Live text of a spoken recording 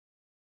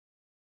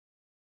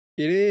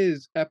It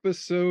is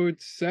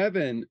episode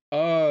 7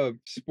 of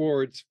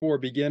Sports for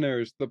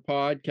Beginners, the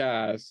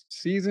podcast,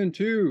 season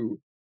 2.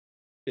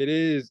 It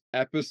is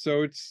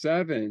episode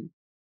 7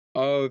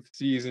 of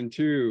season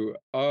 2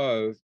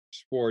 of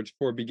Sports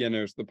for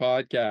Beginners, the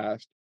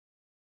podcast.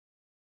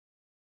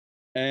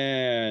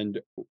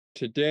 And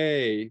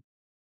today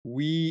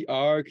we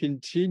are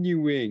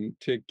continuing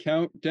to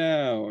count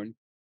down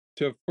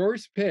to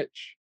first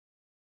pitch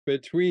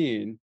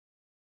between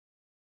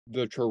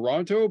the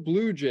Toronto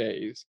Blue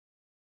Jays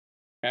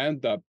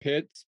and the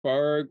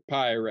Pittsburgh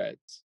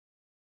Pirates.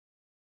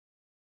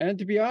 And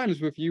to be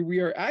honest with you, we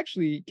are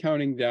actually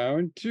counting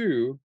down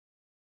to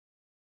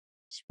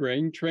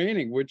spring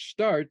training, which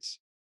starts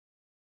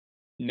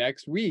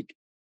next week.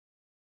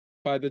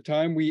 By the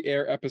time we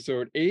air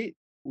episode 8,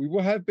 we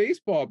will have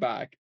baseball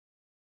back.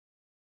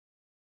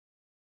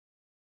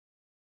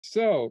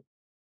 So,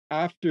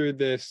 after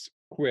this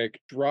quick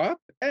drop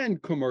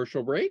and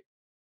commercial break,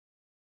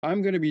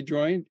 I'm going to be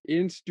joined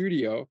in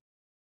studio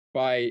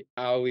by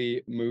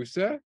Ali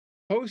Moosa,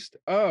 host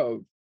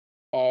of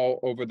All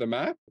Over the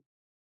Map.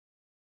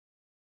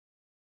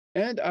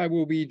 And I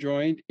will be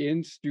joined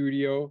in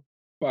studio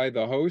by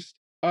the host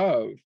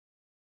of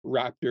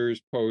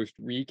Raptors Post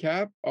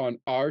Recap on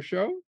our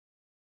show.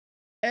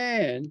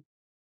 And,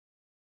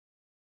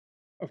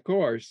 of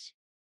course,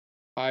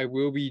 I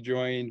will be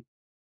joined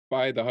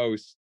by the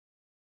host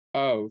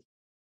of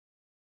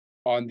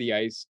On the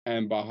Ice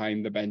and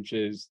Behind the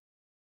Benches,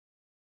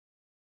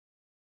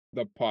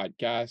 the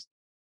podcast,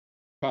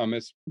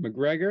 Thomas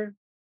McGregor.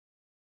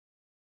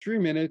 3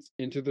 minutes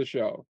into the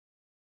show,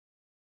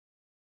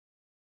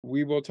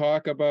 we will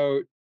talk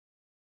about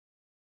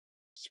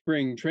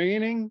spring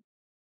training.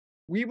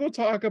 We will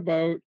talk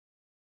about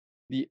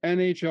the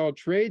NHL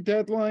trade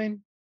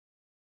deadline.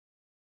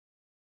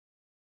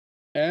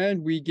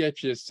 And we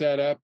get you set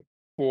up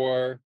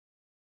for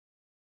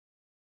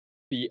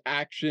the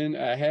action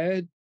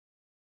ahead.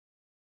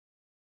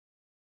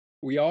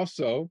 We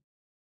also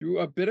do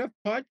a bit of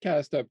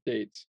podcast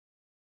updates.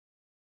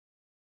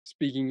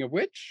 Speaking of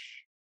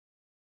which,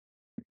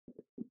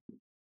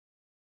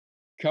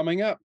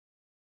 coming up,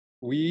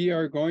 we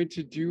are going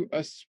to do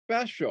a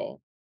special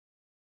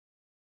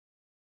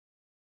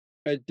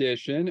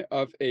edition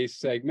of a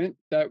segment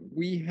that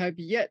we have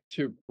yet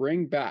to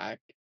bring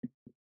back.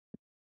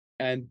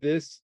 And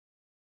this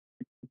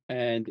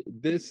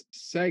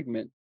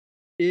segment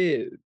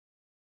is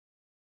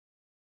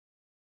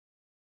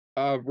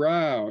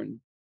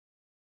around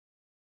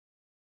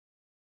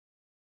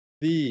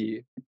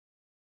it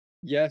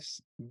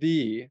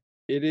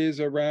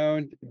is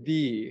around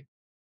the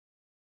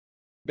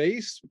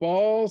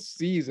baseball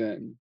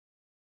season.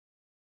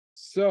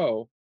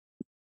 So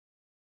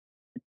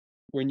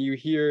when you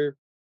hear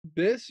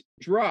this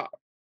drop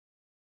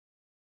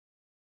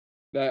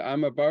that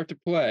I'm about to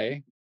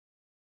play,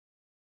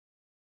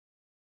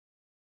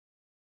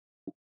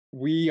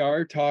 we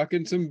are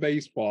talking some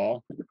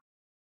baseball,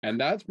 and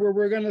that's where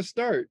we're going to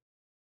start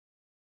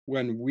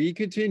when we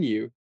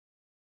continue.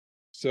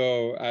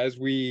 So as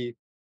we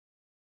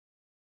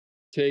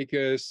go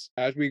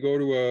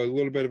to a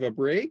little bit of a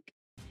break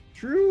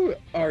through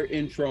our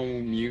intro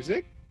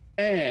music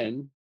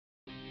and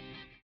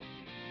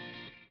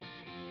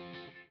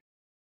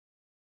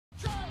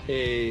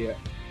a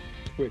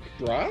quick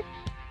drop,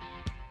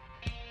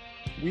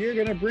 we are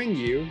going to bring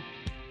you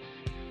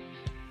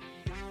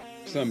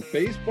some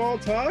baseball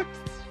talk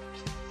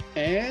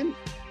and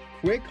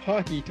quick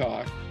hockey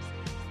talk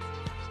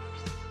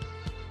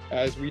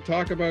as we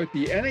talk about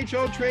the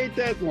NHL trade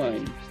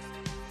deadline.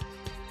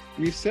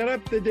 We've set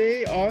up the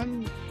day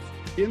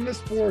in the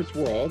sports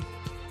world,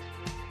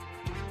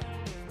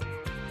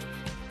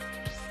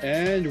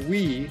 and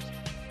we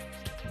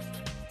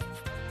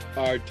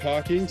are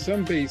talking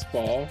some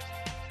baseball.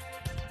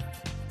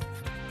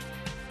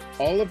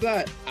 All of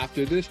that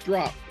after this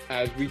drop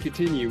as we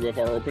continue with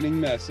our opening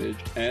message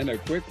and a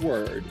quick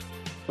word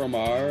from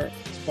our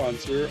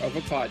sponsor of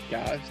a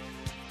podcast.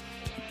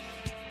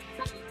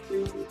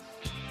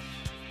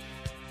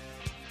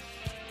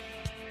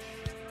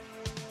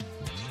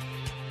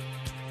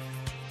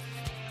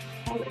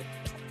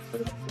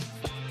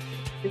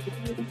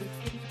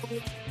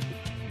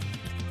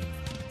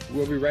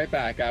 We'll be right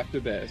back after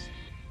this.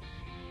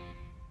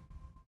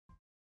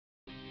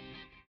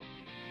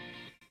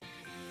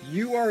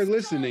 You are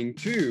listening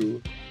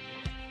to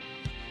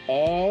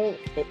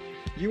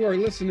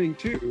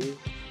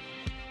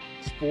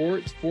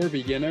Sports for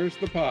Beginners,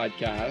 the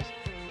podcast.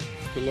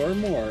 To learn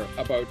more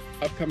about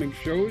upcoming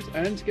shows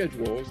and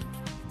schedules,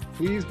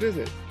 please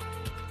visit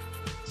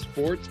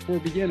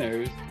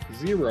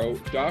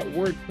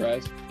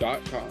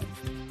sportsforbeginners0.wordpress.com.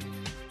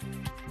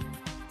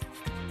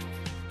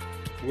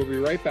 We'll be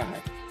right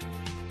back.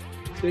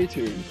 Stay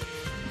tuned.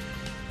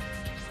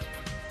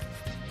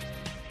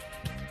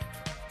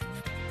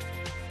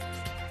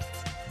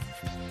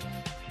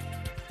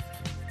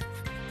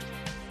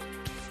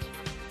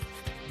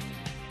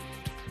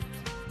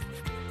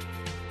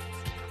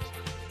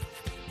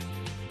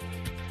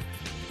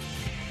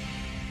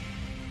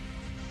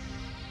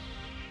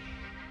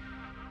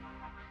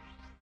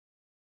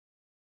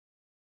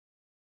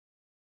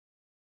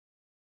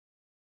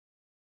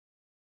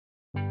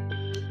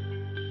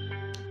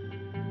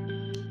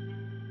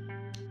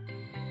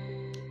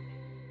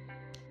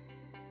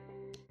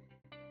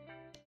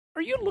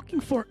 Are you looking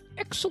for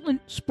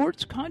excellent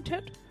sports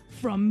content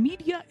from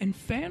media and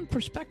fan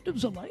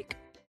perspectives alike?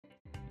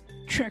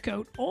 Check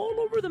out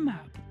All Over the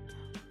Map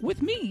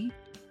with me,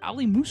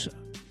 Ali Moosa,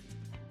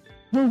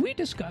 where we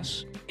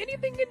discuss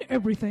anything and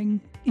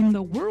everything in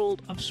the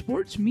world of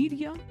sports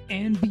media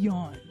and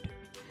beyond.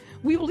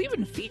 We will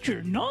even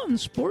feature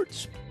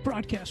non-sports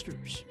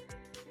broadcasters.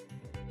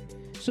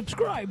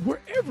 Subscribe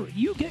wherever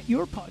you get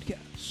your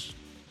podcasts.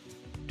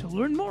 To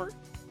learn more,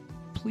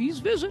 please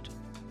visit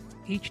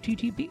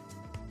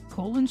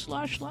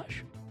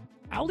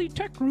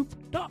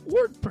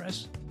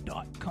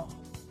http://alitechgroup.wordpress.com.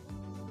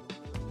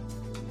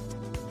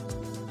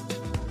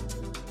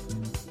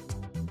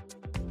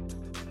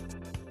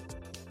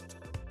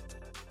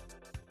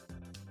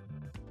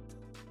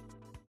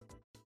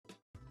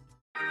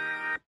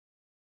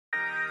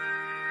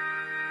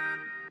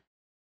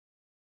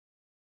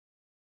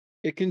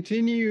 It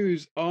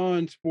continues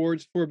on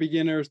Sports for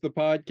Beginners, the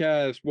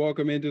podcast.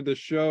 Welcome into the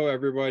show,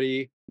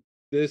 everybody.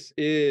 This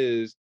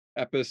is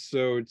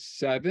episode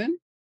 7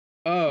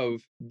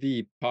 of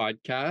the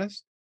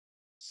podcast,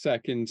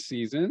 second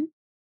season.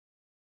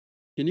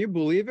 Can you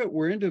believe it?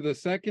 We're into the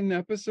seventh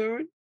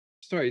episode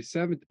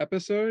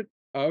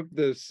of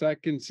the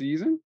second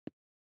season.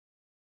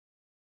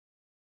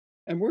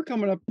 And we're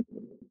coming up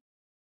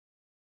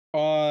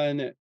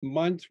on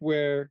months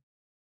where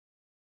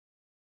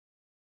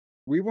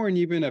we weren't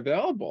even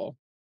available.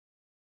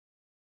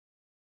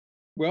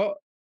 Well,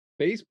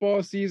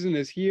 baseball season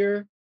is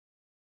here,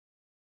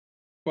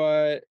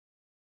 but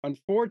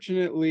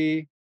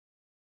unfortunately,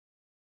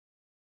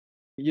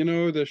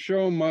 the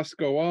show must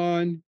go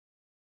on.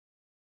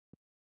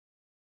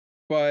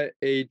 But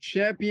a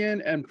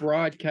champion and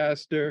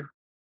broadcaster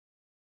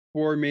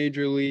for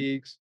major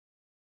leagues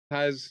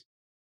has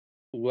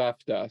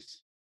left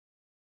us.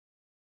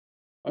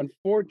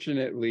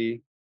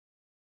 Unfortunately,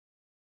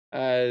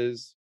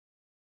 as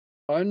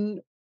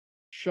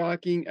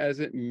unshocking as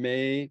it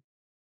may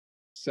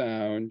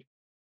sound,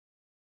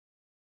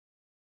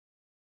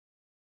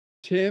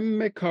 Tim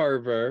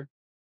McGregor,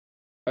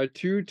 a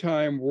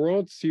two-time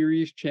World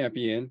Series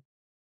champion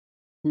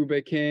who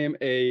became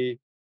a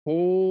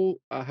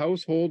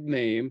household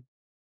name,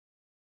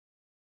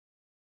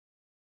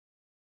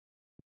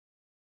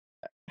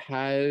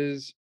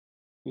 has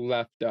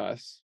left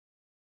us.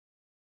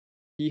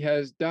 He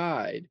has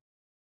died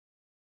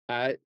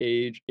at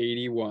age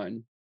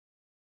 81.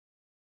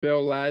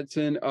 Bill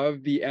Ladson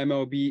of the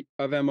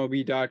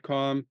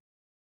MLB.com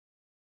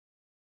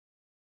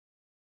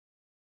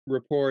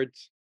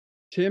reports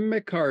Tim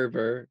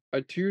McGregor,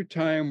 a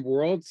two-time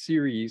World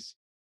Series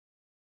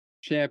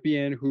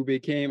champion who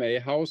became a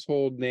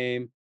household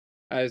name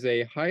as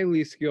a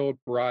highly skilled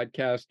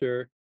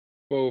broadcaster,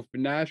 both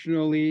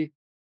nationally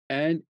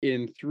and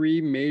in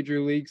 3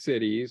 major league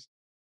cities,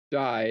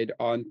 died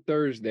on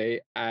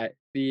Thursday at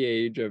the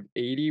age of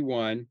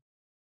 81.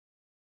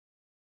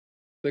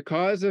 The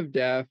cause of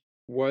death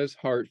was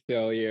heart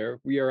failure.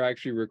 We are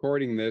actually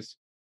recording this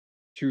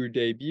to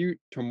debut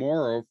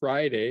tomorrow,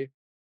 Friday,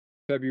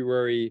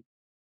 February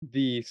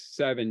the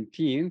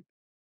 17th,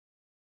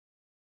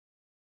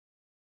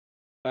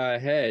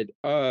 ahead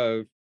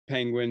of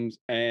Penguins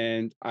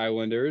and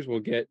Islanders. We'll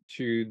get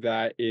to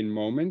that in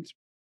moments.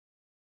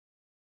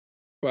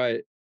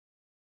 But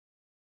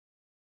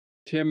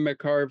Tim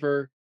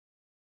McGregor,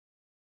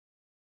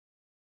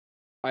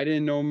 I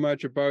didn't know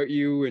much about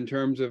you in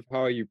terms of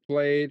how you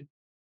played,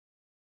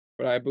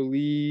 but I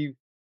believe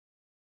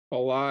a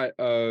lot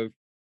of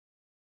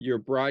your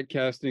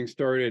broadcasting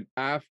started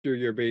after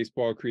your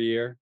baseball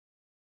career.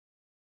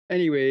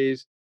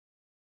 Anyways,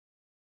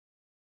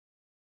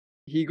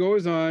 he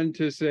goes on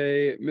to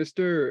say,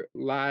 Mr.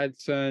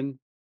 Ladson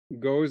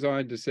goes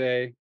on to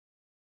say,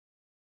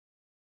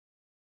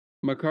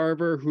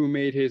 McGregor, who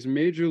made his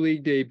major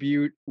league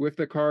debut with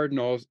the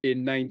Cardinals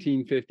in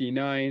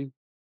 1959,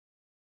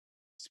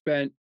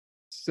 spent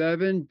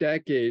 7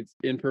 decades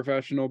in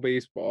professional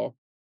baseball.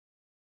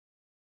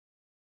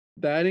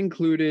 That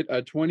included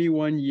a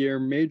 21-year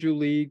major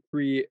league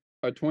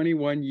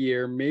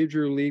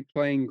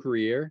playing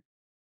career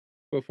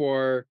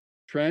before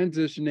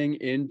transitioning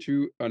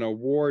into an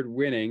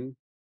award-winning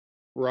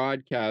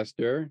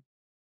broadcaster,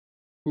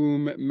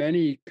 whom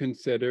many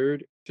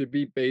considered to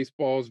be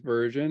baseball's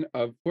version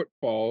of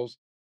football's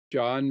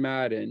John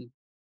Madden.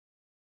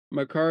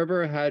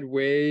 McGregor had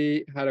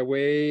a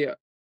way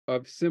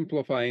of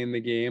simplifying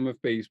the game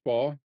of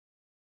baseball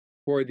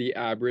for the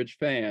average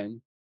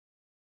fan.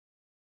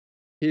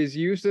 His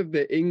use of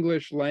the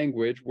English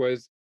language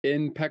was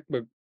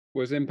impeccable,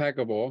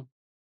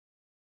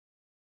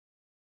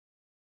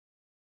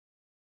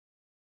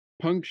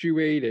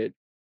 punctuated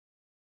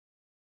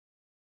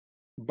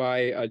by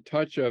a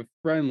touch of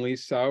friendly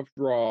southern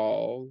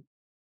drawl.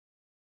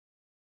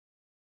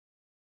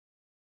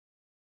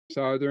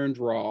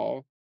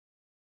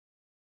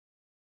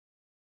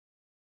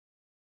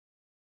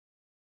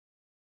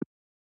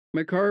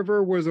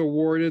 McGregor was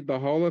awarded the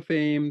Hall of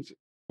Fame's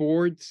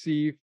Ford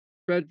C.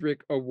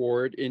 Frederick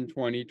Award in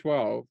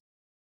 2012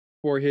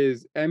 for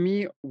his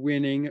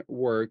Emmy-winning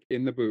work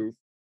in the booth.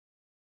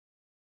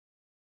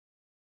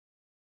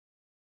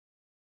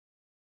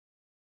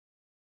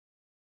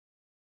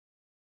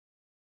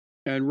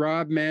 And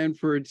Rob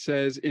Manfred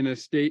says in a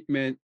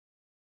statement,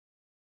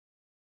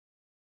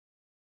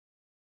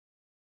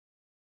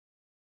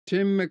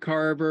 Tim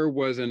McCarver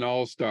was an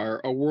all-star,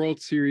 a World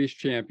Series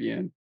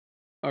champion,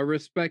 a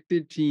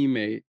respected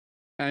teammate,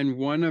 and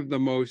one of the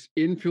most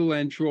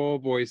influential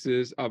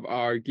voices of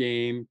our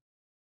game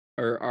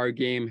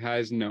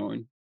has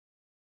known.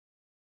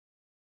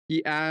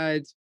 He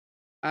adds,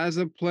 as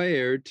a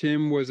player,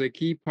 Tim was a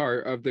key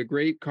part of the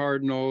great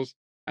Cardinals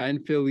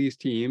and Phillies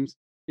teams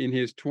in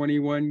his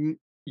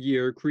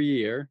 21-year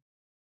career.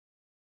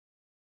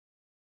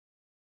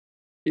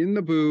 In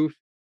the booth,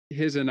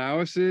 his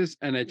analysis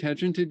and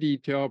attention to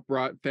detail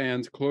brought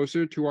fans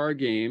closer to our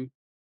game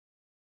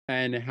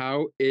and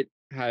how it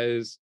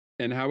is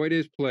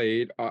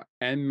played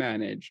and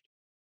managed.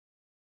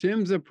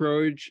 Tim's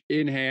approach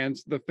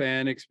enhanced the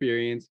fan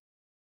experience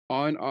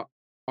on uh,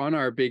 on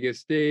our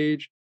biggest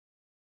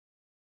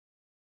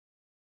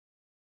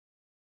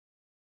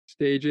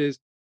stages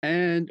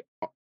and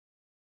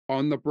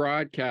on the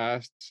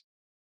broadcasts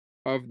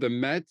of the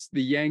Mets,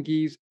 the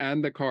Yankees,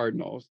 and the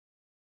Cardinals.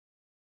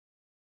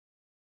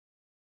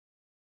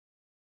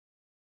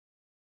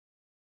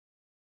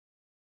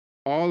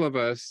 All of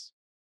us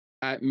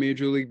at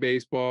Major League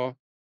Baseball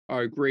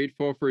are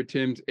grateful for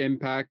Tim's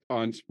impact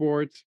on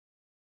sports,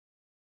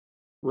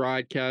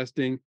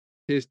 broadcasting,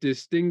 his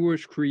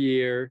distinguished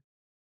career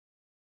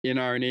in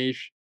our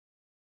nation,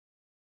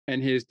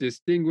 and his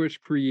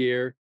distinguished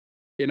career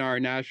in our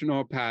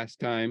national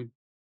pastime.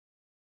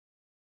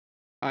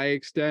 I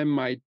extend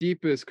my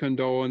deepest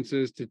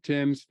condolences to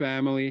Tim's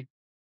family,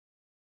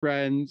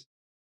 friends,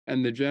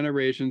 and the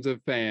generations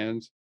of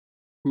fans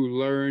who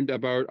learned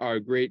about our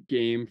great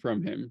game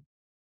from him.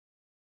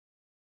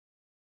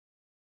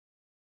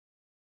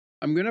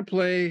 I'm going to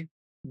play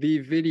the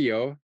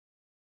video.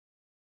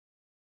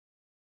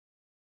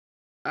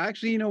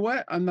 Actually, you know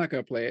what? I'm not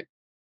going to play it.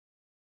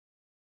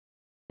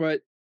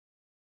 But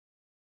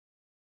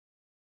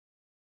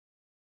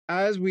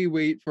as we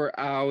wait for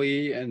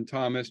Ali and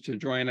Thomas to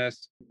join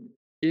us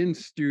in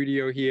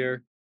studio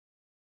here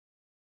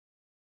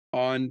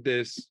on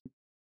this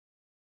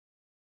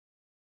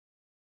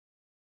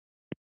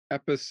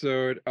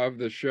episode of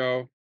the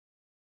show,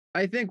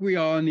 I think we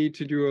all need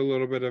to do a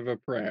little bit of a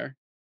prayer.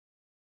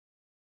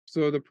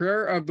 So the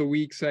prayer of the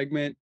week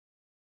segment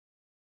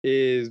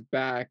is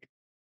back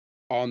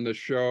on the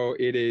show.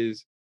 It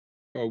is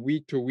a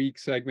week to week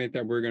segment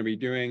that we're going to be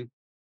doing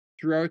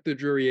throughout the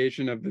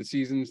duration of the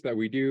seasons that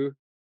we do.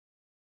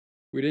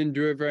 We didn't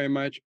do it very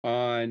much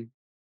on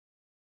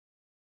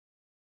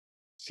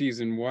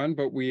season 1,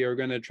 but we are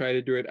going to try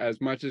to do it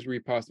as much as we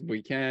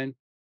possibly can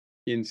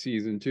in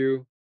season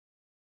 2.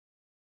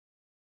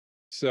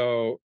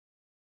 So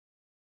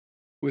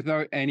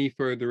without any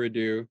further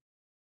ado,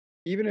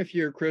 even if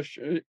you're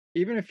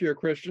a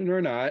Christian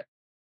or not,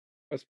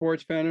 a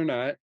sports fan or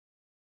not,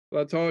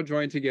 let's all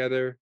join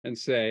together and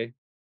say,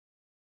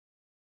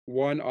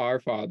 one Our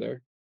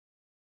Father.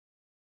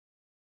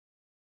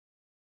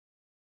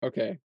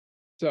 Okay,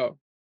 so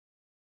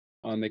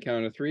on the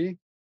count of 3,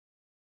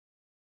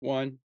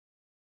 1,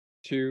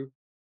 2,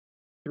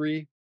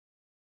 3.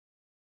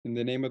 In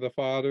the name of the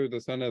Father, the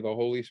Son, and the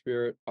Holy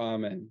Spirit.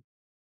 Amen.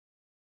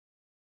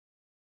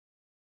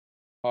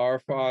 Our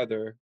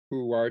Father,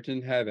 who art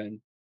in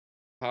heaven,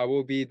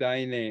 hallowed be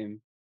thy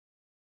name.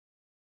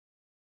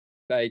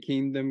 Thy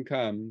kingdom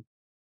come,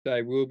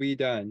 thy will be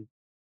done,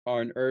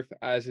 on earth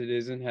as it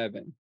is in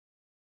heaven.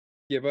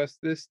 Give us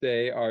this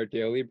day our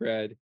daily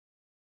bread,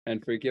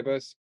 and forgive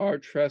us our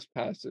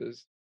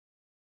trespasses,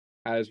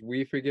 as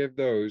we forgive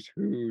those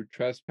who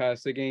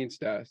trespass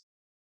against us.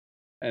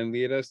 And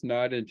lead us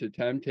not into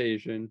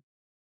temptation,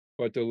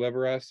 but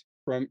deliver us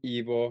from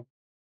evil.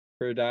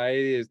 For thy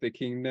is the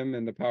kingdom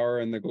and the power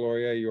and the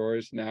glory are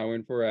yours now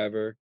and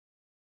forever.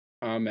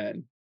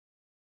 Amen.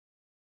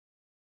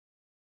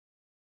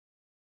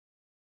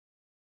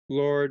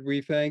 Lord,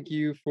 we thank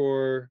you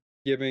for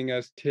giving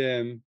us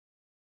Tim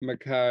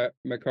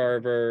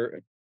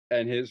McCarver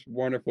and his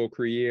wonderful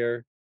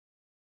career.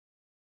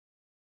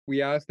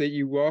 We ask that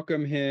you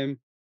welcome him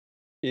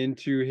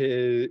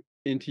into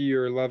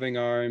your loving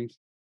arms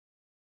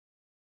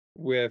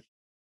with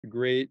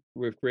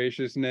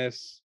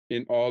graciousness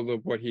in all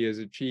of what he has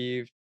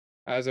achieved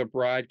as a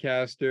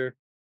broadcaster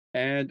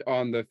and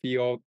on the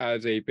field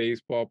as a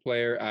baseball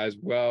player as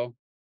well.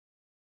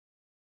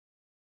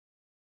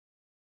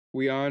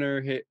 We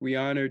honor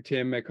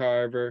Tim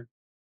McCarver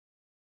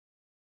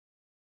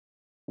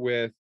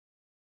with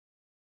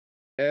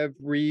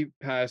every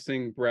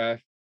passing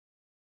breath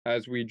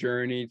as we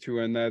journey to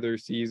another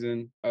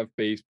season of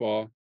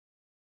baseball.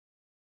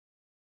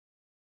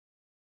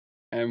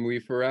 And we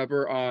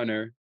forever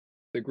honor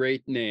the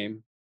great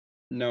name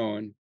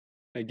known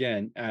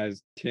again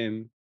as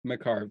Tim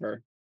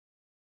McCarver.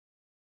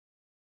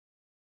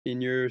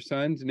 In your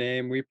Son's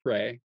name we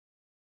pray.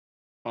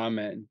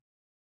 Amen.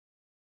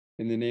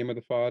 In the name of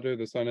the Father,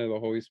 the Son, and the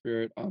Holy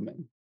Spirit.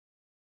 Amen.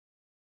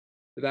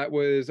 That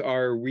was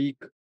our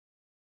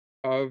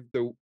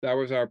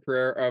our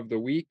prayer of the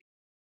week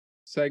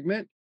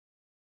segment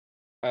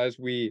as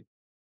we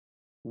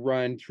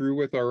run through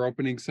with our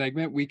opening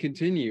segment, we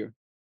continue.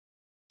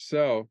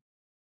 So,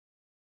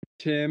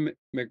 Tim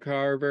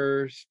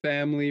McCarver's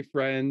family,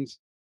 friends,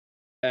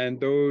 and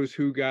those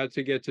who got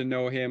to get to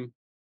know him,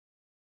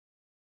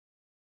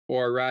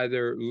 or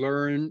rather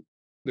learn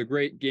the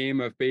great game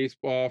of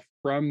baseball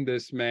from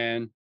this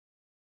man,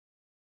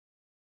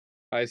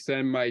 I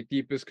send my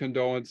deepest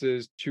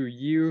condolences to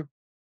you.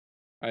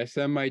 I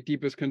send my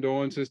deepest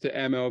condolences to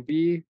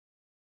MLB,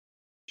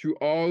 to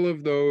all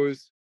of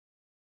those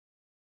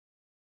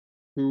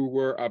who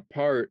were a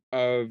part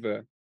of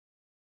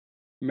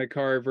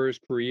McCarver's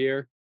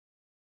career,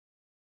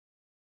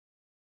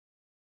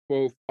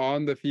 both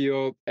on the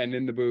field and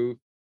in the booth.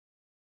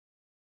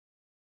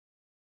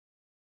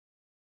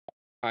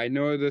 I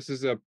know this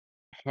is a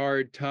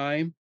hard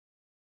time,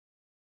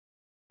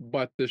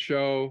 but the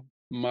show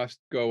must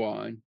go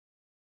on.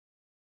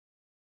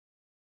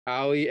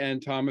 Ali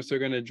and Thomas are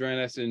going to join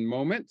us in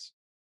moments.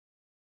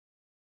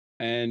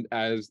 And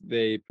as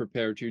they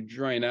prepare to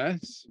join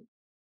us,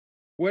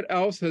 what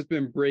else has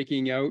been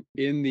breaking out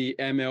in the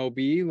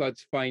MLB?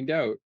 Let's find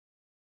out.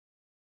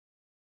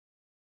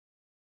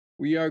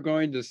 We are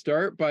going to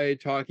start by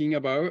talking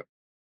about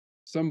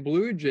some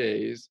Blue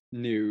Jays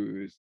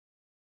news.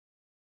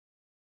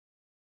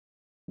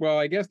 Well,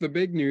 I guess the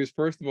big news,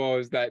 first of all,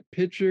 is that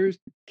pitchers,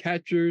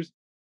 catchers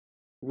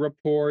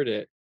report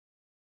it.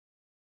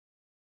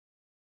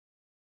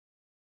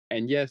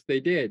 And yes, they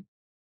did.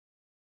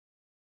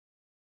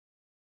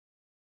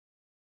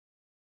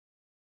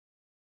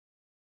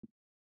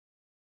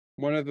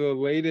 One of the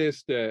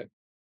latest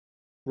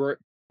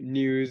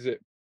news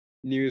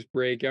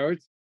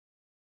breakouts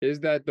is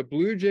that the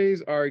Blue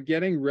Jays are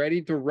getting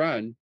ready to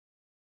run.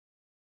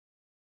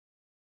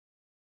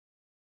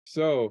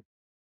 So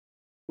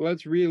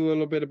let's read a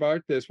little bit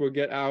about this. We'll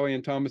get Ali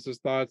and Thomas's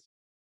thoughts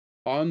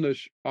on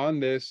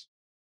this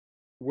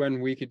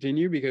when we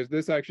continue, because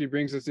this actually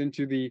brings us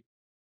into the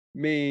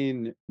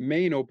main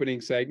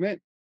opening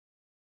segment.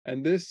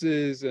 And this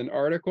is an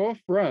article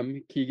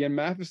from Keegan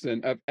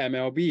Matheson of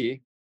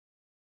MLB,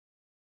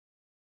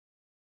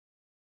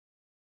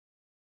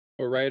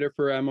 a writer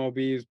for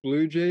MLB's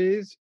Blue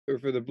Jays, or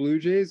for the Blue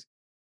Jays,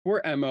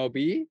 for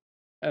MLB,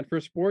 and for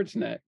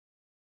Sportsnet.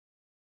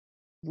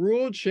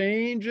 Rule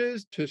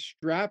changes to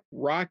strap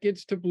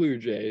Rockets to Blue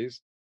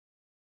Jays.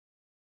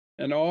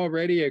 An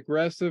already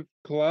aggressive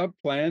club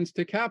plans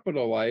to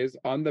capitalize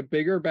on the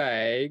bigger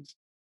bags,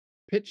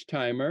 pitch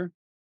timer.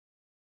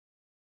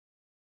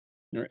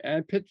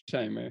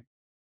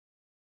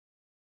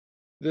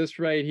 This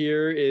right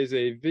here is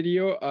a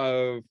video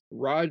of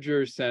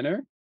Rogers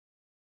Center.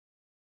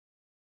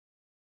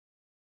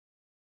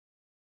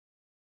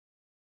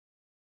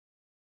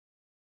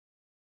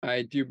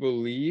 I do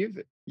believe.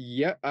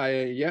 Yep,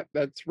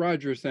 that's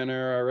Rogers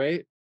Center, all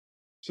right.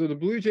 So the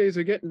Blue Jays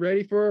are getting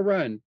ready for a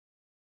run.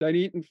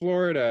 Dunedin,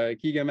 Florida,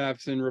 Keegan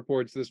Matheson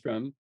reports this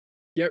from.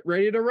 Get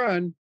ready to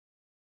run.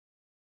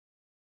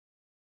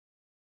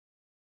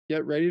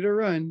 Get ready to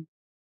run.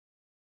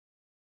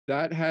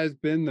 That has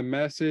been the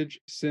message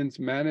since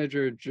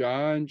manager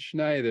John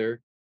Schneider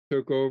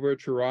took over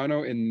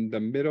Toronto in the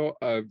middle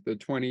of the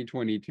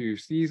 2022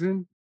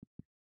 season.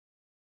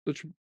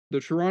 The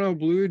Toronto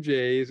Blue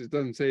Jays, it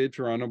doesn't say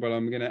Toronto, but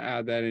I'm going to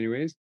add that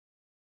anyways.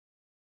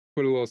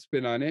 Put a little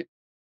spin on it.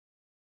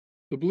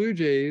 The Blue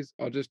Jays,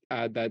 I'll just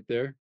add that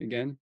there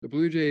again. The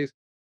Blue Jays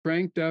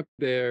cranked up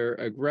their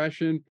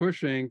aggression,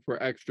 pushing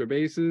for extra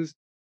bases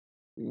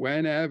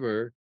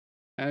whenever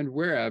and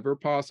wherever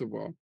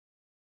possible.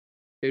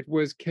 It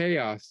was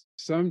chaos,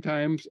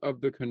 sometimes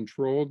of the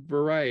controlled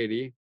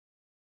variety,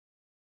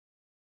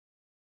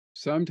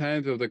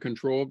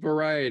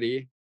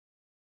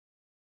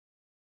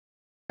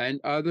 and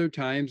other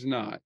times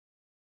not.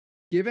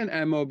 Given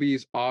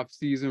MLB's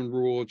off-season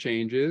rule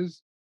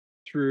changes,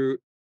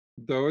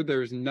 though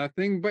there's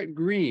nothing but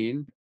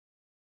green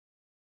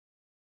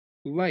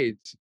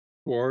lights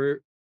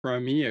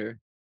from here.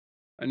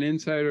 An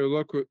insider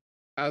look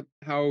at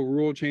how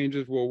rule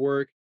changes will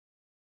work.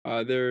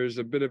 There's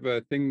a bit of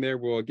a thing there.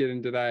 We'll get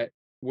into that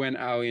when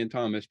Ali and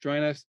Thomas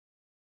join us.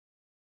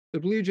 The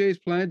Blue Jays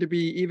plan to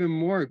be even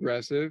more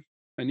aggressive,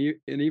 an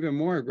even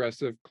more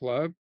aggressive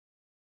club.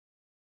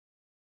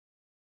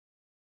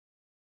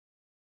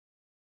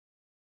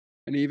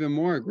 An even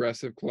more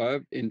aggressive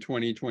club in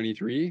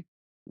 2023,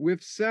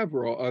 with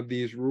several of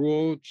these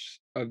rule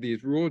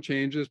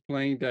changes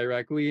playing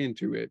directly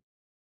into it.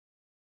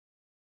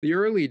 The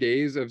early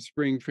days of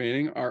spring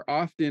training are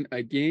often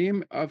a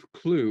game of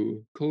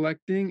clue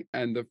collecting,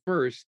 and the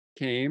first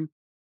came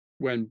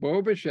when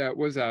Bo Bichette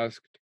was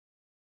asked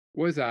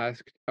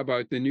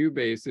about the new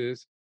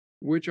bases,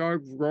 which are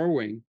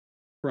growing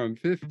from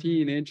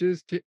 15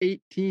 inches to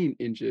 18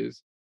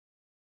 inches.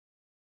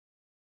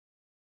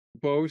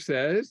 Bo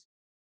says,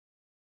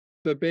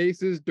 "The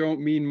bases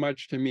don't mean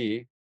much to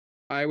me.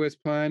 I was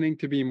planning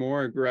to be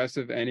more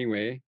aggressive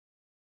anyway."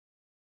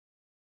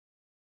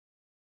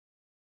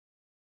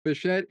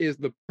 Bichette is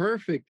the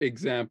perfect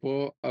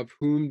example of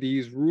whom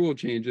these rule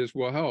changes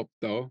will help,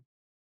 though.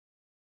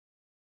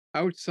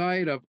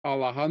 outside of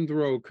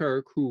Alejandro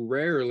Kirk, who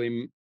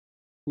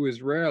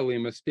is rarely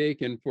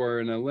mistaken for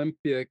an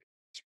Olympic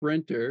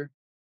sprinter,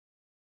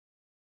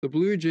 the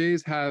Blue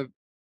Jays have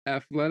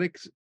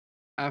athleticism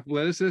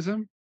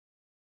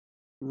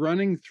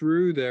running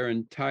through their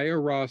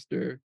entire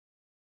roster.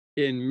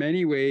 In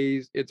many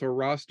ways, it's a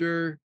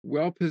roster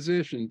well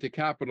positioned to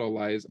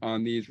capitalize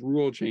on these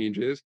rule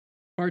changes,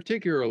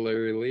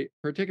 particularly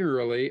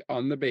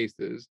on the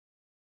bases.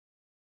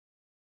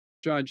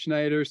 John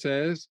Schneider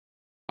says,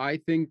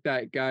 I think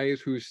that guys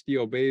who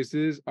steal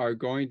bases are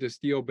going to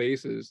steal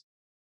bases,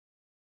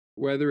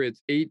 whether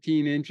it's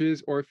 18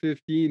 inches or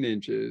 15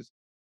 inches,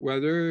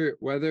 whether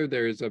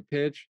there's a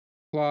pitch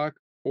clock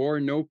or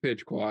no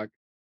pitch clock.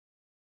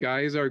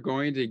 Guys are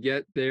going to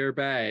get their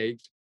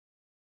bags.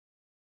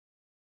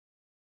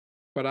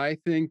 But I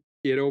think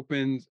it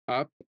opens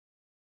it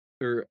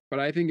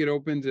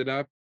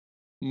up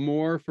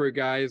more for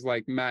guys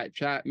like Matt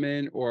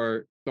Chapman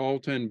or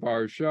Dalton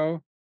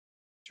Varsho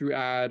to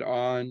add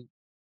on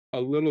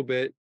a little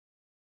bit.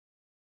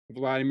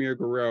 Vladimir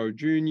Guerrero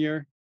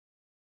Jr.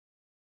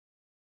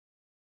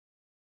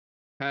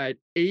 had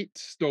 8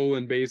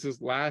 stolen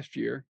bases last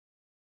year.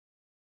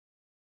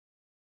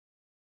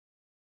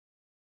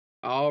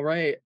 All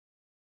right.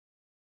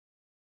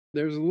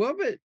 There's a little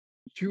bit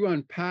to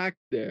unpack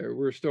there.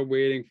 We're still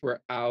waiting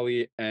for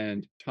Ali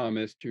and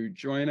Thomas to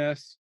join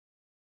us.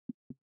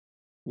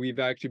 We've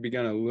actually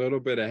begun a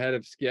little bit ahead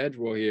of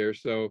schedule here,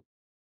 so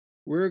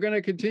we're going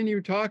to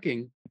continue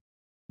talking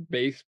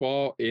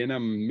baseball in a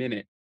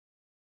minute.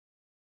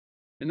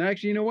 And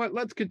actually, you know what?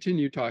 Let's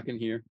continue talking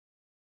here.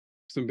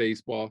 Some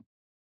baseball.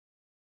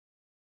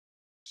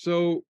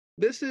 So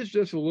this is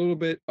just a little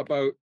bit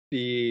about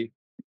the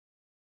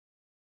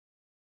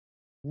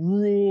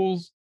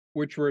rules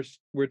which are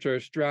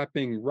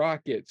strapping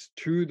rockets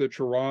to the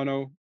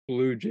Toronto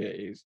Blue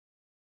Jays.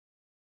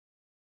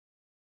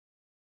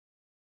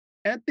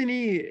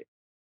 Anthony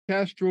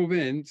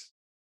Castrovins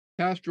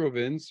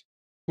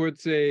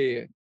puts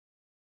the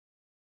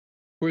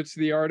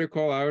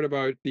article out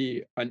about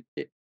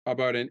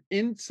an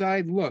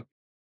inside look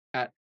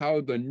at how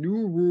the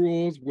new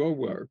rules will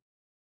work.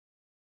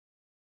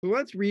 So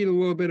let's read a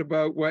little bit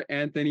about what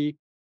Anthony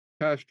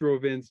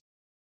Castrovins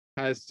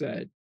has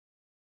said.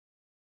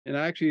 And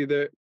actually,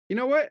 you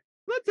know what?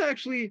 Let's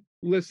actually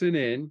listen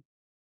in.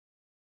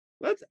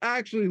 Let's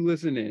actually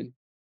listen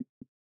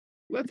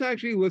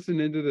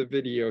into the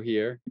video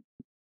here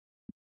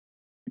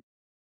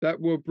that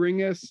will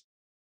bring us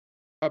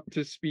up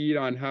to speed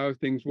on how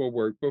things will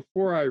work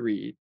before I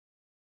read.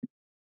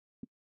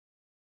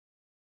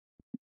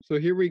 So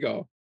here we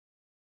go.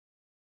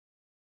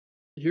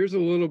 Here's a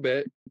little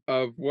bit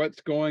of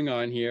what's going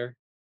on here.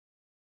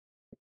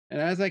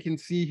 And as I can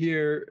see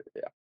here,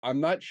 I'm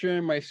not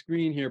sharing my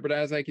screen here, but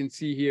as I can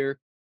see here,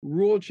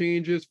 rule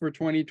changes for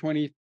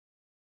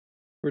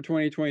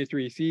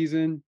 2023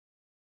 season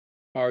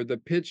are the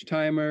pitch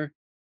timer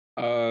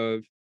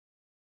of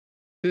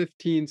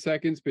 15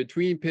 seconds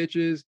between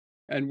pitches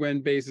and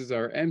when bases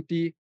are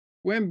empty.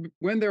 When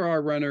there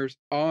are runners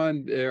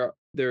on, there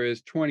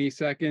is 20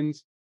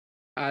 seconds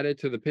added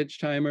to the pitch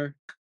timer.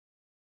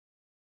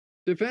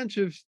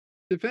 Defensive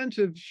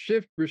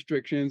shift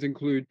restrictions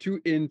include 2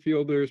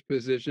 infielders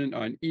positioned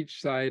on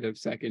each side of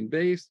second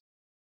base.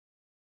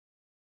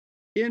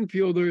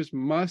 Infielders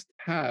must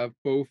have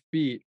both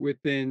feet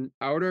within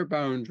outer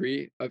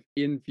boundary of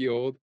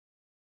infield.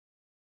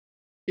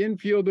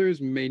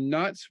 Infielders may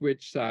not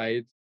switch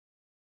sides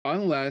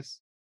unless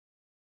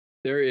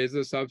there is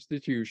a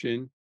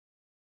substitution.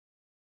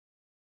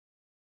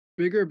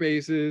 Bigger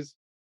bases,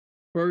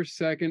 first,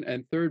 second,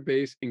 and third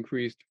base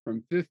increased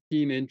from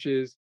 15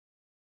 inches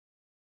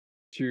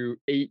to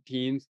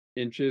 18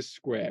 inches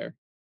square.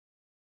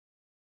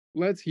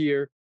 Let's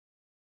hear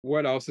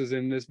what else is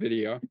in this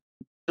video.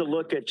 To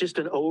look at just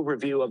an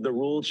overview of the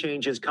rule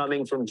changes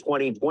coming from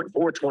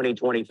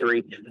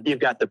 2023. You've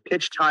got the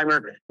pitch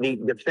timer, the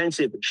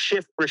defensive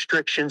shift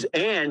restrictions,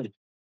 and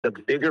the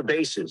bigger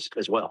bases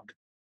as well.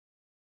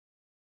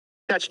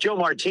 That's Joe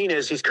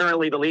Martinez. He's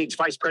currently the league's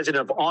vice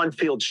president of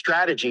on-field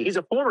strategy. He's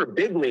a former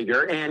big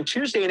leaguer, and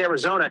Tuesday in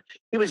Arizona,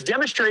 he was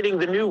demonstrating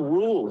the new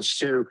rules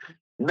to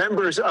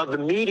members of the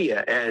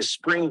media as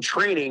spring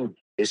training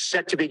is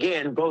set to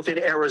begin both in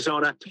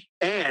Arizona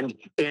and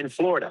in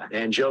Florida.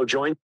 And Joe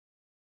joined.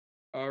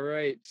 All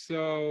right,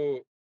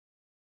 so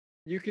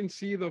you can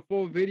see the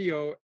full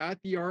video at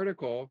the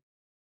article,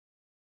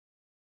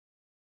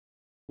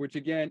 which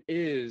again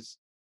is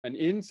an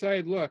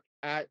inside look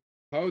at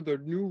how the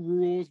new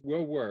rules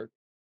will work.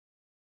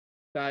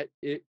 That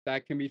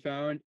can be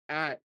found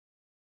at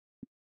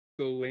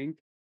the link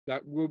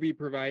that will be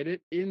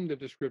provided in the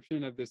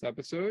description of this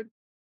episode,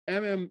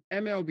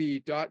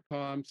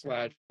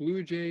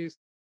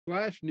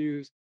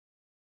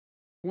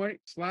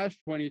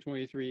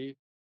 mlb.com/bluejays/news/2023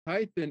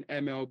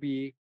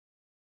 MLB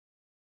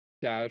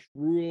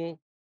rule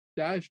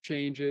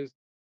changes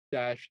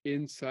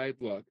inside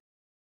look.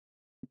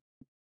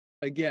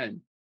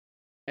 Again,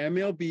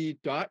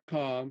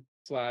 mlb.com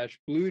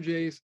Blue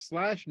Jays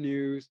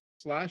 /news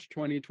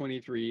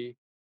 /2023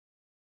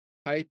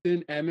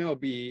 hyphen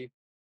MLB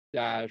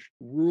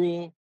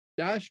rule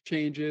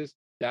changes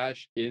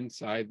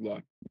inside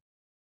look.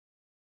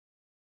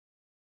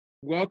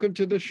 Welcome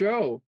to the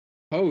show,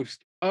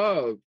 host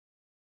of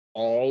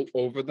All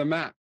Over the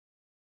Map,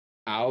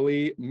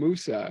 Ali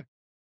Moosa.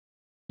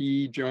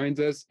 He joins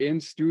us in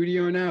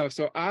studio now.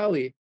 So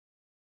Ali,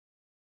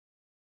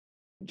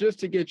 just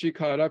to get you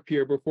caught up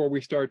here before we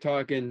start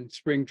talking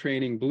spring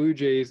training Blue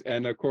Jays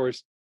and of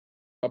course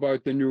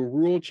about the new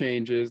rule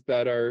changes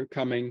that are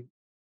coming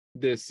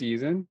this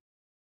season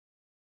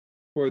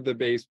for the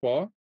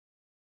baseball,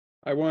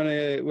 I want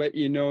to let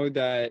you know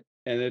that,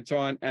 and it's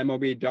on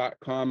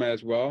MLB.com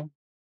as well.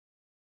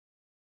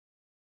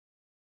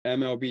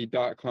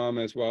 MLB.com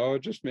as well.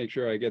 Just make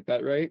sure I get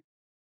that right.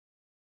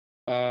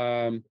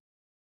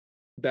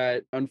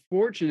 That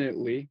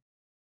unfortunately,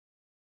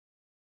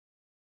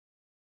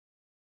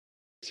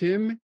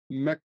 Tim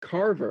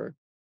McCarver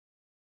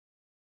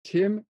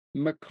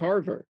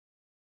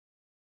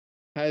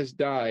has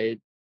died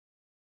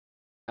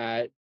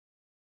at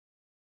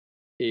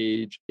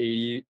age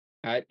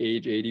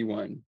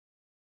 81.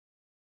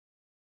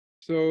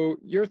 So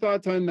your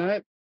thoughts on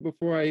that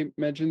before I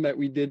mentioned that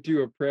we did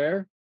do a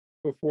prayer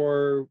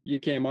before you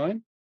came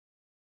on?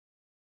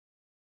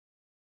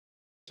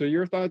 So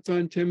your thoughts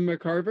on Tim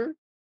McCarver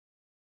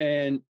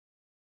and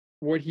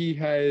what he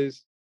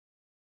has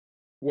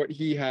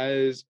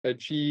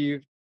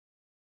achieved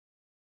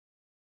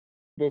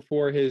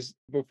before his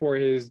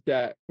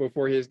death.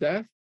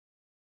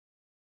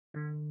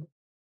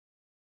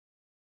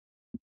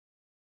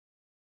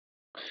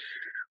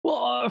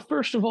 Well,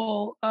 first of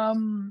all,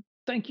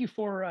 thank you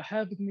for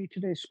having me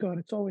today, Scott.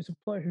 It's always a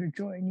pleasure to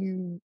join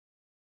you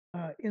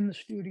in the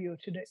studio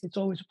today. It's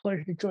always a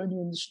pleasure to join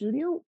you in the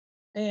studio.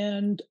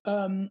 And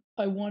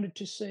I wanted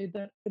to say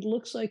that it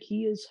looks like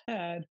he has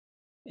had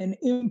an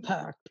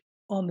impact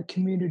on the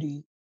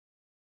community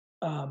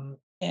and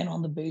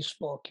on the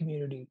baseball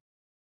community.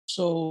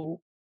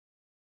 So,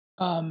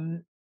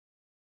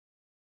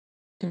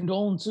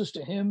 condolences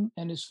to him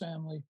and his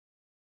family.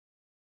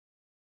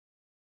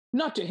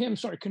 Not to him,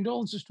 sorry,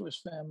 condolences to his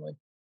family.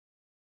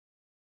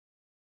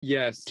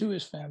 Yes. To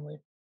his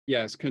family.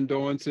 Yes,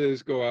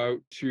 condolences go out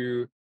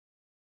to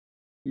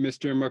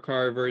Mr.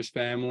 McCarver's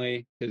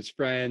family, his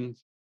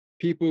friends,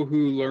 people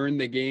who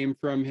learned the game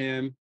from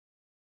him,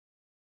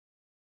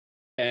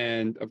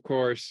 and of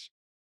course,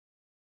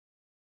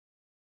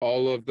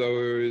 all of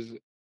those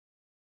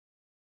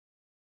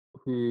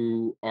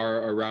who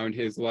are around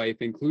his life,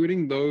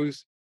 including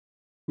those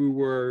who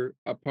were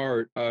a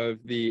part of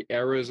the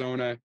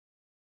Arizona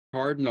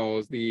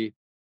Cardinals, the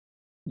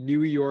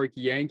New York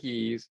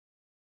Yankees,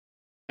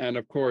 and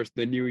of course,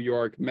 the New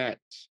York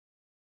Mets.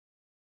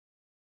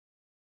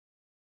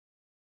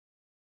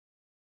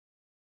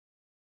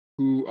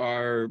 Who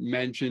are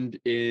mentioned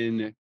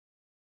in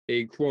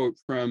a quote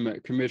from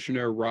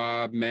Commissioner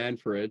Rob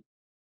Manfred.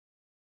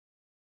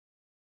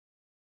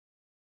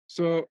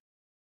 So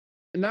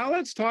now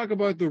let's talk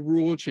about the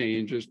rule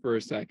changes for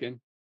a second.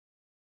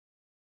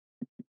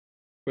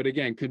 But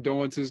again,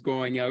 condolences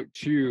going out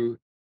to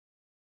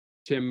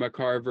Tim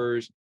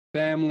McCarver's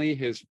family,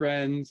 his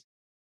friends,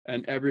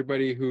 and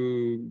everybody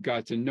who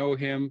got to know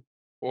him,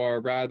 or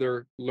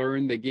rather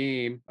learn the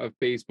game of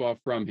baseball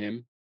from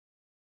him.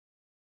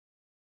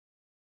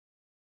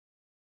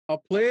 I'll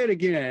play it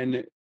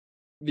again,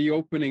 the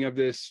opening of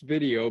this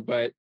video,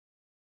 but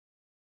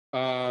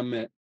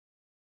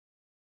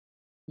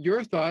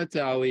your thoughts,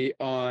 Ali,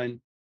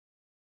 on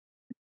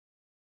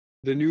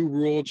the new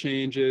rule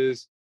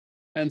changes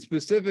and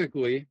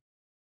specifically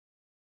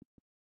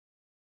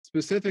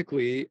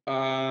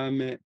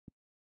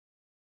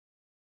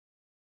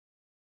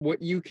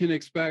what you can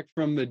expect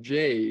from the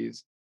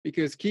Jays,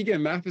 because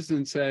Keegan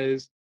Matheson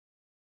says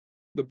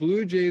the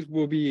Blue Jays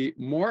will be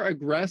more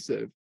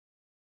aggressive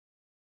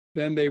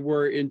than they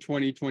were in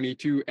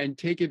 2022 and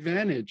take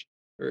advantage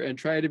and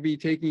try to be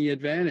taking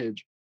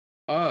advantage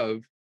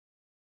of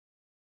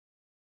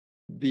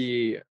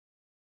these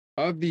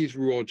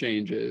rule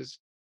changes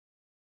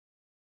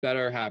that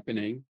are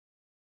happening.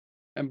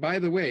 And by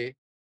the way,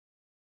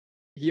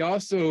 he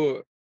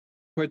also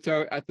puts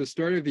out at the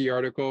start of the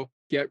article,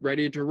 get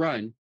ready to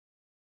run.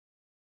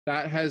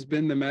 That has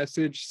been the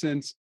message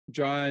since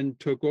John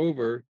took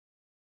over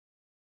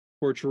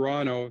for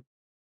Toronto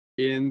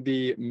in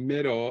the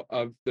middle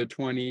of the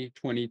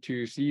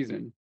 2022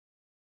 season.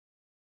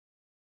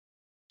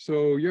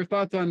 So your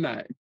thoughts on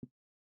that?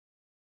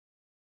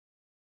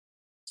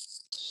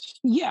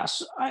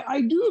 Yes,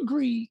 I do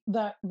agree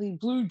that the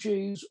Blue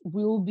Jays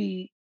will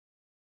be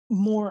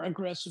more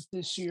aggressive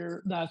this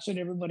year. That's what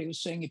everybody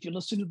was saying. If you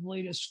listen to the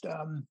latest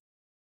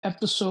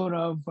episode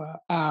of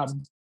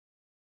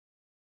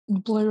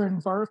Blair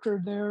and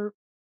Barker there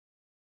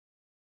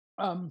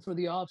for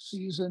the off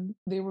season,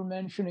 they were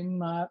mentioning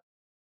that,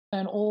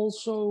 and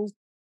also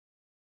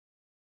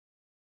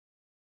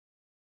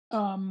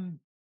the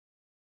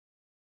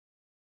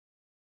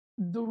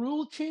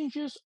rule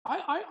changes.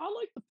 I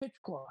like the pitch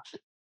clock.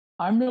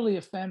 I'm really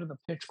a fan of the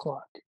pitch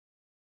clock.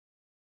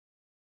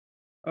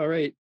 All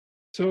right.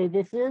 So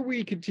before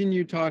we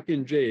continue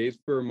talking Jays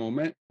for a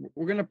moment,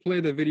 we're going to play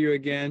the video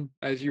again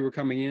as you were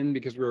coming in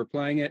because we were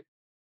playing it.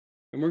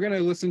 And we're going to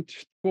listen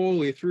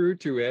fully through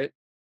to it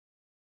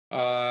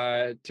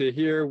to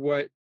hear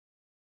what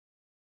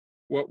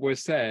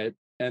was said.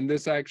 And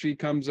this actually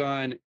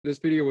this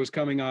video was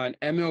coming on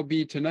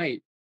MLB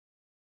Tonight,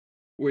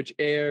 which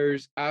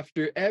airs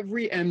after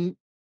every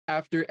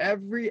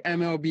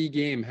MLB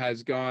game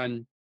has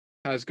gone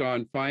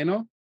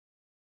final.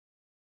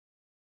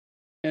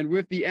 And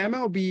with the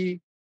MLB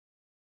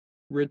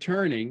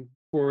returning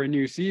for a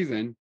new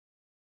season,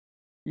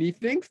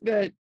 methinks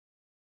that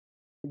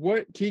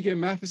what Keegan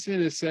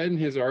Matheson has said in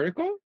his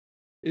article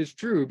is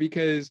true,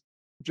 because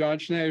John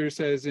Schneider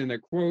says in a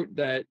quote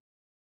that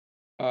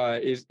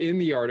is in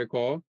the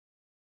article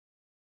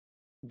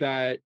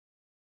that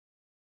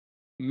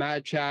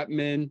Matt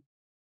Chapman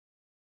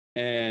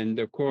and,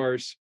 of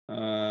course,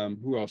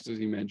 who else does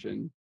he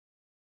mention?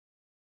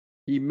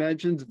 He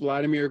mentions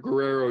Vladimir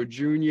Guerrero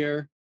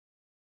Jr.,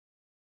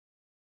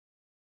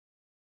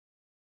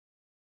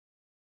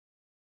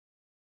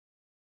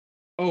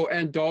 oh,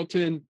 and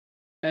Dalton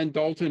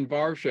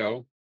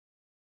Varsho.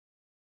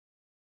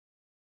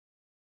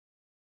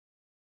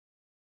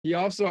 John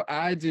also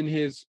adds in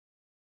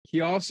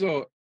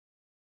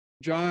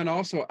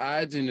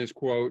his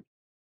quote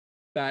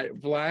that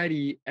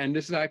Vladdy, and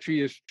this actually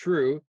is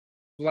true,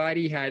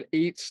 Vladdy had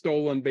 8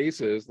 stolen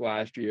bases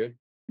last year.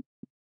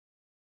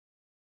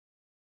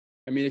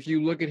 I mean, if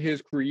you look at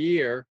his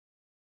career,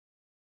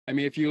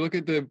 if you look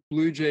at the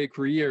Blue Jay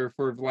career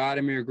for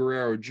Vladimir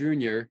Guerrero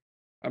Jr.,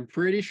 I'm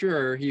pretty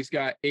sure he's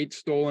got 8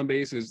 stolen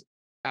bases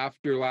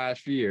after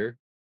last season.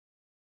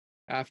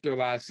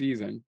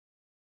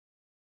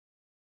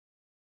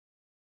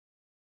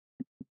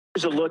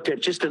 Here's a look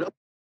at just an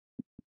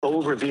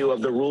overview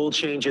of the rule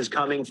changes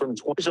coming from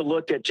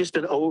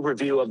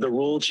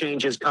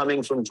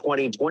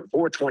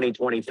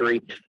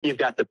 2023. You've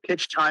got the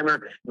pitch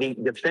timer, the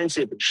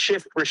defensive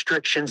shift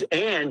restrictions,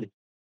 and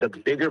the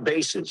bigger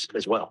bases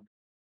as well.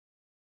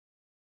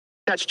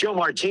 That's Joe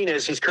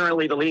Martinez. He's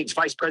currently the league's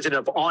vice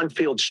president of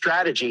on-field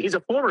strategy. He's a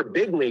former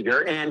big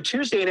leaguer, and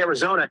Tuesday in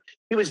Arizona,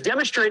 he was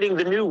demonstrating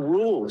the new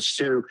rules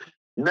to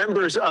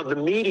members of the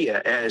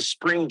media as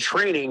spring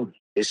training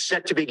is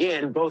set to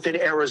begin both in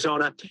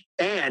Arizona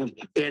and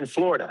in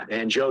Florida.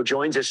 And Joe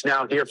joins us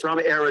now here from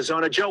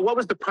Arizona. Joe, what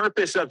was the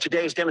purpose of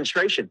today's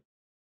demonstration?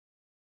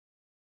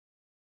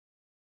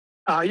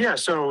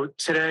 So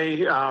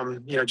today,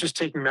 just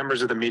taking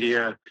members of the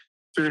media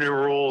through the new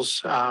rules,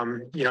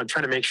 trying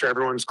to make sure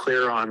everyone's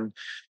clear on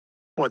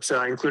what's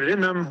included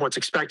in them, what's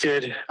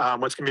expected,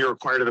 what's going to be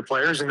required of the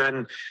players. And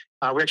then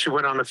we actually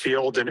went on the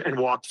field and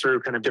walked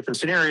through kind of different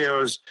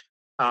scenarios,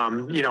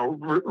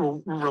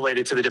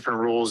 related to the different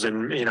rules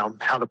and,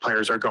 how the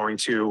players are going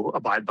to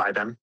abide by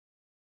them.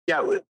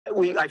 Yeah,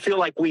 I feel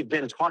like we've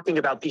been talking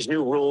about these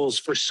new rules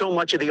for so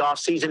much of the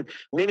offseason.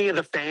 Many of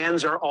the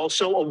fans are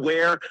also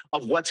aware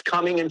of what's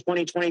coming in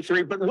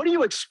 2023. But what are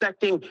you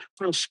expecting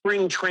from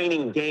spring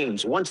training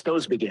games once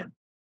those begin?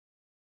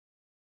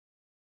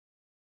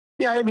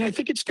 Yeah, I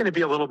think it's going to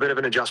be a little bit of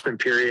an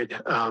adjustment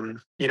period.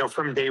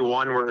 From day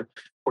one, we're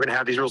going to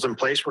have these rules in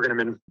place. We're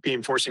going to be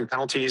enforcing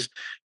penalties,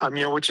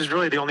 which is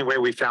really the only way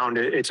we found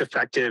it's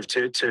effective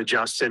to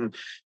adjust. And,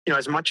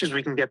 as much as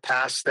we can get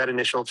past that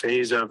initial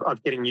phase of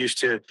getting used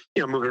to,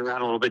 moving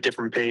around a little bit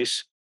different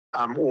pace,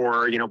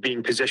 or,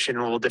 being positioned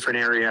in a little different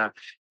area,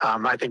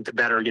 I think the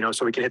better,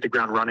 so we can hit the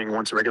ground running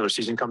once the regular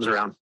season comes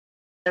around.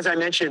 As I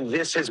mentioned,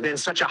 this has been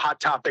such a hot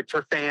topic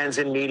for fans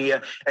and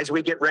media as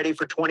we get ready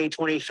for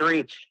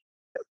 2023.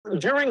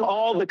 During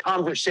all the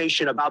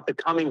conversation about the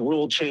coming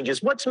rule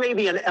changes, what's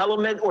maybe an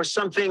element or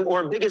something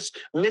or biggest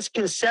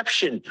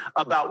misconception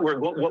about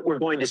what we're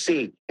going to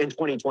see in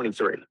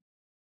 2023?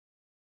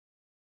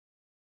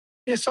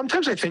 Yeah,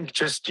 sometimes I think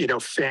just,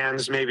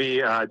 fans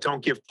maybe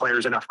don't give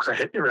players enough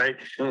credit, right?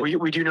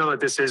 We do know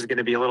that this is going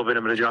to be a little bit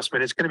of an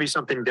adjustment. It's going to be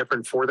something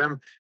different for them.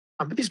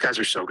 But these guys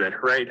are so good,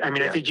 right?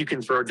 I think you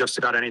can throw just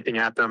about anything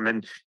at them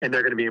and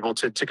they're going to be able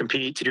to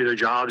compete, to do their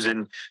jobs.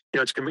 And,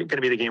 it's going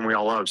to be the game we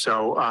all love.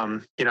 So,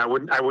 I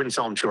wouldn't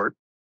sell them short.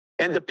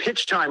 And the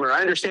pitch timer,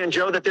 I understand,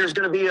 Joe, that there's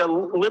going to be a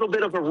little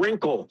bit of a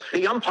wrinkle.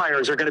 The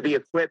umpires are going to be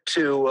equipped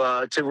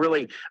to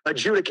really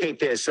adjudicate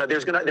this. They're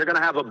going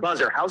to have a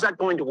buzzer. How's that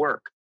going to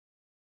work?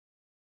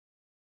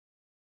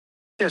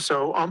 Yeah,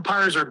 so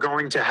umpires are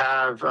going to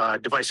have a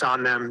device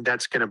on them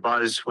that's going to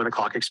buzz when the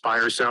clock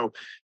expires. So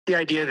the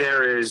idea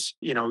there is,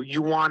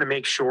 you want to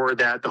make sure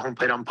that the home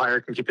plate umpire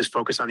can keep his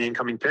focus on the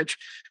incoming pitch.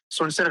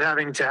 So instead of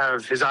having to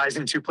have his eyes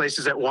in 2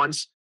 places at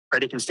once,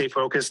 right, he can stay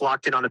focused,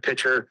 locked in on the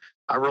pitcher,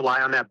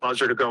 rely on that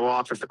buzzer to go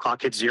off if the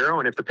clock hits 0.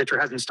 And if the pitcher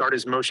hasn't started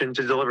his motion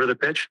to deliver the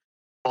pitch,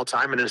 all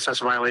time and an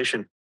assessed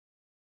violation.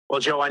 Well,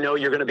 Joe, I know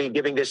you're going to be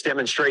giving this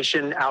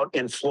demonstration out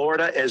in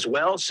Florida as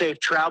well. Safe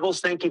travels.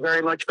 Thank you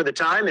very much for the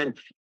time and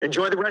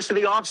enjoy the rest of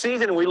the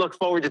offseason. And we look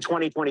forward to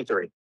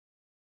 2023.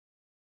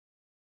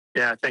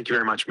 Yeah, thank you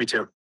very much. Me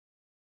too.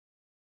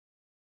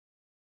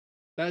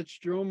 That's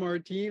Joe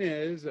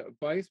Martinez,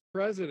 Vice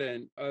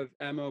President of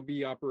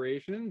MLB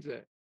Operations.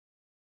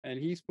 And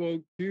he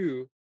spoke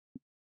to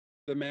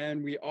the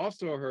man we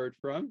also heard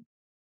from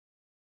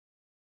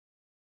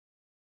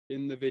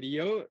in the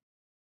video,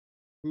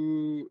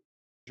 who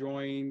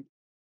joined,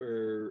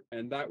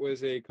 and that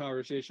was a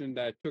conversation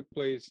that took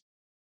place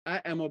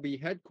at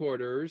MLB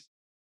headquarters,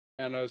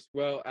 and as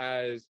well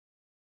as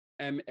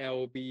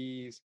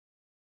MLB's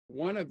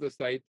one of the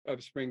sites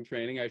of spring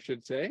training, I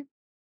should say,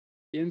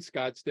 in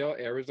Scottsdale,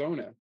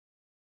 Arizona.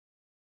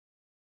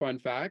 Fun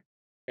fact,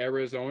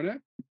 Arizona,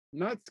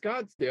 not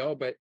Scottsdale,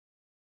 but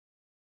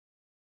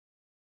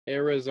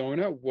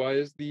Arizona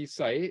was the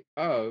site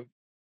of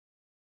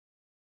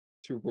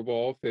Super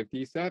Bowl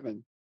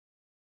 57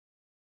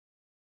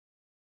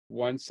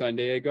 one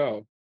Sunday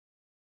ago.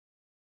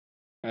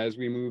 As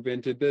we move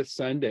into this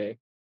Sunday.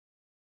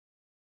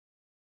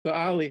 So,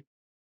 Ali,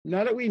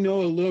 now that we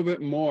know a little bit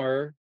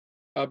more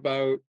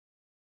about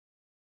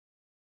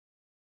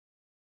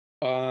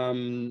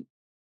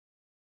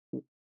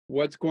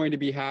what's going to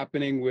be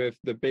happening with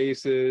the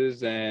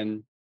bases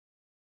and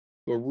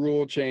the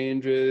rule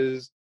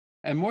changes,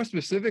 and more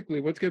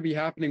specifically, what's going to be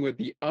happening with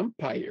the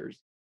umpires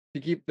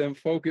to keep them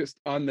focused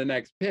on the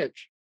next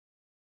pitch,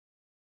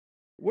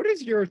 what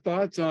is your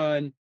thoughts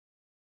on,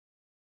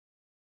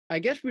 I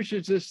guess we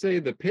should just say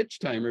the pitch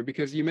timer,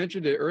 because you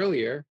mentioned it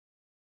earlier,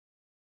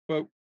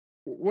 but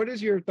what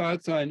is your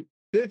thoughts on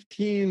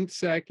 15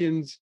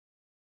 seconds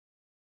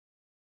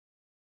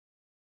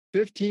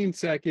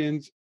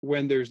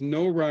when there's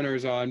no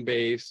runners on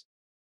base,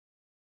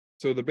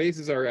 so the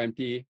bases are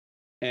empty,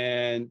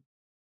 and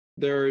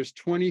there's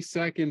 20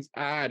 seconds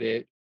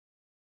added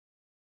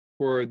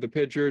for the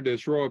pitcher to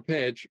throw a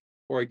pitch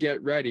or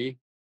get ready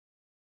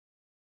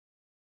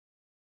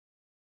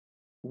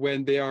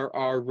when there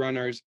are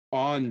runners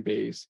on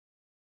base?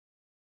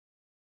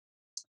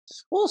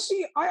 Well,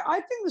 see, I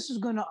think this is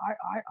going to,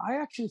 I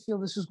actually feel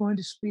this is going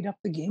to speed up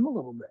the game a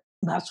little bit.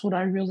 That's what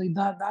I really,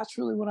 that's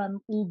really what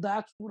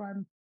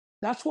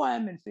that's why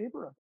I'm in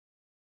favor of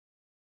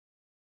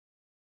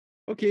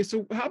it. Okay,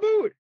 so how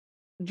about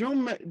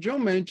Joe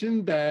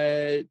mentioned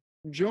that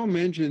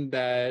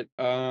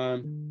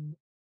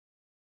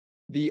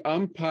the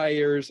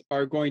umpires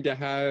are going to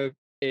have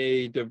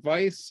a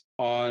device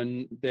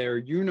on their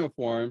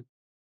uniform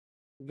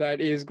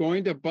that is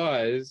going to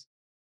buzz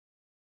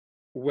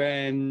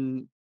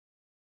when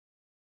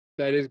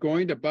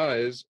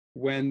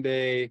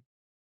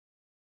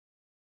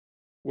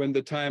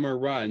the timer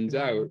runs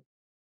out.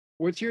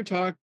 What's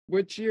your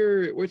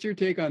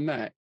take on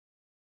that?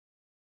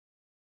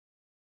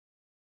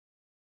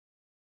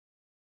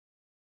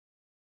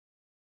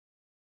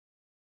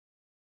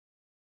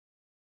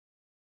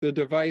 The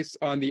device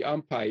on the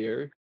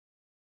umpire.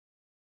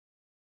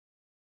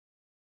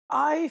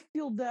 I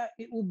feel that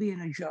it will be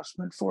an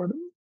adjustment for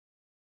them.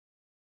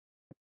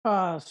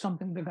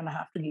 Something they're going to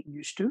have to get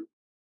used to.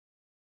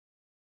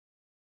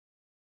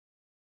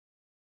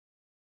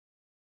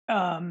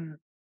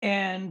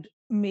 And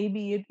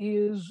maybe it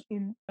is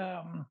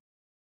the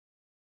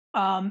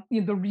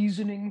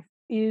reasoning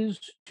is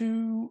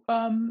to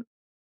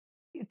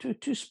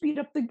speed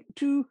up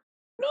to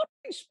not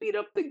only speed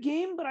up the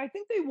game, but I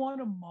think they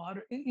want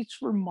to it's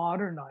for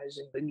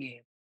modernizing the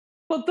game.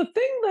 But the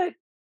thing that,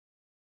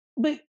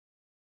 but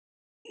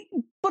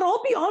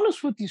I'll be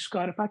honest with you,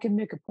 Scott, if I can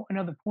make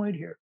another point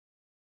here.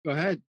 Go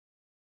ahead.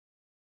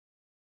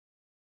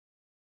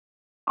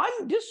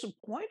 I'm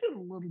disappointed a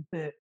little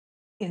bit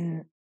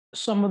in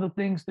some of the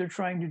things they're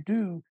trying to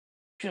do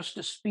just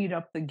to speed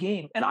up the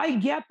game. And I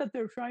get that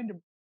they're trying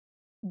to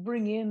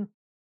bring in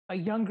a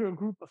younger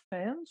group of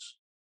fans,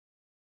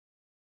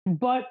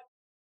 but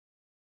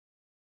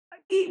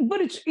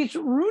it's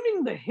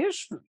ruining the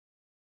history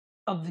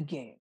of the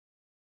game.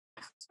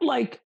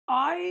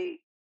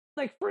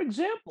 For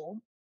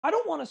example, I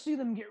don't want to see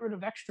them get rid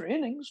of extra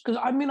innings, because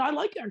I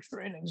like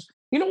extra innings.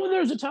 When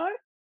there's a tie,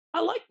 I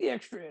like the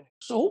extra innings.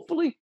 So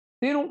hopefully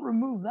they don't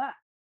remove that.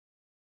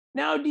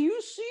 Now, do you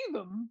see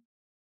them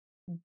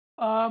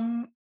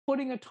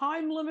putting a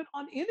time limit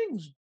on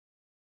innings?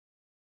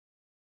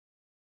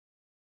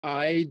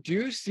 I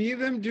do see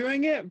them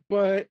doing it,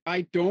 but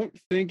I don't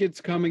think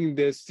it's coming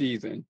this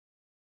season.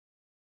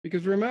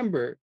 Because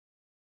remember,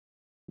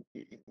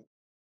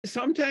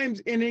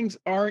 sometimes innings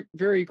aren't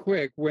very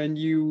quick when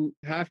you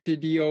have to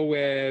deal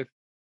with,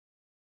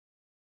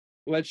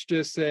 let's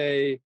just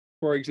say,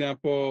 for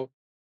example,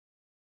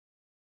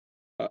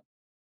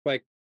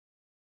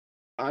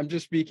 I'm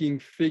just speaking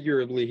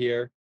figuratively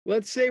here.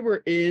 Let's say we're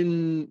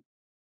in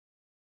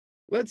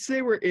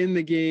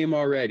the game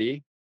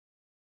already.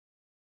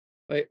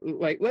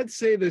 Let's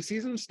say the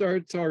season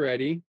starts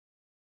already,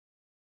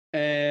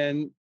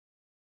 and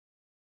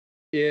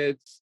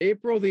it's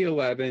April the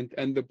 11th,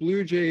 and the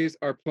Blue Jays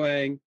are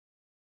playing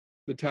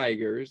the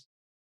Tigers.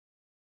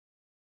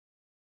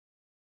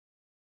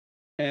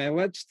 And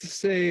let's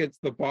say it's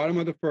the bottom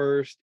of the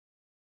first,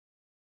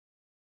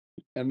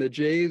 and the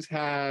Jays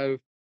have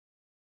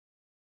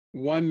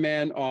one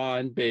man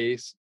on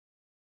base.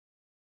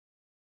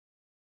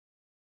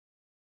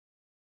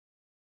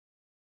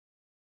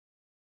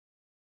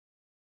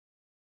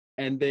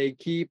 and they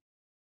keep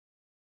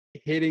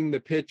hitting the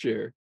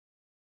pitcher,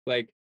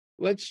 like,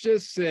 let's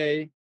just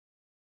say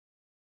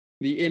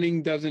the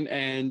inning doesn't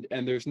end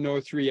and there's no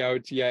 3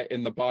 outs yet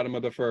in the bottom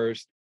of the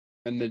first,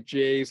 and the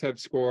Jays have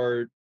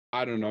scored,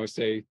 I don't know,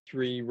 say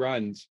 3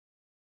 runs.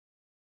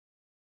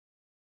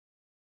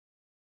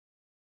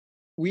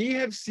 We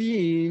have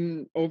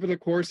seen over the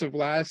course of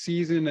last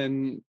season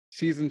and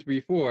seasons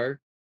before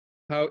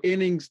how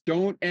innings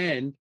don't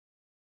end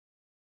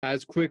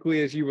as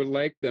quickly as you would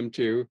like them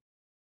to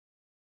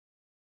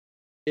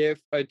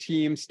if a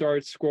team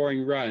starts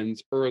scoring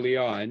runs early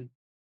on.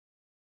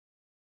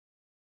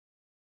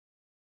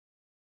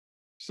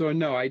 So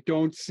no, I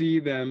don't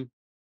see them.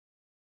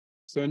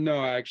 So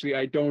no, actually,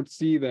 I don't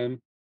see them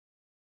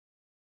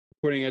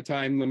putting a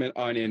time limit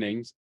on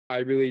innings. I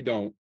really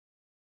don't.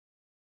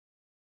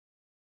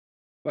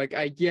 Like,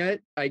 I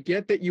get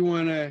that you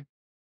want to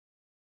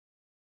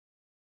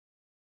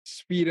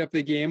speed up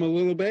the game a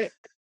little bit,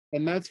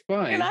 and that's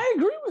fine. And I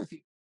agree with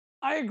you.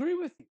 I agree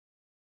with you.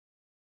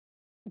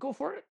 Go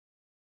for it.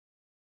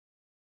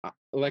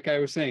 Like I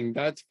was saying,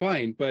 that's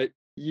fine, but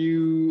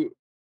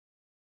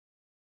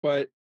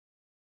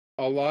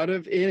a lot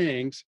of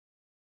innings,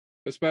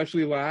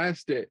 especially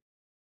last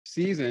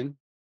season,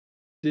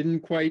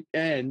 didn't quite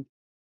end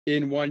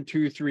in 1,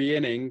 2, 3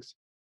 innings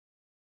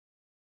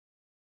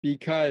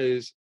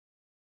because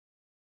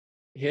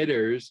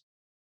hitters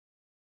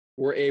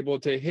were able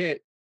to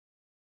hit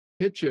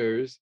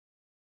pitchers.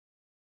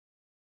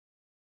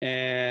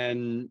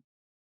 And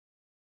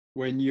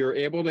when you're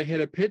able to hit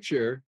a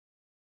pitcher,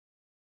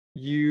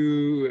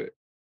 you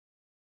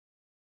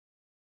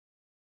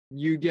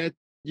get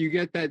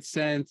that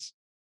sense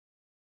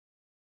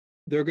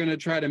they're going to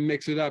try to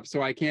mix it up,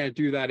 so I can't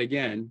do that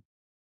again.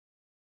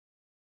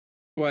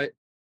 But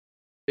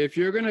if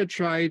you're going to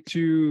try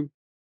to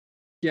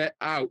get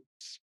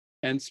outs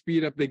and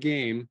speed up the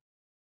game,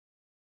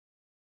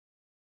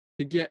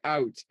 to get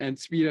outs and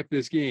speed up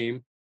this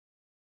game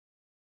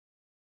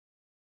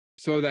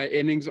so that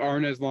innings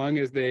aren't as long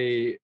as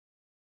they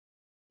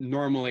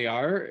normally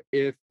are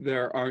if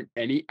there aren't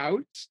any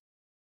outs,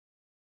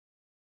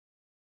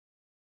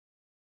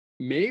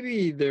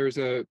 maybe there's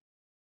a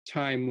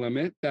time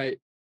limit that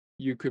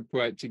you could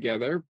put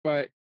together,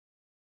 but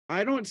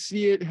I don't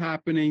see it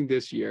happening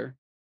this year.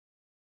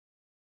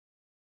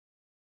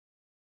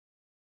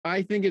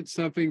 I think it's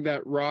something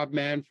that Rob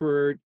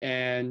Manfred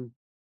and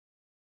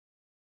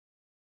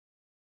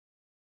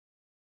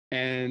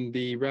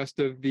the rest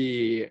of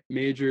the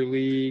Major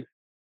League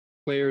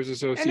Players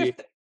Association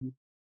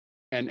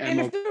and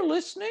if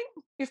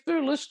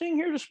they're listening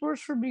here to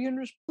Sports for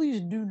Beginners,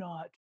 please do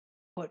not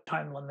put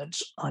time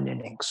limits on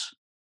innings.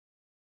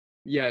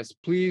 Yes,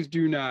 please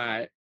do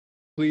not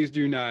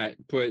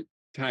put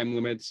time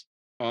limits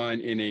on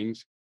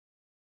innings.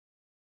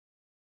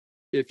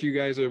 If you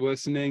guys are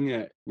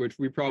listening, which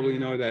we probably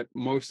know that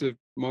most of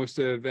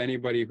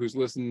anybody who's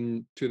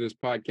listening to this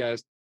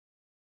podcast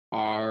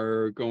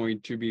are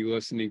going to be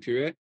listening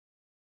to it.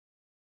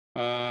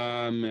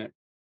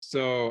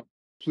 So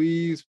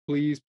please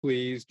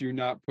do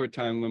not put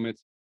time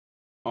limits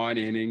on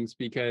innings,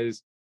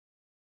 because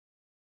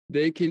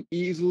they can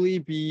easily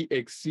be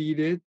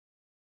exceeded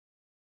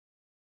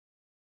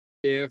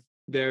if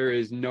there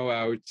is no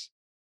outs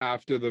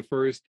after the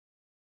first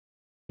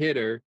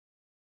hitter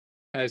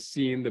has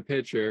seen the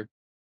pitcher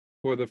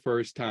for the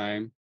first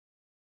time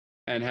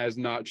and has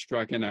not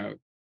struck out.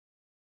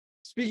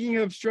 Speaking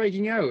of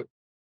striking out,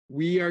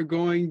 we are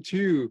going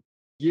to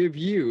give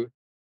you.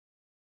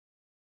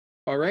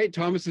 All right,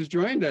 Thomas has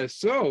joined us.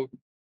 So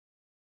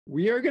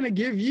we are going to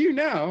give you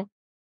now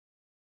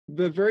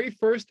the very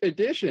first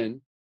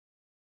edition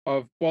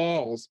of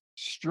Balls,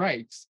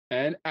 Strikes,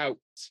 and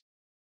Outs.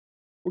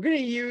 We're going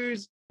to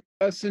use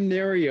a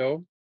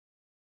scenario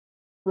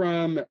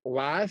from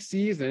last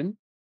season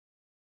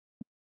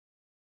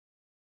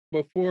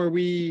before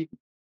we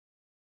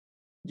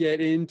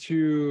get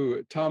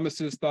into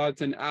Thomas's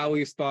thoughts and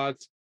Ali's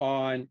thoughts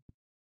on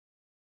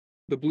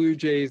the Blue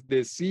Jays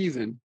this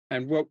season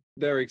and what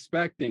they're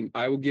expecting.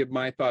 I will give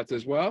my thoughts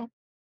as well.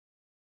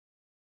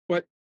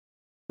 But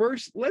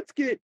first, let's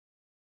get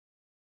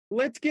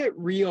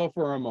real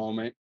for a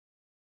moment.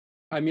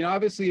 I mean,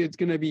 obviously it's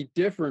going to be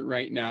different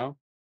right now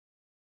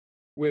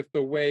with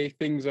the way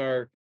things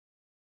are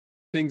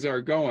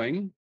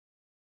going.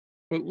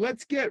 But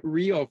let's get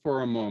real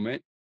for a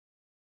moment.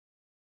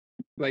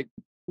 Like,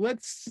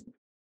 let's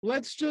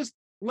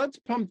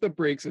pump the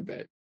brakes a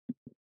bit.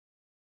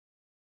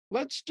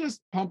 Let's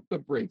just pump the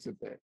brakes a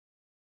bit.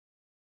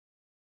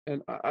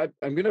 And I'm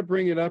going to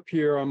bring it up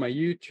here on my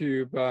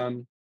YouTube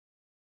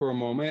for a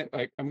moment.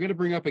 I'm going to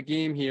bring up a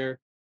game here.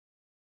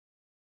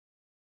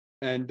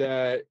 And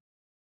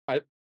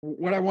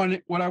what I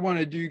want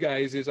to do,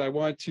 guys, is I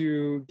want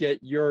to get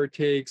your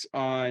takes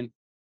on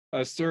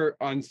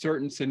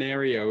certain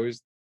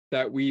scenarios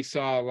that we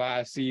saw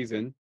last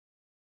season.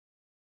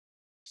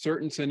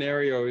 Certain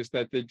scenarios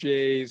that the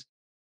Jays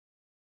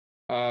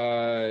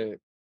had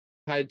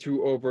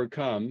to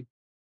overcome.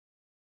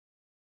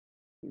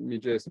 Let me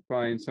just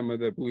find some of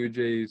the Blue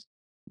Jays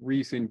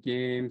recent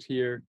games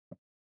here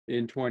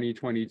in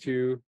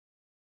 2022.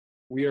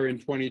 We are in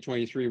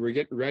 2023. We're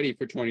getting ready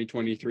for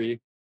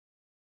 2023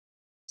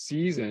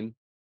 season.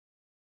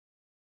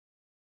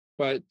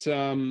 But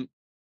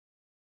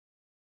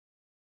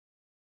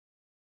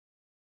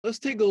let's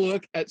take a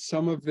look at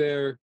some of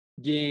their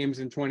games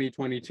in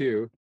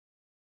 2022.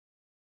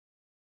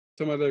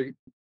 Some of their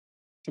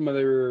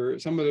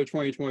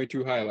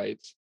 2022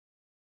 highlights.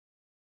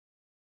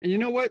 And you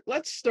know what?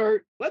 Let's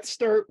start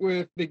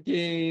with the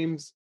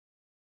games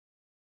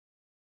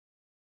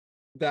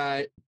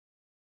that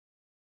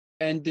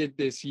ended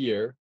this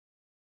year.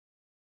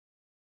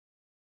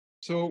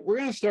 So we're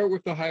going to start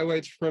with the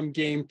highlights from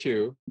game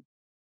 2.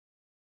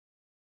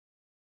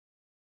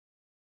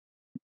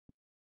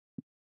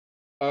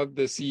 Of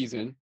the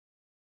season.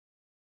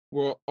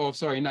 Well, oh,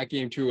 sorry, not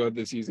game 2 of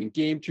the season.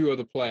 Game 2 of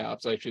the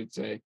playoffs, I should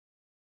say.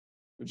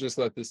 We'll just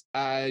let this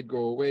ad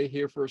go away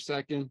here for a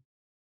second.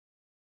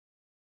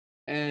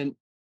 And,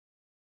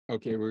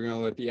 okay, we're going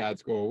to let the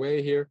ads go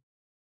away here.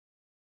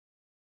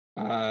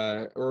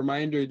 A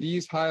reminder,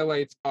 these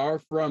highlights are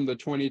from the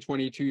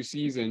 2022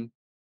 season,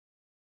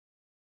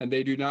 and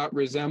they do not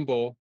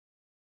resemble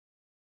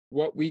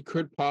what we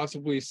could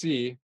possibly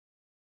see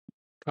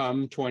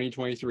come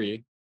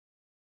 2023.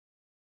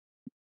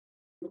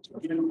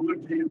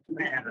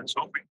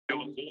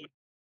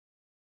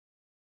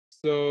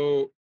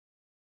 So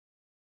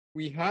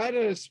we had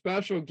a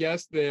special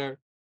guest there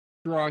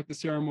throughout the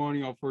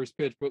ceremonial first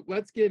pitch, but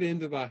let's get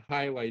into the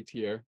highlights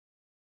here.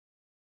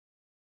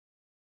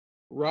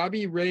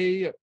 Robbie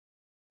Ray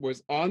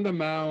was on the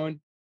mound,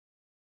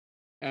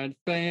 and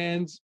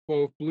fans,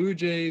 both Blue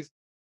Jays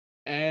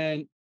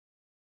and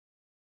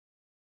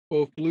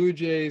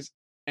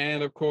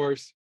of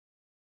course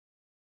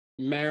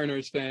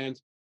Mariners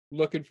fans,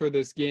 looking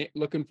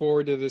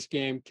forward to this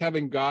game.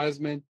 Kevin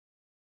Gausman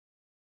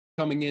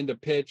coming in to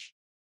pitch.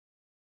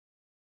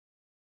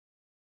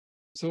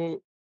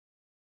 So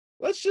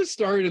let's just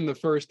start in the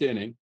first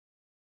inning.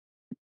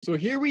 So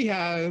here we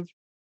have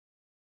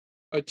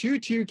a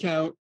 2-2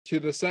 count to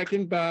the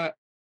second bat,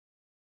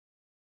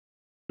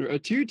 a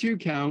 2-2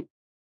 count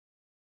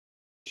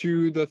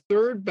to the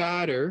third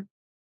batter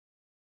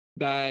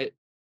that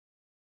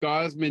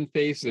Gausman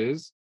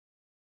faces.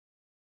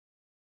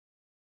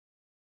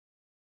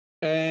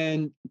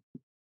 And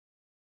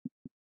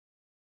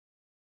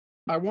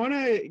I want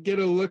to get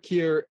a look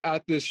here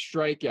at this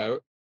strikeout.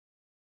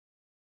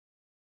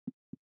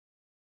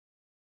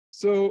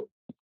 So,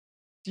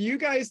 do you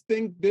guys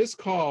think this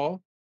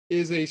call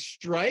is a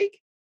strike?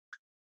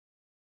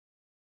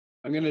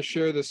 I'm going to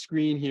share the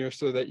screen here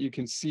so that you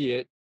can see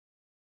it.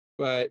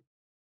 But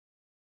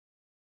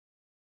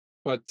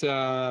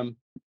do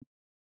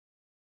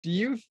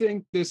you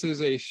think this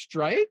is a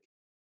strike,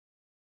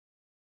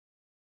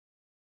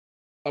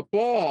 a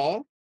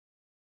ball,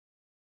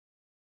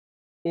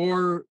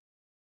 or,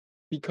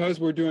 because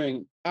we're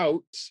doing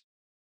outs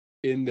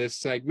in this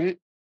segment,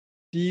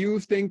 do you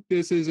think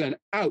this is an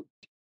out?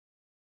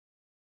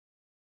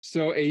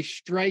 So a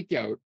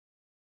strikeout.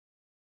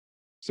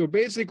 So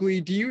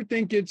basically, do you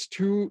think it's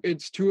two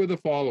of the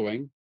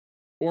following,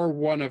 or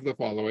one of the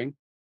following?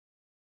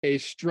 A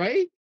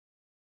strike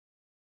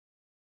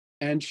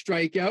and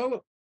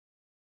strikeout,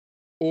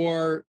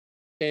 or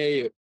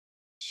a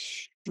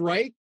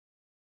strike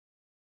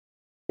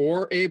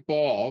or a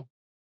ball?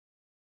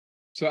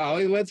 So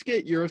Ali, let's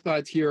get your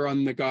thoughts here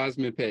on the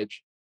Gausman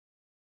pitch.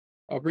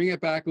 I'll bring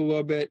it back a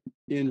little bit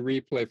in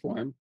replay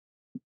form.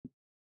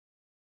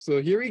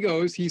 So here he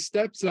goes. He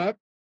steps up,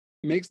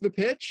 makes the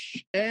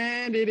pitch,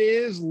 and it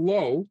is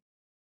low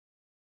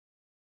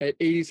at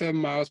 87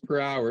 miles per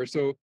hour.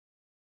 So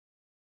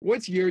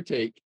what's your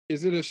take?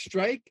 Is it a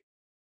strike,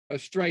 a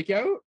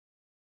strikeout,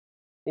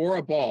 or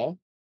a ball?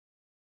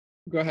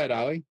 Go ahead,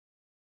 Ali.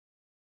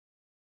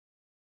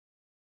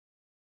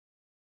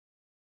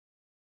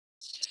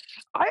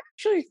 I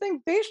actually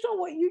think, based on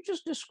what you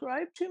just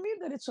described to me,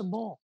 that it's a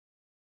ball.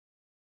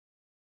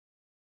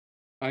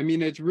 I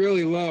mean, it's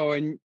really low,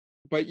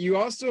 but you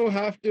also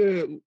have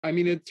to,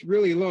 it's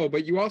really low,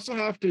 but you also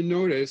have to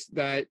notice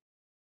that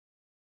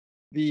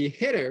the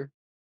hitter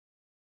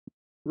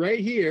right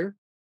here,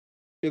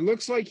 it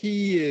looks like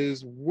he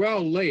is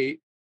well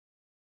late.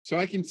 So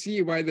I can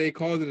see why they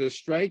called it a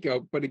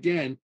strikeout. But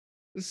again,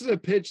 this is a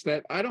pitch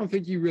that I don't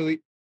think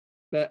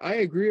that I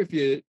agree with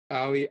you,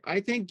 Ali.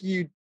 I think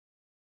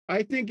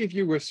if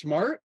you were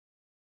smart,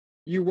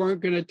 you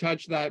weren't going to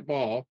touch that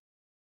ball,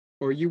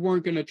 or you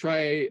weren't going to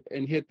try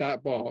and hit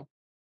that ball.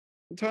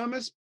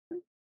 Thomas,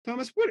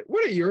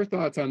 what are your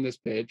thoughts on this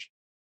pitch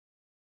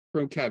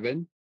from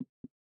Kevin?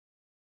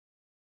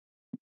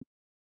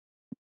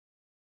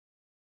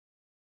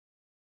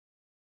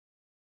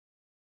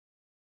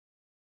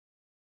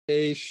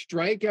 A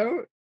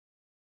strikeout,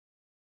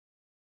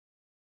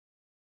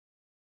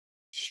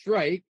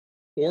 strike,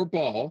 or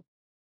ball?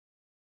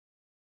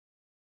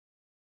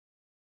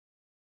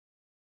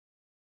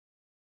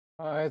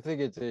 I think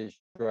it's a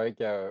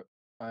strikeout.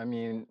 I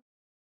mean,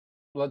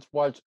 let's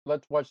watch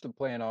the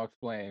play and I'll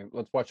explain.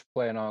 Let's watch the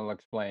play and I'll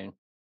explain.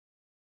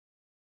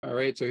 All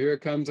right, so here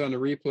it comes on the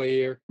replay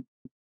here.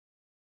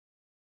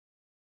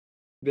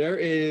 There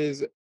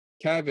is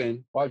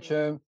Kevin. Watch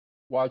him.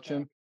 Watch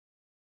him.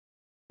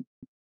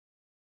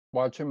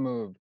 Watch him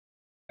move.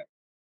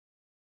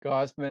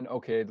 Gossman,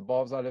 okay, the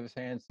ball's out of his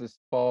hands. This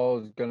ball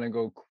is gonna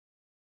go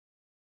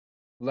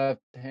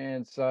left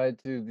hand side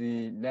to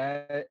the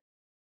net,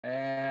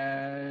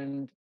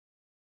 and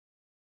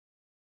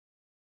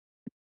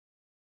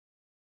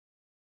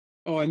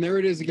Oh, and there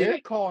it is again. they're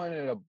calling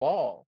it a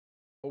ball,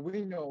 but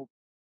we know,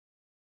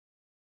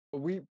 but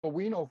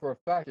we know for a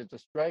fact it's a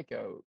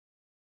strikeout.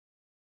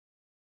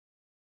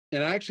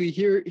 And actually,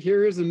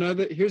 here's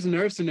another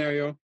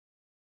scenario.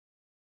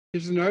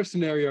 Here's another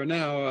scenario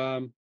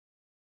now.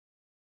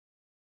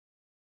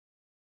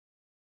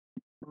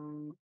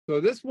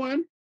 So this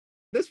one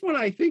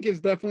I think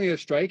is definitely a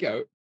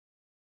strikeout.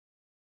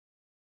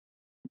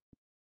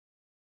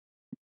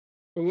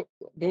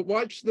 But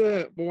watch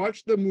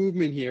the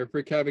movement here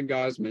for Kevin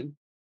Gausman.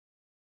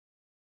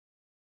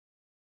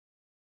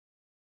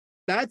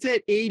 That's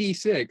at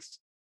 86.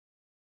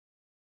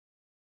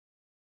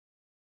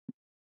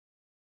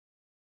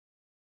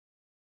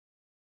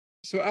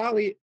 So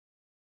Ali,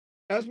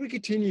 as we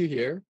continue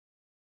here,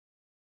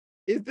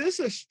 is this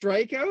a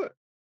strikeout,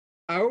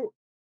 out,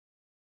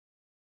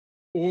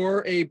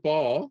 or a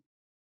ball?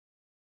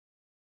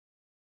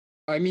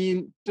 I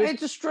mean,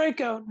 it's a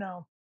strikeout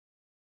now.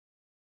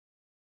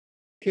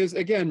 Because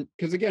again,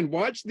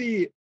 watch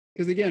the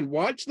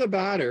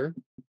batter.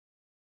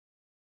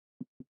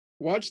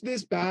 Watch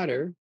this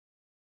batter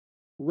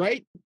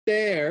right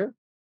there.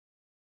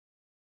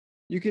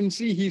 You can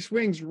see he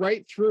swings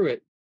right through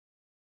it.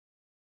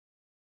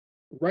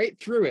 Right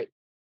through it.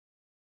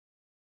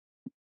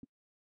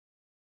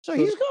 So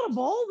he's got a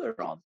ball there.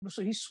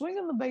 So he's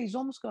swinging the bat. He's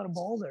almost got a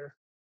ball there.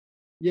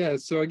 Yeah.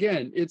 So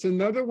again, it's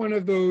another one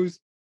of those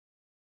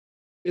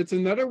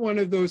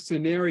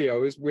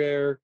scenarios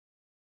where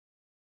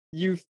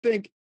you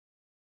think,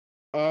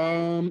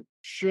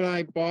 should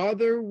I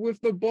bother with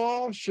the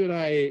ball? Should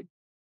I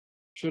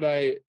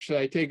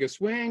take a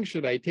swing?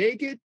 Should I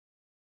take it?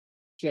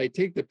 Should I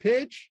take the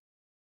pitch?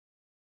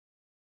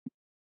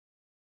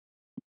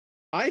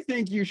 I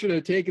think you should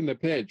have taken the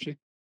pitch.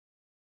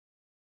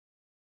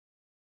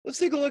 Let's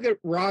take a look at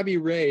Robbie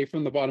Ray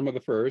from the bottom of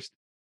the first.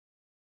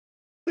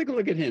 Take a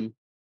look at him.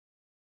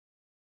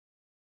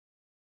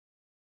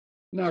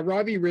 Now,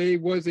 Robbie Ray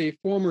was a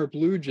former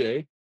Blue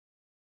Jay,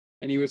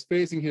 and he was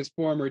facing his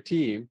former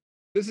team.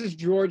 This is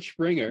George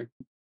Springer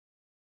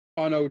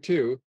on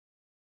 0-2.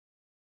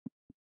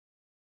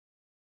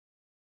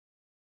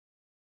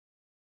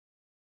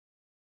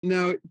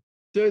 Now,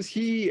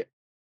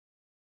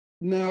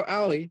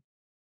 Ali,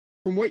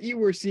 from what you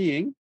were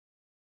seeing,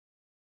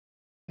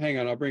 hang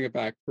on, I'll bring it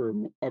back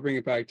to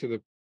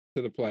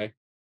the play.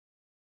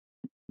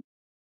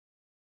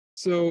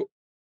 So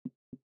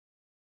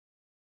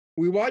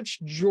we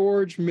watched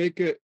George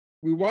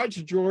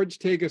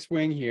take a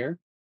swing here.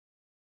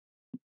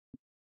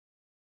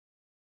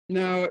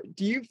 Now,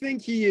 do you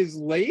think he is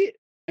late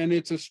and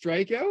it's a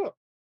strikeout?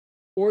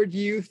 Or do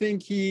you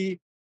think he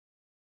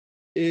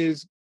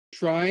is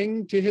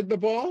trying to hit the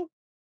ball?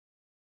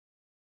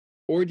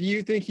 Or do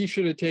you think he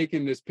should have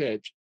taken this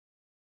pitch?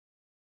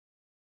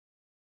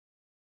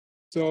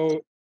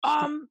 So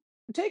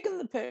taking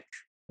the pitch.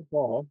 The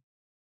ball.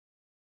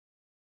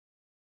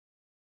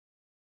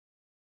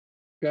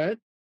 Good.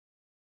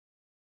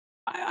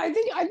 I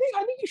think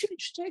you should have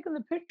just taken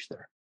the pitch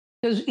there,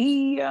 because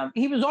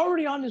he was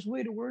already on his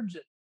way towards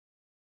it.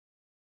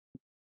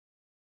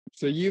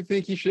 So you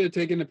think he should have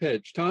taken the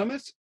pitch.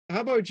 Thomas,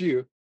 how about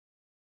you?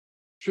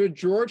 Should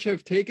George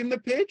have taken the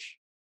pitch?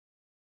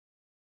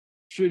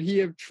 Should he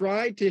have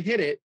tried to hit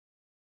it?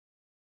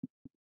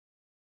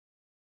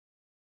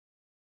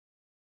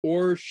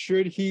 Or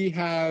should he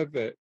have,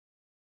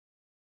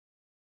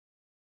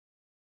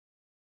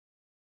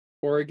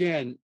 or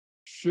again,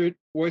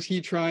 was he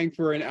trying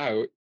for an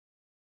out?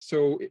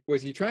 So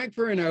was he trying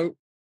for an out?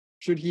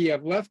 Should he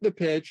have left the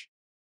pitch?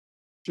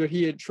 Should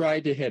he have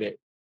tried to hit it?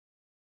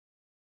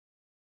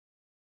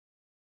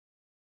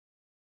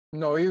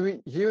 No,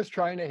 he was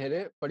trying to hit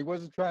it, but he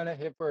wasn't trying to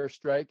hit for a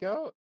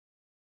strikeout.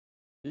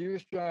 He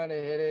was trying to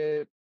hit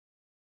it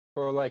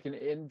for like an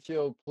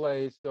infield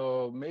play,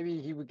 so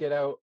maybe he would get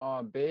out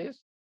on base,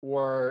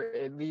 or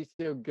at least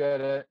he'll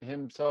get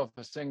himself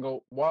a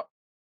single.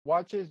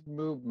 Watch his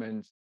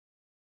movements.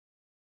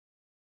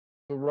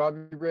 So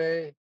Robbie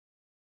Ray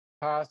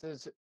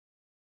passes,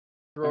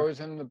 throws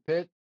him the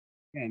pitch.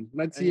 And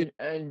let's see it.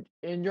 And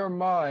in your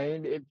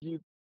mind, if you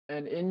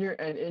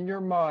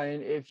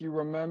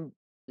remember,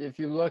 if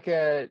you look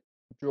at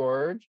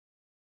George,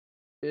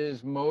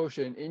 his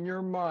motion in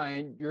your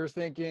mind, you're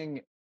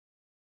thinking,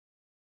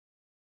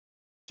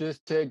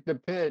 just take the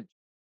pitch.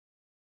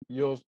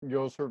 You'll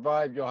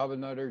survive. You'll have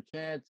another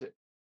chance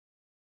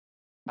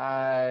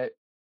at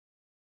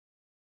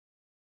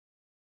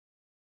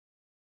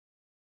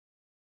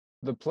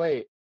the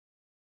plate.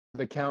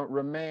 The count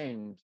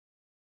remains.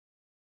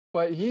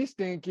 But he's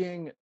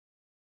thinking,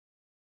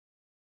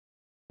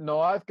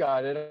 no, I've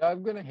got it.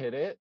 I'm going to hit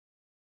it.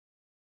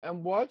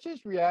 and watch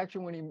his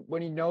reaction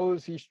when he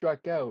knows he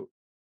struck out.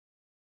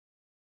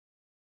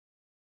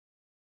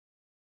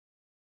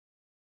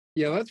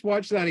 Yeah, let's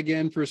watch that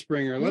again for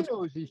Springer. He Let's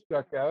knows he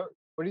struck out,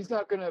 but he's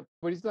not gonna.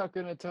 But he's not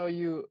gonna tell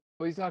you.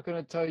 But he's not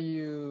gonna tell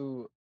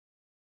you.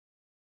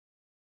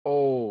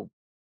 Oh,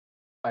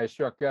 I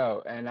struck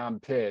out and I'm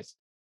pissed.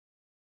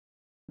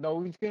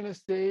 No, he's gonna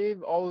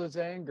save all his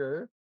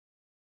anger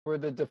for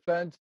the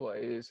defense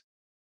plays.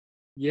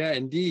 Yeah,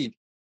 indeed.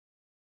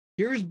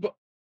 Here's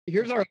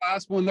our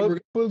last one that we're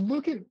But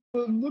look at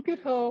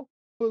how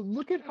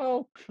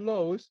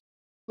close.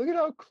 Look at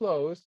how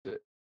close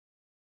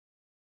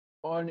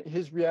on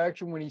his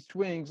reaction when he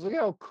swings. Look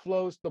how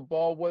close the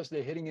ball was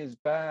to hitting his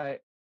bat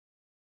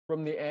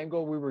from the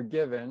angle we were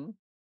given.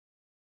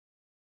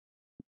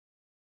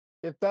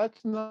 If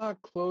that's not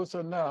close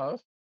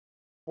enough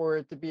for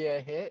it to be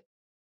a hit,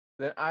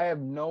 then I have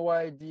no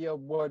idea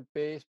what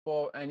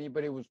baseball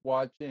anybody was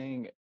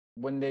watching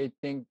when they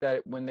think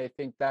that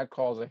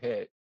calls a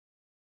hit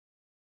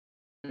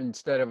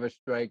instead of a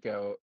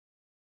strikeout.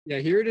 Yeah,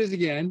 here it is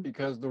again.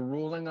 Because the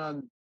ruling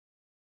on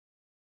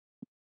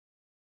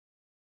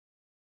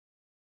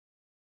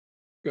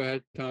Go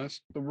ahead,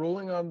 Thomas. the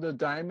ruling on the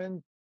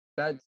diamond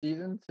that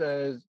season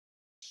says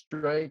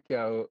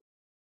strikeout.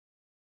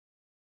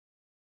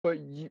 But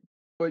you,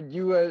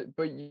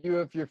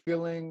 if you're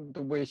feeling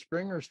the way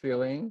Springer's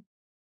feeling,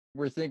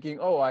 we're thinking,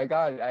 oh, I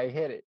got it, I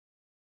hit it.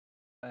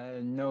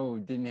 No,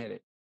 didn't hit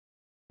it.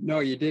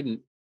 No, you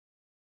didn't.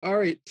 All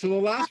right, so the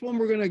last one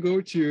we're going to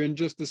go to in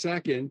just a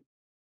second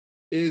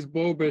is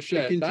Bo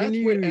Bichette. That's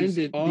what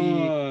ended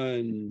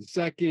on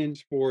Second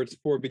Sports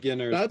for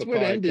Beginners. That's what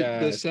ended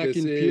the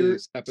second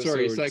period. That's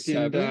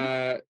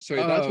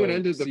what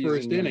ended the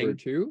first inning.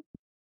 2.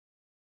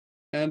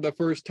 And the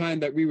first time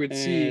that we would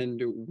see,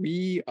 and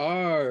we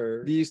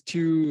are these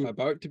two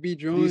about to be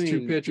joined. These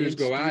two pitchers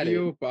go at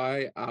it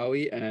by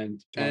Ali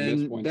and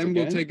Thomas. And then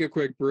we'll take a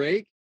quick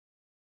break.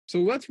 So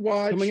let's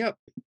watch coming up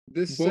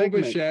this Bo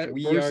Bichette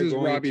versus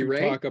Robbie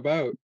Ray. Talk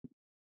about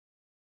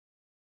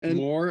and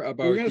more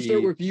about. We're going to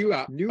start with you,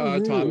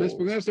 Thomas.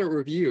 We're going to start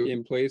with you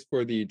in place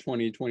for the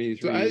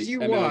 2023 so as you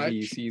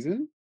MLB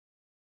season.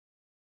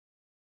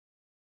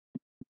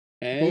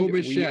 And Bo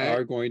Bichette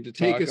are going to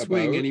take a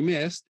swing, and he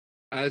missed.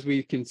 As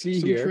we can see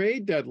some here,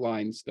 trade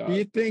deadline stuff. Do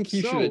you think he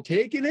should have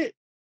taken it?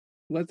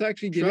 Let's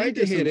actually get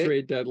into some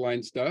trade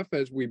deadline stuff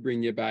as we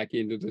bring you back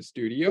into the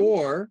studio.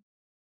 Or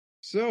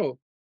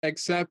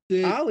accept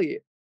it. Ali,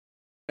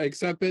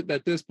 accept it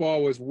that this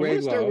ball was way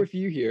low. Start with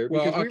you here.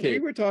 Well, okay. We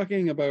were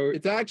talking about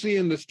it's actually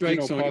in the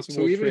strike zone.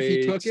 So even if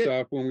he took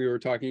stuff when we were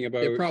talking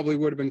about it, probably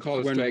would have been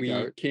called a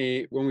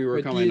strikeout when we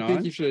were coming on. Do you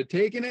think he should have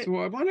taken it? So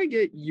I want to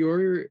get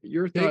your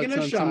thoughts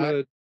on some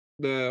of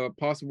the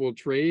possible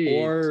trades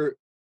or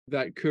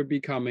that could be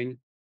coming,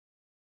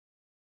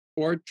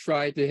 or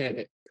try to hit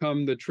it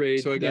come the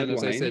trade. So again,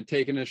 deadline. As I said,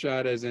 taking a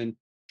shot as in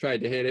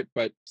tried to hit it,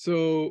 but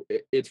so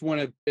it's one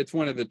of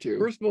the two.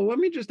 First of all, let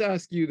me just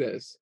ask you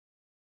this,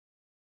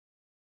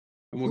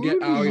 and we'll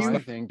get Ali's. I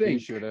think he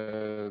should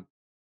have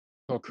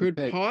could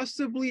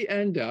possibly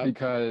end up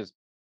because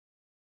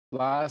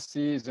last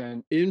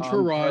season in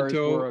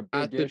Toronto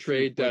at the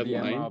trade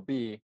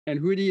deadline. And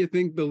who do you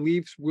think the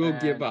Leafs will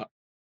give up?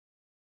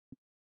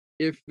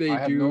 If they I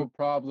have no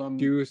problem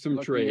do some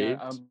trades,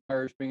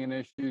 umpires being an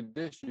issue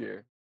this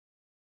year.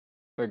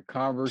 The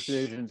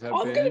conversations have been.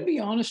 I'm going to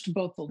be honest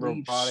about the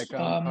Leafs.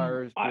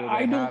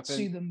 I don't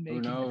see them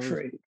making a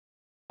trade.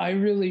 I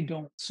really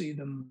don't see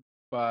them.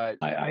 But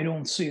I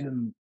don't see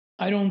them.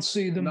 I don't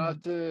see them.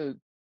 Not to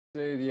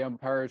say the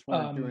umpires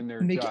weren't doing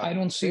their job. I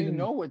don't see them. They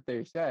know what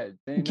they said.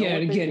 They know what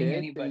they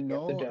did. They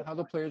know how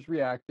the players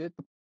reacted.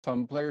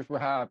 Some players were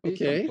happy.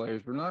 Some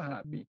players were not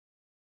happy.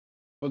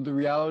 But the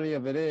reality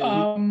of it is,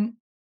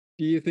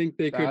 do you think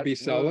they could be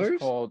sellers?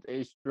 Called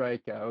a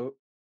strikeout,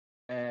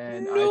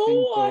 and I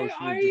think those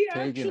should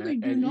have just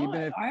taken it. And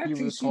even if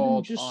he was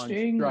called on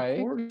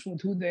strike,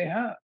 with who they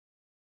have.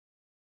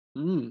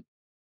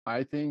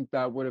 I think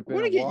that would have been.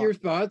 I want to get your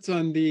thoughts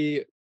on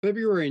the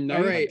February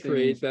 9th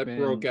trade that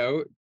broke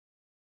out,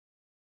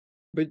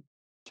 but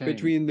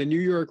between the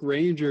New York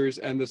Rangers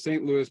and the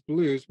St. Louis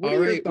Blues. All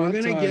right, we're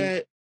gonna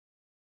get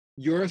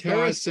your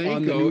thoughts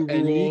on the new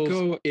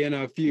rules in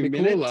a few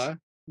minutes.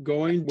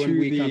 Going when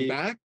we come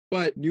back,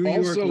 but New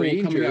York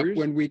Rangers coming up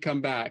when we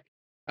come back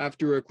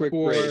after a quick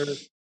break.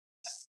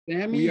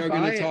 We are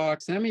going to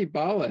talk Sammy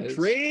Balas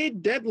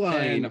trade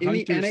deadline in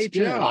the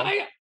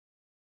NHL.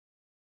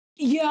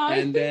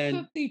 And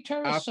then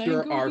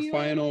after our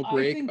final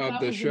break of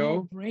the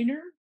show,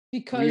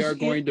 we are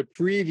going to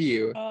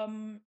preview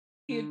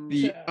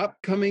the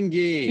upcoming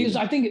game because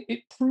I think it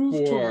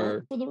proved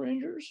for the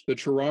Rangers, the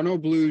Toronto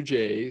Blue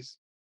Jays.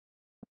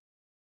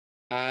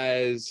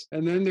 And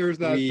then there's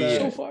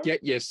that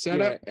get you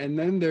set up, and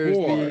then there's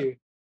the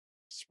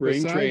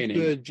spring training.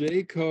 The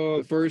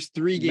the first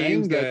 3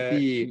 games that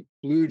the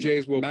Blue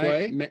Jays will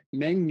play,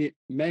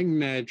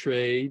 Magna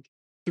trade.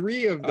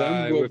 3 of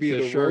them will be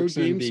the road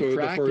games, so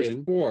the first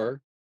 4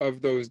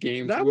 of those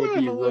games will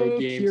be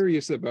road games.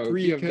 Curious about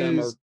 3 of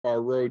them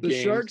are road games.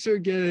 The Sharks are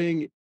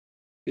getting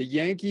The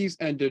Yankees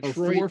and a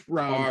Detroit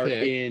fourth-round are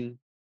pick, in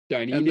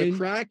Dunedin, and the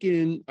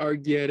Kraken are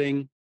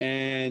getting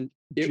and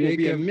it will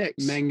be a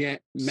mix. Mengenga.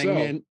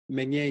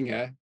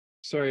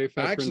 Sorry if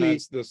I Actually,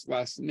 pronounced this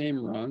last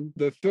name wrong.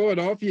 The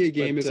Philadelphia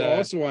game But, is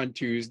also on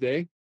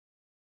Tuesday.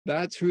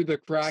 That's who the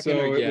Kraken So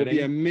are it getting. will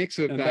be a mix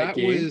of and that that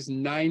game. was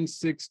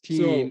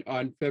 9:16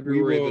 on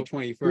February the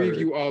 23rd.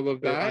 Preview all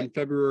of that on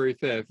February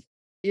 5th.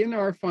 in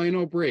our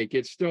final break.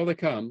 It's still to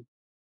come.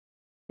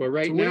 But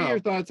right So what now, are your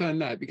thoughts on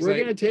that? Because we're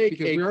going to take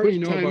because a we already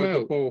quick know time about the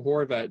out. Bo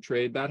Horvat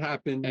trade that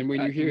happened. And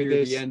when you hear near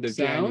this the end of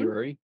sound,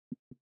 January,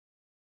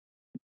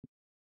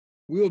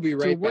 we'll be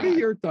right back. So what are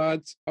your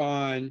thoughts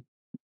on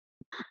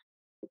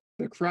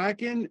the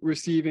Kraken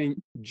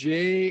receiving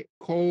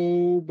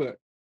Jacob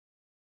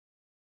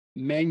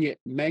Magna?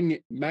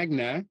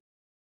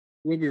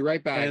 We'll be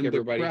right back, And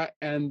everybody.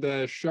 and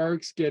the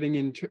Sharks getting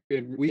in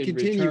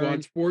continue return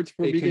on Sports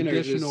for a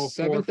Beginners' conditional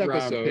seventh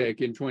fourth-round episode pick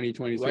in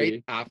 2023.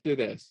 right after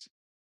this.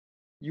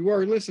 You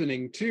are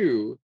listening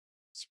to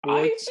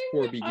Sports think,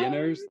 for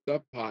Beginners,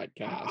 the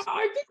podcast.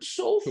 I think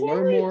so To far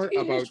learn more it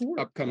about has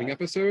worked. upcoming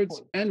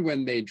episodes and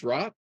when they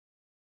drop,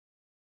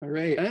 All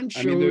right. and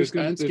I mean, there's shows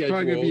and probably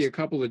going to be schedules, a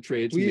couple of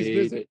trades please made.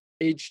 visit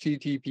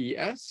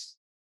https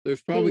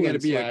There's probably going to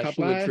be a /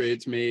 couple of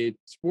trades made.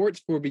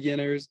 sports for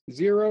beginners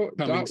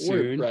Coming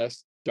soon.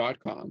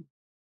 .wordpress.com.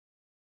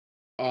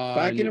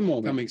 Back in a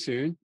moment. Coming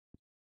soon.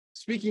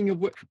 Speaking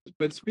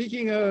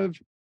of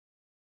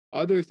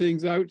other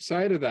things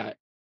outside of that,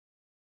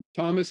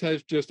 Thomas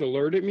has just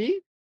alerted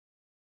me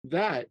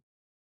that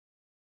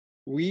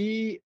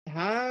we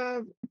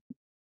have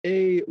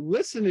a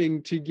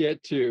listening to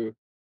get to.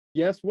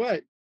 Guess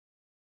what?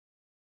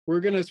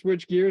 We're going to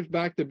switch gears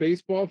back to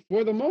baseball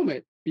for the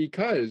moment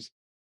because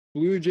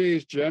Blue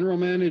Jays general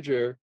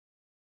manager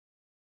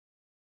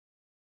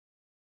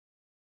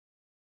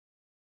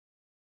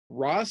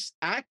Ross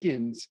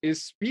Atkins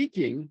is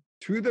speaking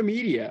to the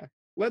media.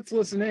 Let's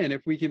listen in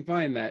if we can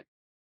find that.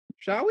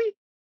 Shall we?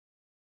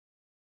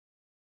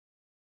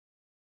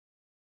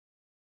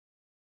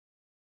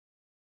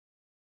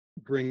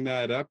 Bring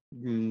that up.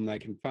 I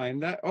can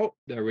find that. Oh,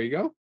 there we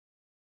go.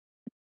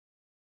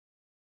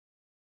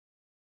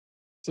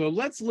 So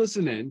let's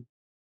listen in.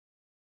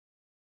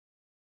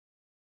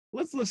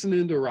 Let's listen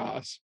in to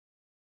Ross.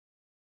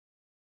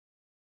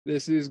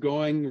 This is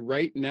going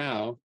right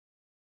now.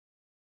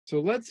 So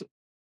let's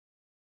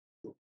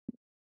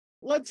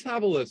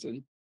have a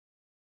listen.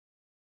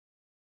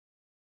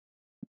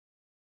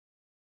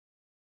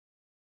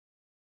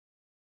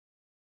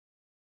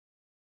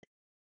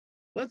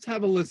 Let's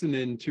have a listen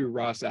in to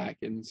Ross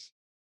Atkins,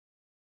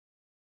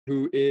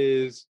 who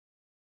is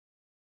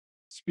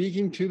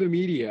speaking to the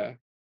media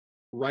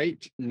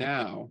right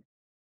now.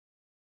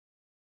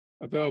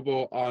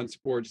 Available on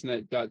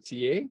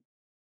sportsnet.ca.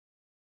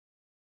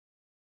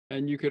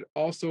 And you could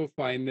also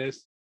find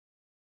this,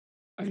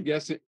 I'm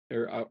guessing,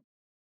 or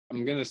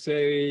I'm going to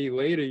say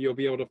later, you'll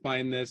be able to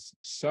find this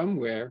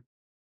somewhere.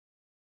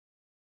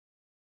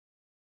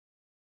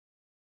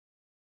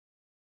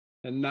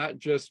 And not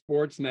just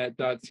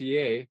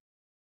sportsnet.ca,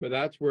 but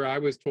that's where I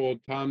was told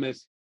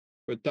that's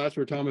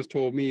where Thomas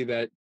told me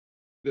that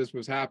this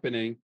was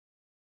happening.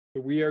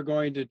 So we are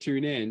going to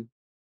tune in,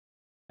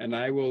 and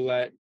I will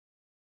let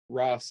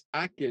Ross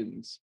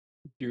Atkins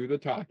do the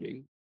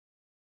talking.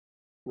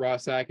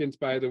 Ross Atkins,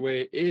 by the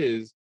way,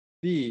 is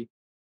the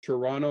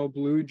Toronto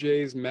Blue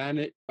Jays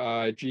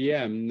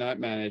GM, not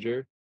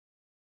manager.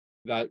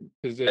 That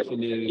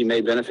position is You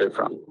may benefit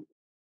from.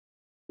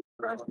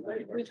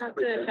 We talked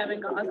to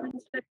Kevin Gosman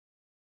today.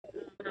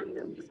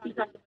 He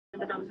talked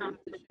about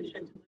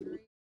competition.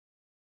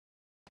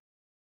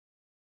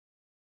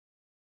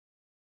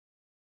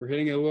 We're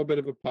hitting a little bit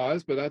of a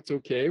pause, but that's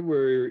okay.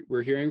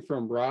 We're hearing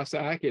from Ross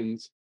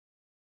Atkins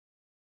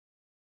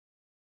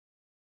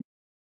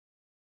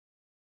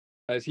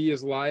as he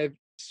is live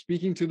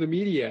speaking to the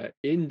media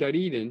in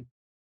Dunedin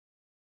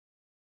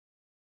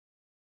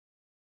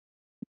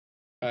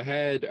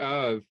ahead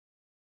of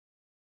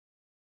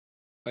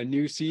a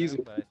new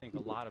season. But I think a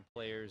lot of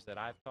players that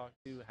I've talked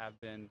to have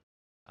been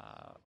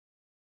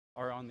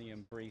are on the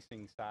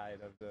embracing side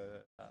of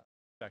the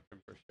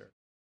spectrum for sure.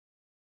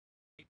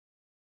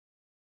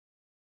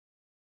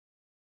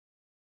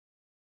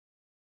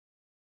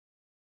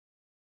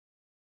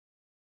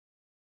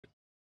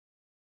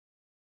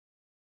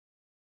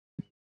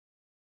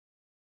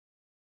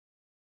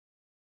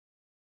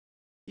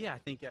 Yeah, I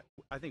think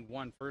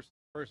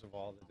first of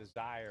all, the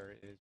desire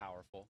is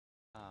powerful,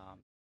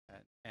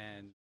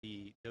 and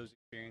those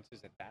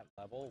experiences at that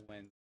level,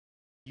 when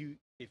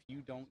if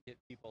you don't get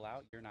people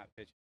out, you're not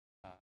pitching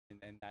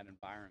in that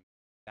environment.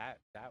 That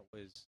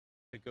was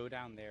to go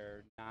down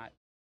there, not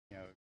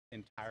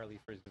entirely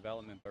for his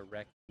development, but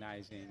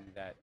recognizing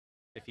that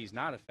if he's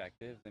not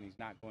effective, then he's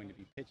not going to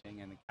be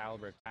pitching, and the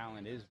caliber of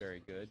talent is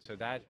very good. So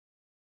that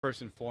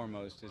first and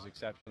foremost is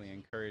exceptionally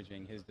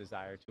encouraging. His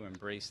desire to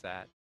embrace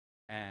that.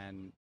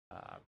 And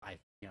I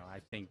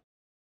think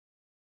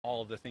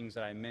all of the things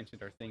that I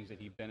mentioned are things that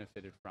he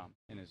benefited from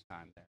in his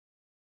time there.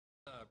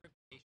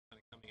 Reputation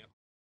kind of coming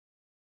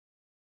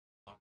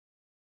up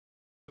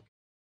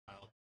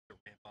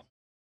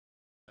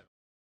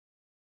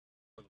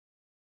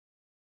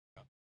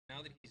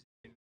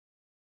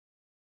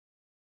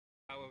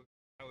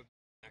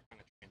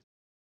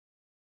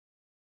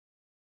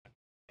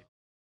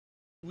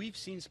we've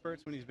seen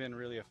spurts when he's been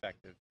really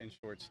effective in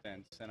short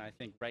stints, and I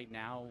think right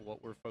now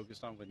what we're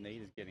focused on with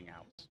Nate is getting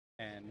outs,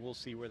 and we'll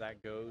see where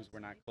that goes. We're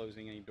not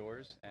closing any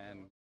doors, and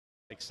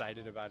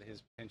excited about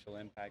his potential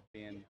impact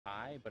being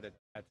high, but at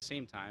the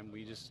same time,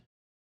 we just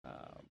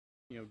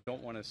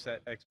don't want to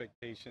set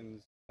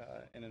expectations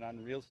in an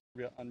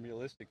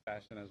unrealistic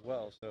fashion as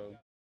well. So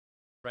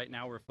right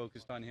now we're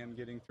focused on him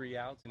getting 3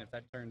 outs, and if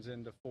that turns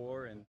into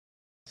 4 and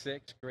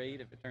 6,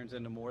 great. If it turns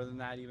into more than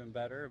that, even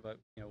better. But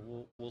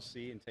we'll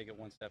see and take it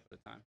one step at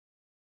a time.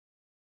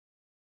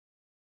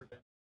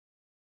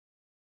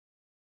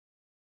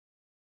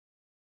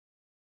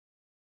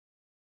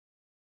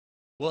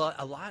 Well,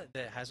 a lot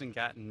that hasn't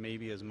gotten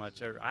maybe as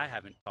much, or I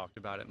haven't talked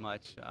about it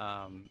much.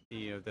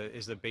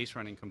 Is the base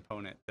running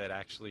component that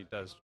actually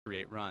does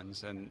create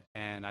runs, and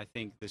I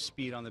think the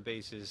speed on the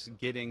bases,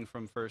 getting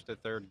from first to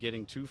third,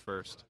 getting to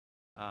first,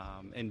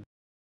 and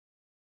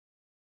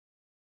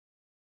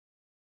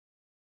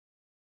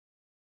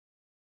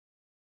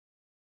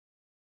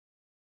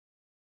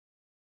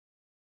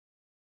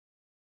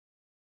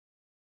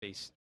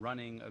base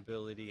running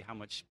ability, how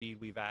much speed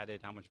we've added,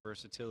 how much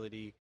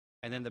versatility,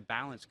 and then the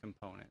balance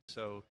component.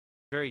 So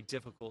very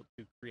difficult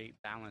to create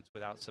balance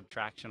without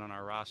subtraction on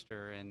our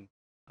roster. And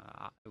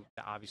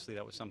obviously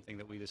that was something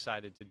that we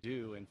decided to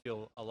do and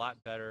feel a lot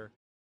better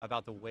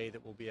about the way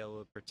that we'll be able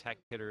to protect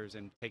hitters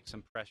and take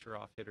some pressure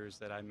off hitters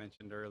that I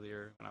mentioned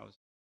earlier when I was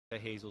to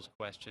Hazel's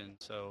question.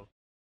 So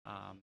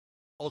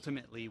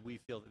ultimately, we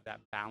feel that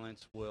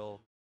balance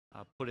will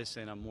put us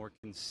in a more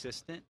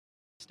consistent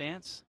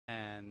stance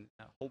and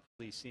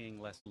hopefully seeing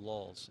less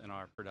lulls in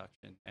our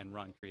production and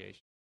run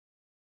creation.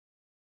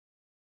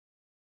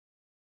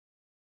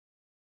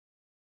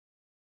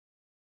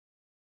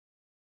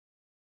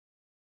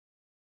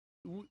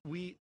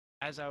 We,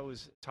 as I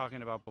was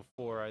talking about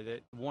before,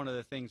 that one of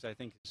the things I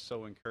think is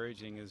so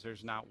encouraging is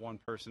there's not one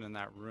person in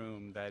that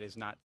room that is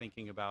not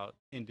thinking about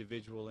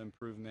individual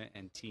improvement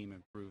and team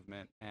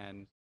improvement.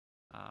 And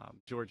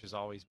George has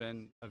always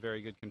been a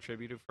very good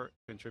contributor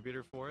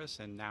for us,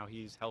 and now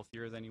he's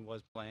healthier than he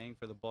was playing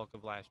for the bulk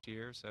of last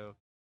year. So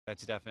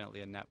that's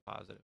definitely a net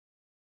positive.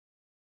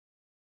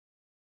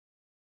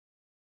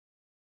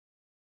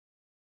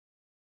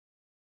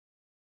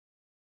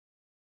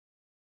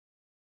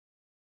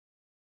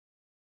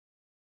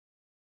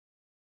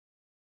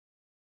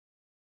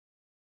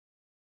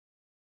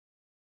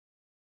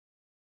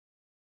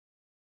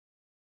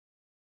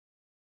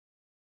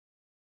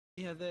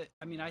 Yeah,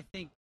 I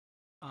think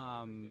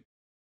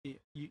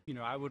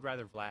I would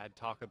rather Vlad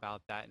talk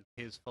about that and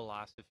his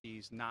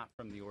philosophies, not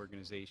from the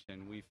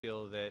organization. We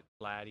feel that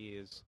Vladdy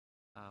is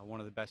one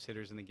of the best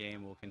hitters in the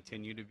game, will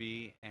continue to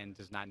be, and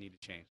does not need to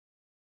change.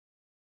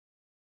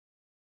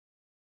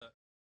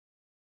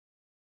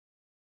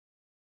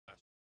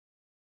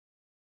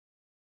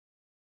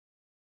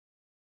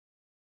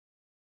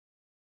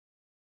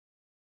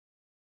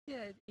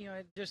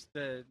 Yeah, just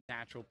the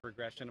natural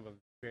progression of a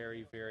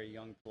very, very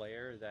young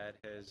player that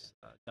has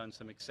done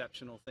some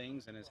exceptional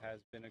things and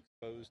has been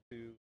exposed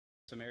to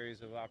some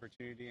areas of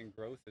opportunity and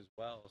growth as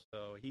well.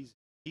 So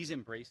he's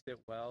embraced it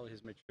well.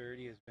 His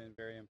maturity has been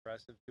very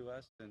impressive to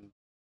us, and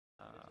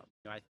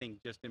I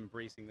think just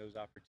embracing those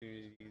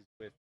opportunities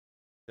with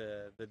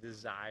the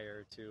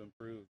desire to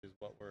improve is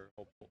what we're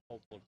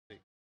hopeful to see.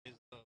 Is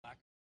the lack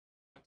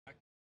of contact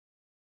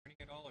hurting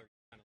at all, or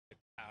kind of like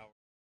how?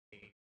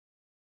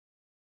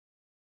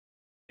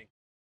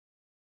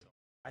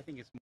 I think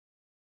it's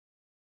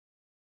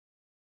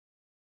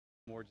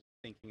more just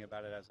thinking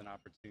about it as an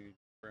opportunity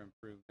for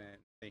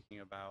improvement, thinking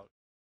about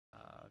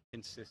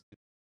consistency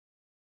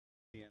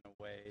in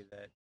a way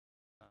that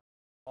uh,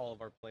 all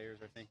of our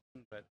players are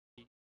thinking. But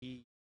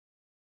the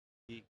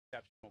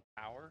exceptional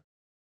power,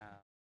 uh,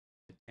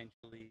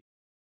 potentially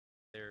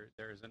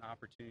there's an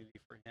opportunity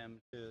for him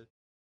to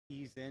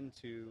ease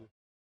into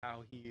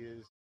how he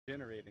is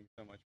generating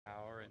so much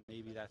power, and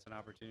maybe that's an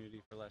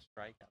opportunity for less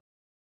strikeouts.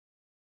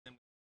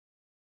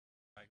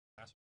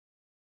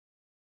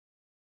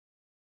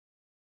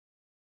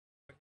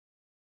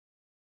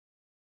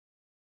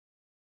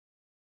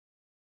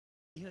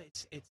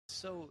 It's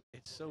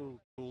so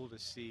cool to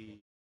see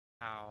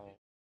how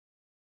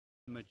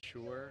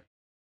mature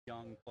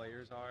young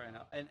players are,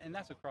 and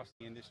that's across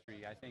the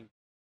industry. I think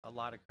a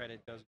lot of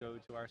credit does go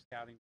to our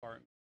scouting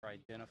department for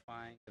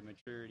identifying the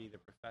maturity, the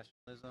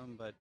professionalism,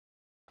 but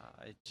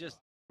it's just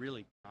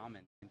really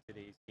common in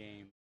today's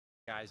game.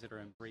 Guys that are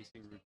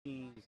embracing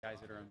routines, guys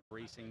that are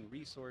embracing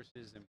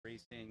resources,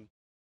 embracing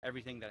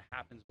everything that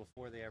happens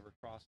before they ever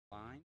cross the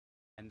line.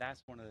 And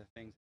that's one of the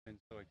things that's been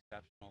so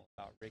exceptional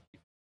about Ricky from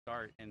the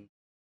start. And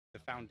the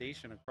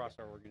foundation across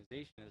our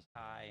organization is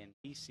high, and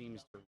he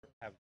seems to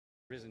have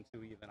risen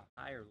to even a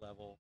higher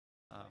level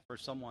for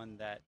someone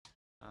that,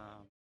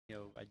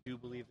 I do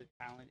believe that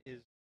talent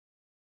is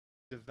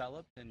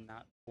developed and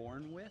not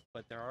born with,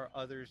 but there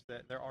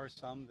are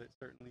some that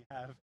certainly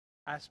have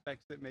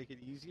aspects that make it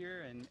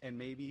easier, and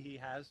maybe he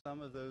has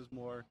some of those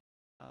more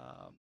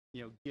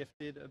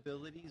gifted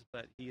abilities,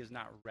 but he is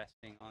not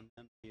resting on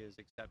them. He is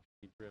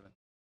exceptionally driven.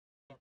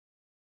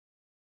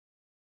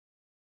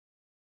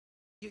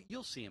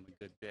 you'll see him a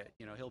good bit.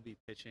 He'll be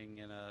pitching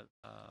in a.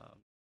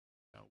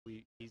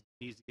 He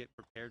needs to get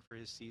prepared for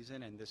his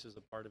season, and this is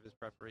a part of his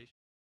preparation.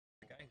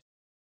 The guy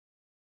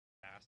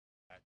fast,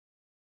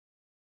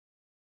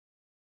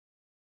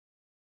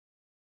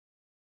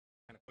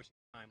 kind of pushing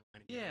the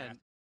timeline. Yeah.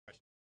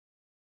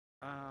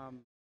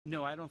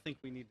 No, I don't think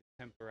we need to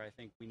temper. I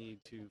think we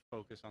need to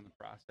focus on the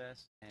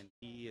process, and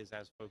he is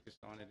as focused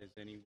on it as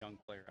any young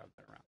player I've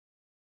been around.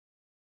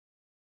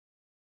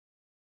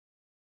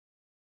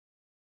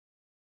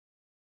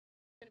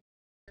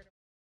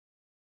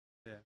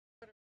 Yeah.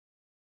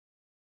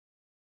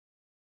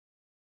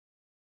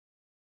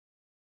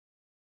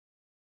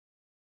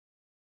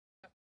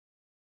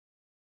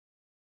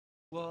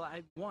 Well,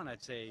 I'd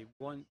say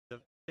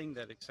the thing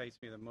that excites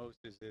me the most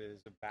is it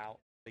is about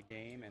the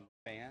game and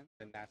fans,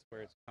 and that's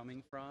where it's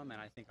coming from.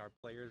 And I think our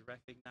players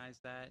recognize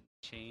that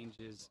change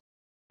is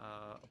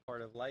a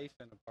part of life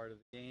and a part of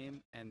the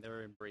game, and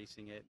they're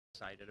embracing it,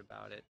 excited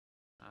about it.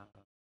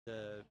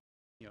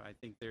 I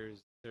think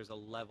there's a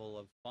level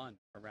of fun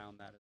around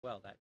that as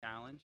well, that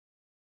challenge.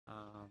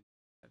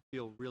 I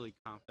feel really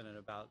confident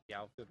about the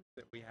outfits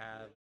that we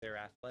have, their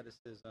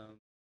athleticism,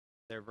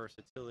 their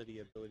versatility,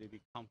 ability to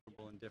be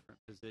comfortable in different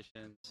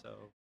positions.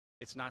 So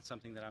it's not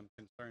something that I'm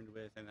concerned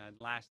with. And then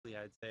lastly,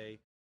 I'd say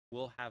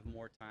we'll have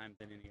more time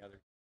than any other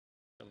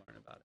to learn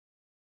about it.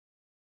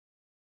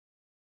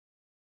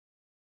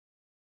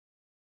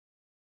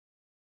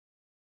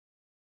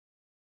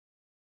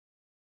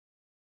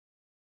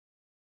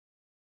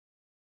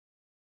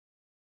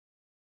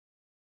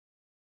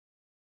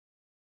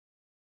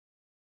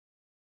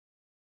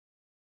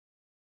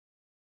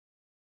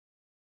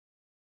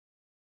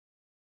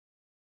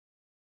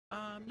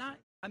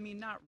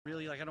 Not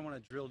really. Like, I don't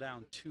want to drill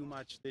down too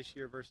much this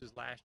year versus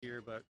last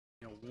year, but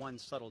one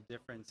subtle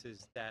difference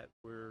is that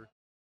we're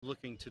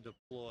looking to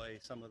deploy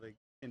some of the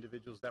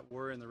individuals that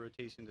were in the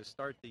rotation to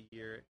start the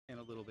year in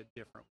a little bit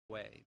different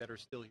way that are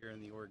still here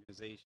in the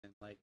organization,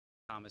 like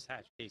Thomas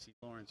Hatch. Casey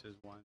Lawrence is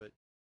one, but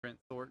Trent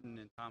Thornton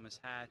and Thomas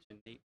Hatch and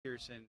Nate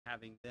Pearson,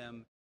 having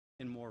them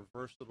in more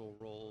versatile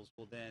roles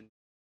will then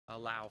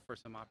allow for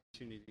some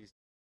opportunities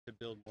to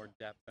build more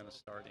depth in a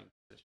starting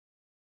position.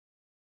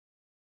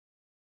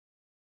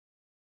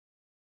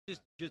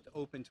 Just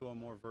open to a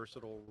more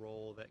versatile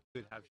role that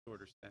could have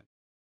shorter stints.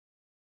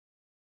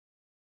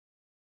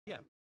 Yeah.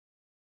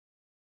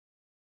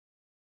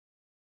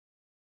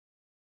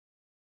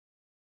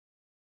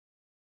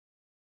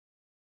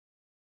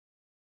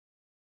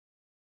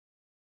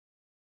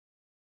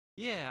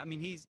 Yeah,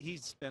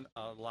 he's spent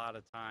a lot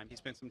of time. He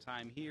spent some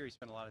time here. He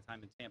spent a lot of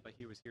time in Tampa.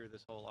 He was here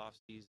this whole off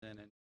season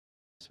and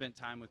spent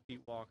time with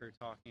Pete Walker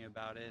talking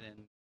about it.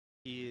 And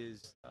he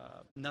is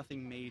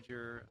nothing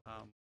major.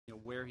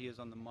 Where he is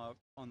on the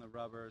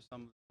rubber,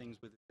 some things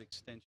with his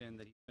extension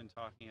that he's been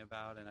talking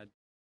about,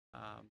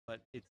 but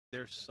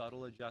there's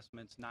subtle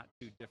adjustments, not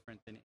too different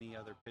than any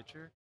other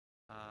pitcher.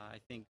 I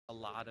think a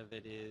lot of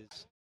it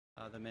is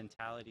the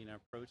mentality and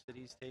approach that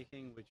he's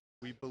taking, which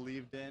we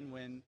believed in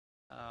when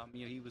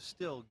he was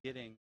still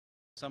getting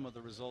some of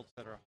the results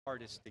that are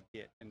hardest to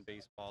get in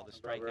baseball. The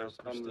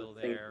strikeouts were still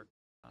there.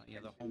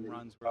 The home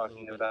runs were a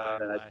little bit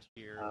higher last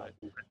year,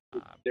 but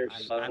I'm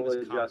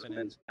as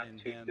confident in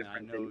him, and I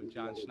know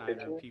John Schneider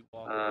and Pete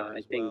Walker are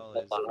as well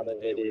as from the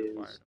day we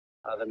acquired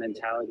him. The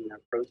mentality and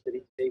approach that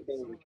he's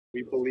taking, which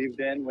we believed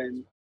in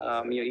when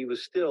he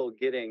was still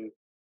getting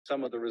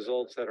some of the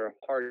results that are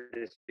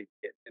hardest to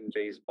get in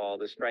baseball.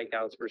 The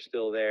strikeouts were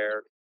still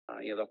there.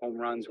 The home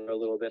runs were a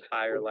little bit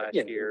higher last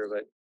year,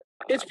 but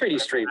it's pretty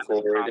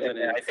straightforward. And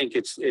I think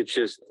it's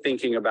just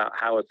thinking about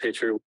how a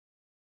pitcher.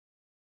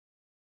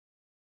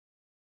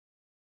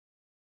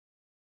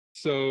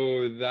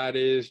 So that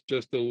is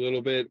just a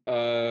little bit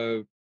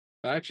of,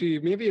 actually,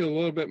 maybe a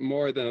little bit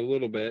more than a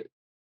little bit,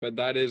 but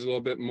that is a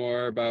little bit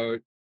more about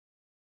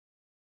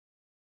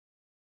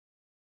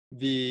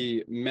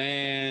the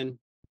man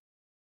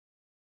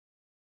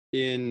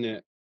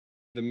behind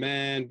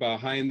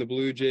the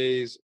Blue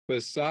Jays,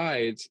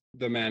 besides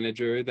the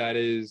manager, that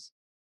is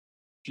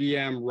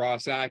GM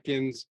Ross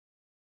Atkins.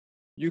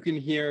 You can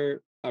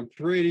hear, I'm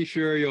pretty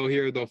sure you'll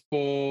hear the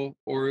full,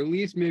 or at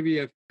least maybe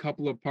a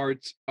couple of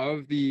parts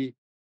of the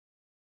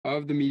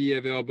media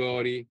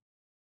availability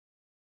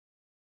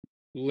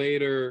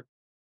later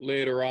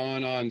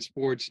on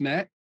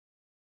Sportsnet.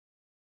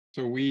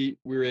 So we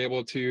were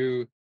able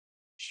to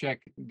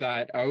check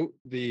that out,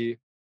 the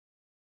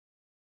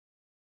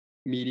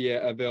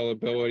media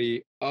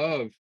availability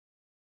of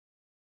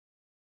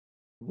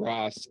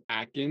Ross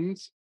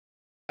Atkins.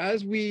 I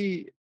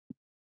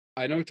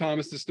know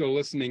Thomas is still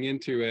listening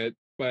into it,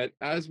 but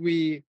as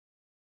we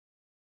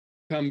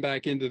come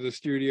back into the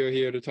studio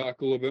here to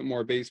talk a little bit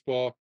more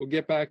baseball, we'll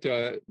get back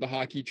to the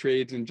hockey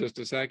trades in just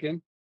a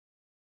second.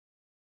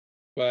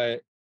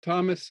 But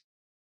Thomas,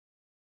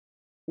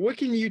 what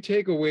can you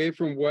take away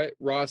from what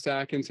Ross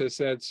Atkins has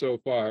said so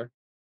far?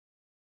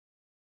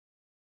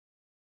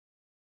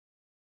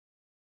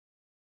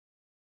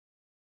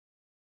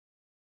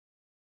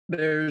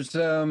 There's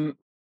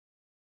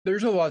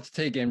there's a lot to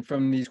take in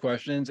from these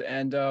questions,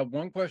 and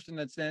one question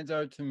that stands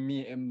out to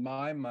me in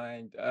my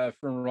mind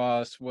from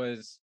Ross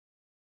was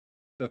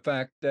the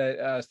fact that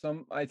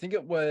I think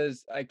it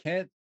was I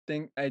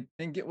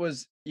think it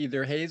was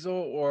either Hazel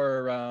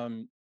or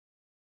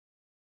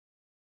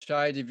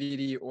Shai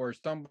Davidi or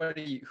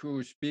somebody who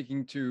was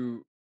speaking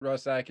to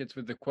Russ Atkins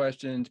with the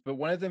questions, but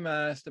one of them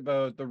asked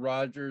about the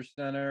Rogers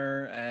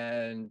Center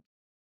and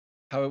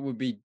how it would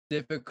be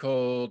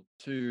difficult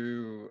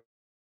to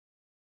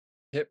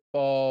hit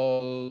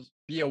balls,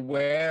 be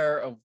aware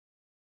of,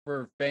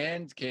 for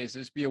fans'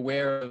 cases, be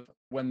aware of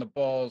when the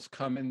balls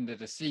come into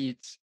the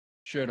seats,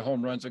 should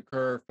home runs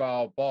occur,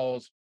 foul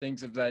balls,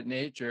 things of that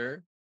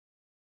nature.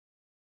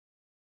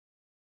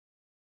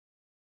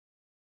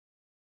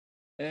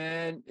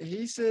 And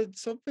he said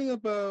something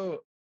about,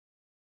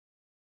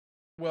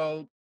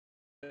 well,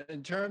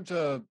 in terms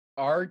of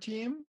our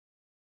team,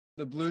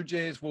 the Blue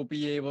Jays will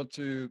be able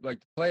to, like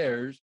the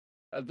players,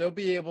 they'll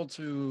be able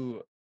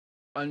to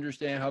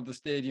understand how the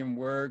stadium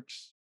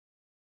works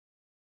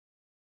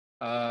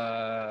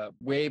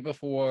way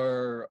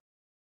before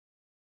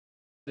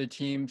the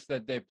teams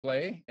that they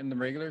play in the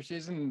regular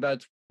season.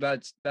 That's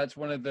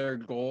one of their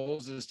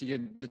goals, is to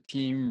get the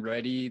team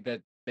ready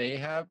that they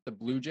have, the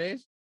Blue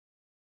Jays.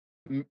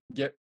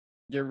 Get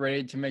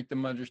ready to make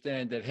them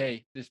understand that,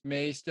 hey, this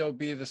may still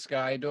be the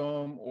Sky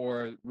Dome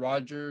or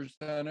Rogers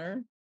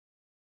Center,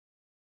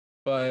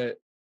 but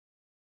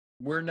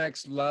we're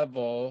next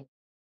level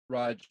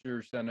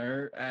Rogers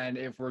Center, and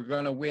if we're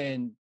gonna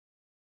win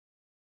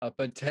a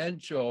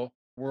potential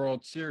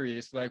World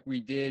Series like we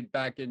did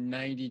back in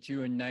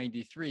 92 and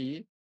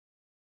 93,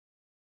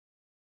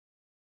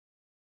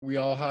 we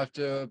all have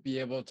to be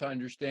able to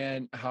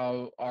understand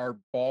how our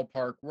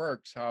ballpark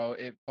works, how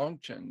it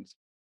functions.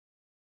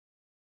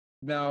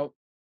 Now,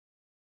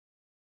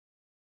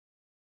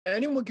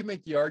 anyone can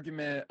make the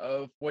argument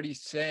of what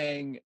he's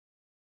saying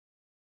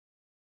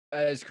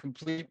as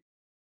complete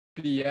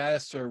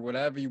BS or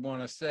whatever you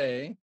want to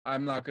say.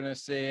 I'm not going to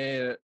say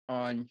it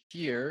on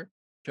here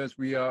because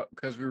we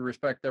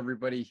respect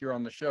everybody here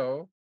on the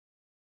show.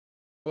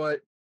 But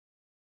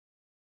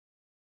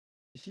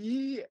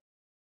he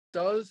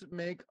does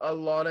make a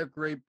lot of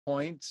great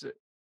points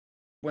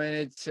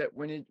when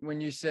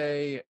you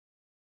say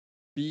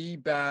be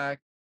back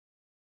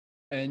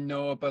and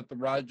know about the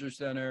Rogers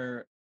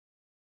Center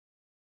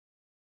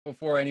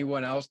before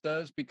anyone else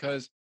does,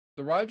 because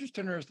the Rogers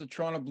Center is the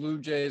Toronto Blue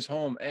Jays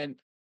home, and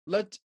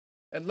let's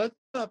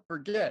not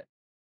forget,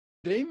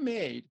 they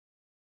made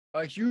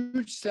a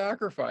huge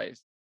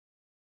sacrifice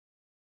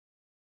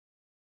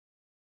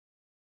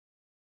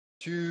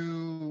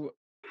to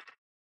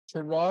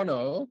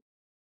Toronto.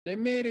 They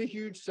made a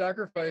huge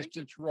sacrifice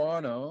to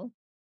Toronto.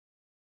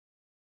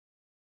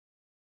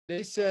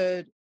 They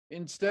said,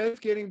 instead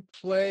of getting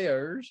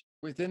players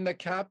within the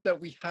cap that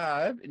we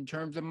have in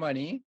terms of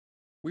money,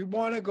 we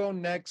want to go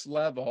next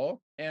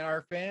level, and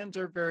our fans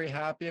are very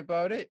happy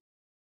about it.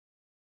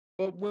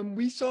 But when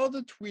we saw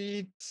the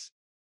tweets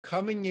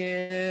coming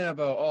in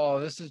about, oh,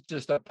 this is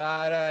just a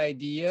bad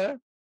idea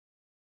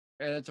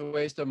and it's a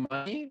waste of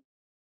money,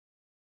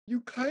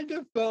 you kind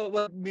of felt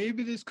like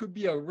maybe this could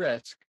be a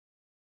risk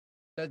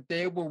that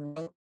they're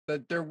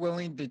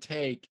willing to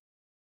take.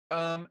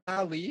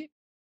 Ali,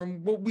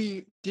 from what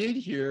we did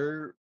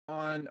hear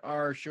on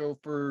our show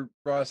for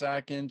Ross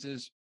Atkins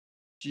as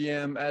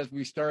GM as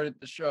we started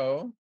the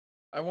show,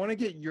 I want to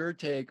get your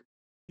take.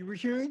 You were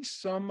hearing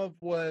some of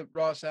what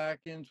Ross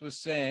Atkins was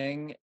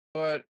saying,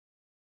 but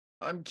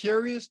I'm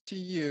curious to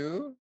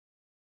you,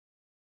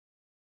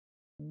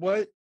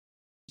 what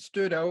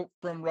stood out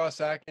from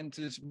Ross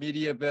Atkins'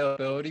 media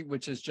availability,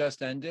 which has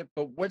just ended,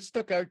 but what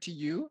stuck out to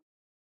you,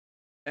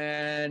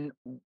 and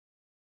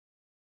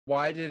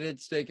why did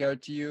it stick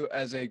out to you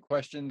as a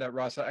question that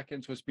Ross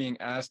Atkins was being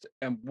asked,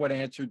 and what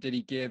answer did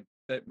he give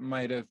that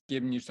might have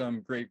given you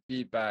some great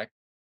feedback?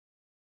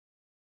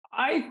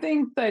 I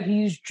think that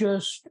he's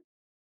just.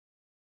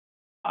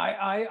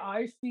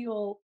 I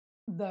feel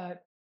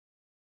that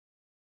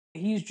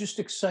he's just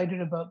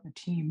excited about the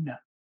team now,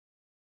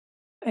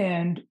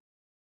 and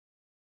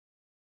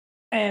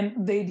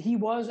he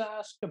was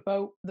asked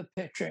about the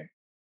pitching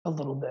a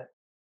little bit,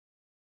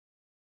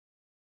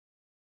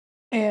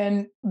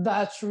 and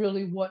that's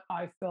really what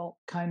I felt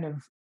kind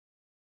of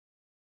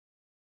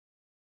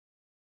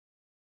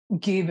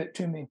gave it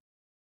to me.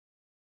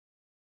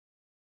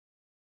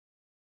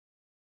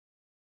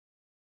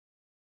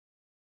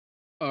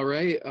 All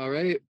right, all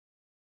right.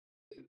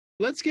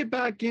 Let's get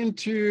back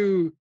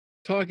into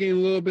talking a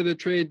little bit of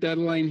trade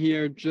deadline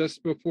here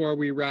just before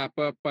we wrap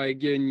up by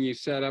getting you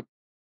set up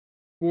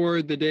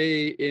for the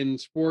day in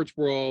sports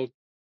world,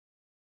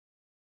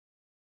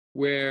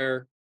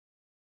 where,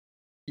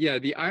 yeah,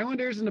 the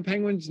Islanders and the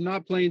Penguins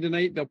not playing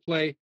tonight. They'll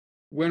play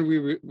when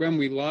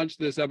we launch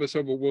this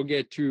episode, but we'll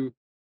get to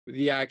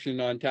the action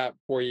on tap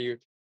for you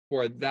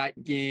for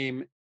that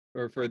game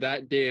or for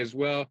that day as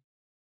well.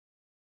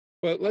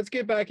 But let's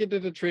get back into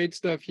the trade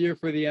stuff here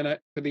for the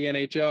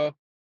NHL,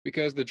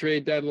 because the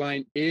trade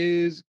deadline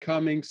is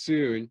coming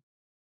soon.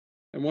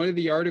 And one of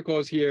the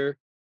articles here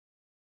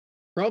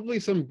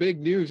probably some big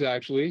news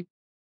actually,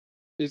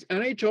 is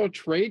NHL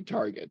trade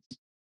targets,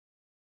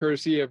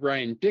 courtesy of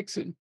Ryan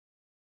Dixon.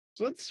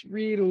 So let's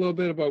read a little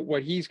bit about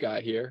what he's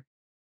got here.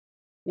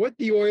 What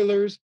the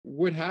Oilers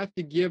would have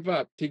to give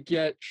up to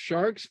get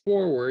Sharks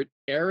forward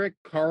Erik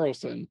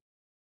Karlsson.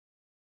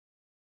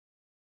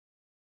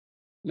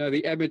 Now,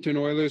 the Edmonton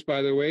Oilers,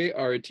 by the way,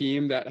 are a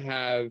team that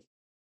have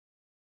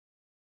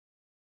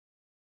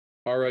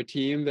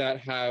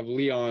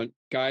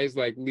guys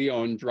like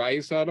Leon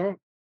Draisaitl,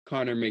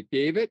 Connor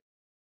McDavid,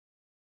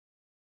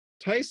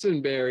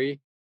 Tyson Barrie,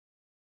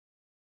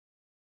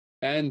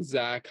 and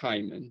Zach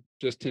Hyman,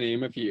 just to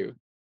name a few.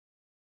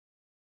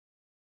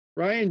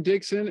 Ryan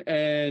Dixon,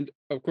 and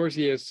of course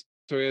he has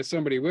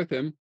somebody with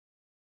him,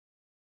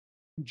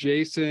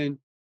 Jason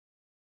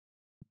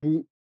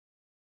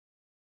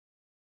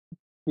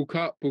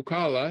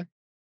Bukala.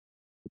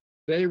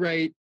 They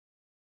write,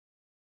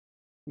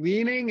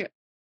 leaning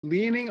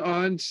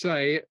on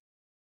site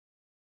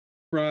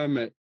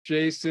from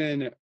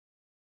Jason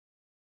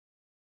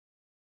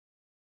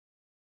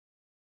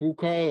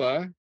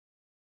Bukala.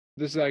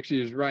 This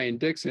actually is Ryan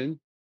Dixon.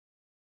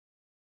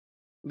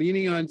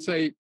 Leaning on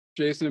site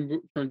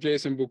from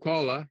Jason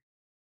Bukala,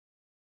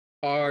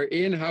 our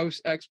in-house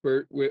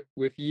expert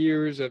with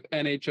years of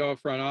NHL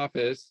front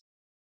office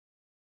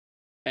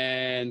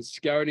and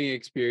scouting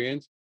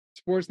experience.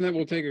 Sportsnet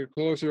will take a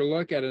closer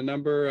look at a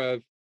number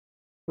of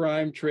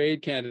prime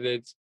trade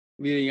candidates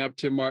leading up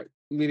to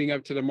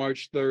the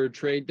March 3rd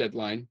trade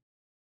deadline.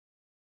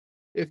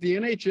 If the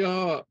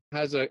NHL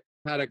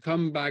had a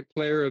comeback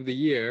player of the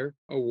year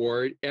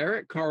award,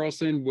 Erik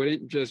Karlsson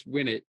wouldn't just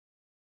win it.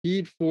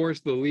 He'd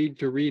force the league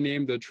to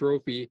rename the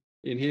trophy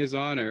in his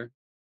honor.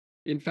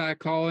 In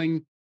fact,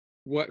 calling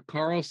what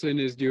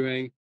Karlsson is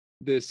doing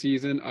this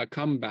season a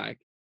comeback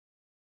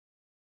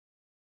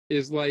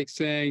is like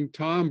saying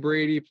Tom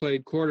Brady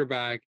played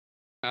quarterback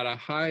at a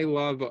high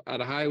level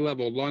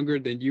longer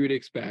than you'd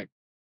expect.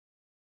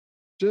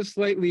 Just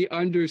slightly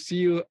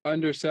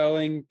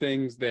underselling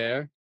things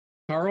there.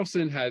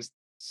 Karlsson has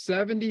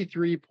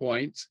 73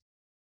 points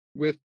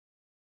with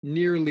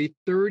nearly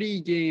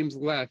 30 games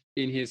left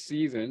in his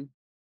season.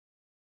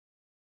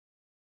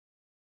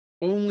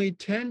 Only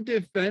 10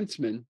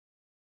 defensemen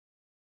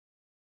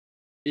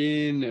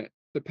in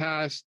the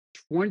past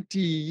 20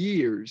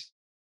 years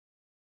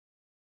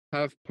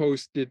have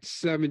posted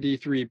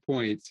 73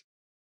 points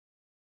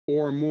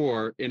or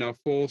more in a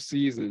full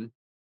season.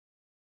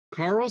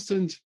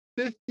 Karlsson's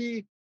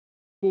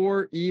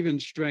 54 even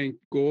strength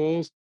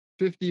goals,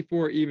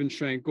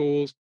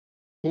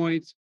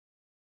 points.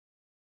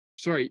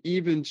 Sorry,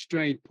 even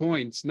strength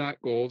points,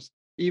 not goals.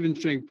 Even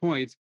strength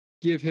points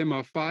give him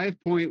a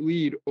 5-point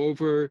lead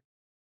over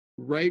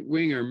right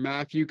winger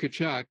Matthew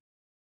Tkachuk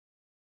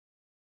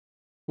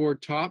for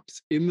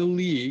tops in the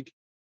league.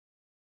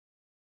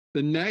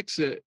 The next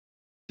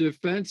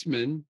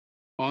defensemen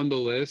on the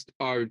list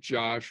are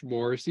Josh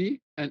Morrissey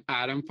and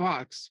Adam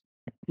Fox,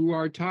 who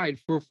are tied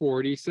for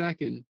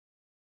 42nd.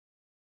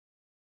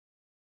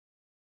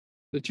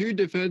 The two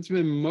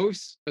defensemen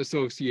most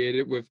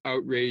associated with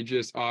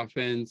outrageous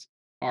offense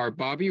are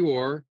Bobby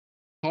Orr,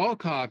 Paul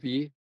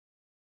Coffey.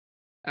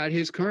 At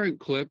his current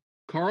clip,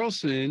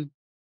 Karlsson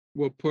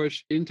will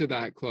push into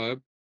that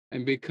club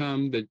and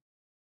become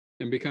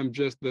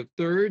just the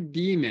third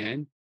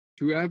D-man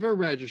to ever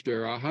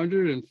register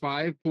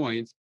 105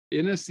 points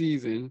in a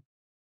season.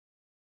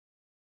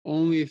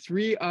 Only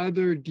three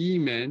other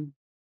D-men,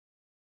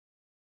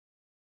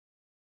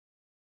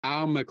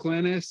 Al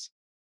McClennis,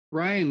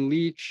 Brian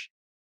Leach,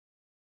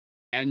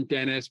 and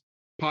Dennis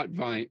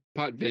Potvin,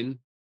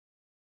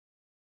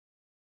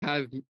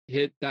 have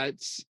hit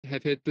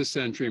the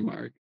century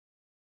mark.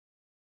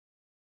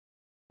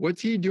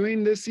 What's he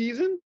doing this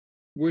season?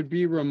 What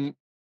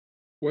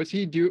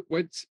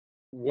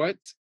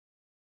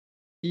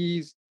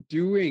he's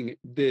doing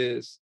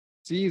this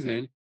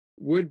season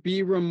would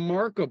be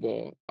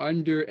remarkable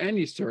under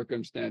any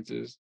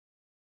circumstances.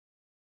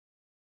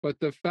 But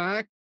the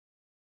fact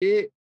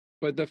that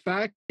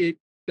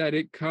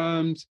it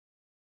comes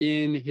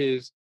in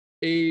his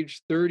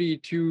age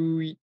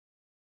 32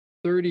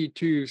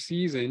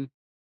 season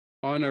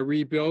on a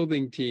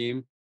rebuilding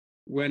team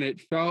when it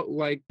felt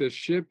like the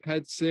ship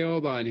had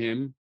sailed on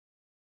him,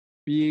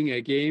 being a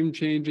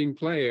game-changing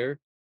player,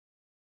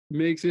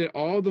 makes it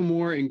all the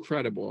more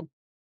incredible.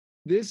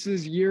 This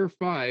is year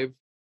 5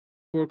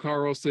 for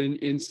Karlsson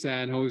in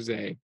San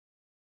Jose,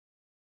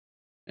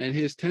 and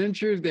his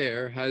tenure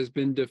there has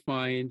been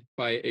defined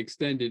by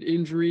extended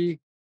injury,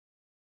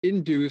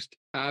 induced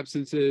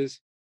absences,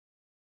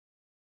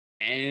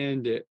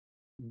 and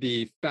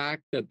the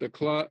fact the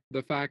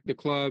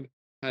club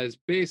has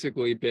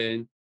basically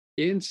been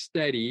in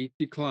steady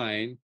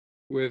decline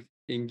with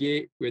an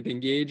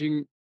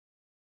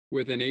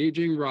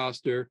aging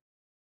roster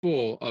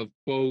full of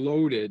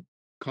bloated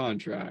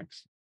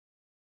contracts.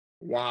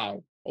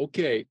 Wow.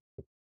 Okay.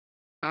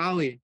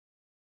 Ali,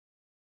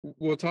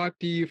 we'll talk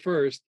to you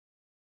first.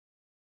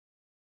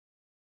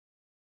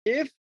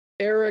 If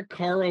Erik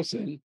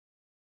Karlsson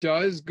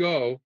does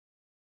go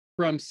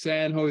from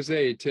San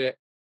Jose to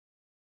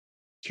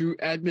to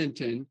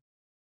Edmonton.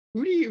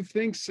 What do you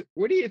think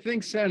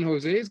San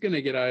Jose is going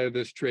to get out of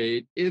this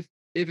trade if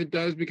it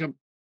does become,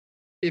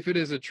 if it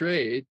is a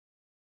trade,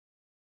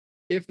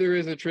 if there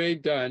is a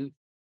trade done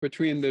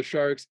between the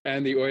Sharks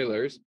and the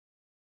Oilers?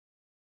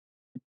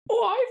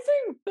 Oh, I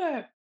think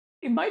that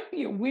it might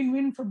be a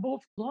win-win for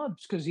both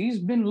clubs because he's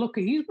been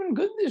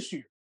good this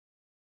year.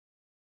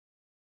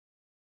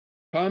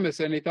 Thomas,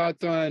 any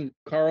thoughts on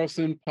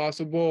Carlson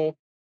possible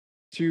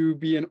to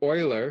be an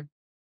Oiler?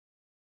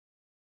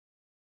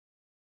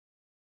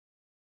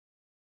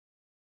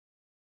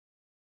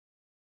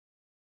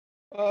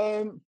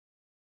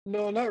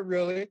 No, not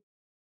really.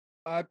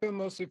 I've been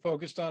mostly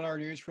focused on our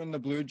news from the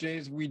Blue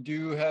Jays. We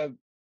do have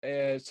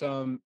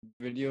some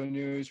video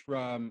news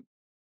from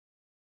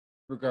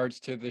regards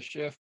to the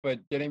shift, but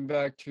getting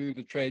back to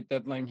the trade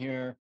deadline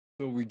here,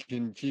 so we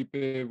can keep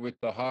it with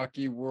the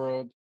hockey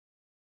world.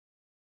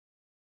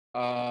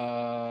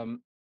 I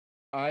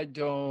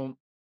don't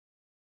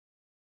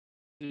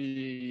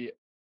see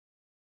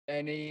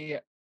any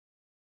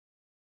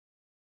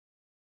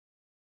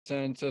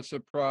sense of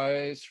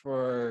surprise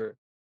for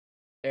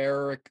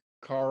Eric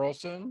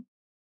Carlson.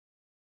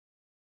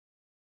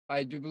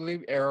 I do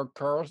believe Eric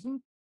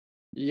Carlson.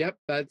 Yep,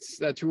 that's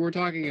who we're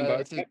talking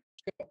about.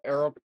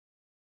 Eric.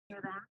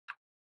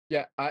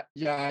 I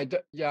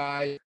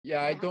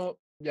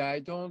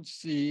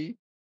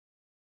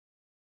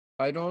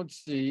don't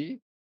see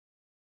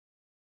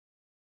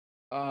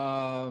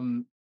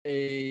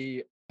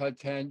a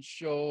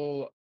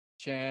potential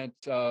chance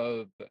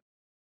of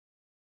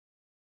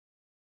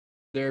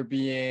there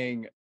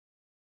being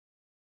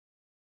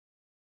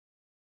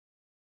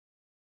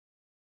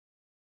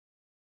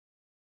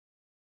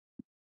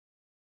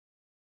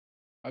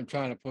I'm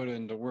trying to put it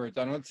into words.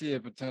 I don't see a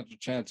potential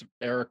chance of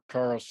Eric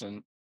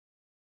Carlson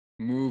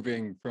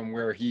moving from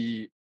where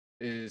he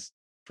is,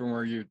 from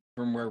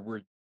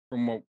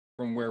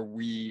where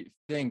we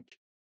think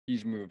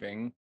he's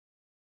moving.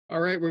 All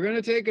right, we're going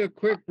to take a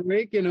quick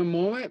break in a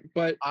moment,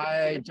 but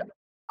I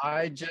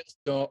just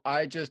don't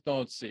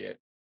see it.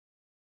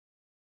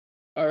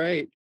 All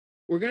right,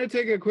 we're going to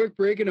take a quick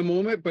break in a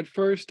moment, but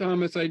first,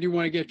 Thomas, I do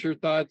want to get your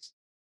thoughts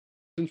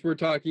since we're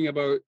talking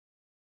about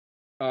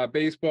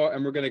baseball,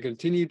 and we're going to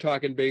continue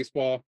talking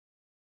baseball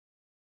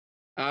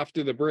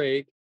after the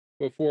break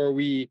before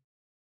we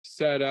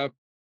set up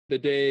the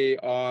day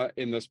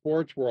in the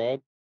sports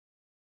world.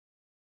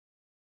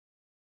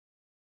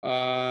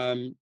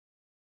 I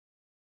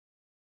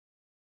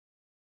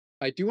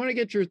do want to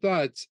get your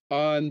thoughts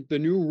on the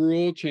new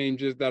rule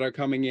changes that are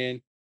coming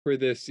in for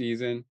this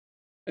season,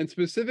 and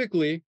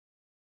specifically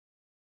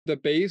the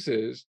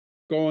bases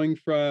going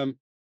from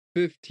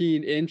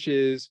 15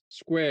 inches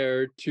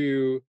squared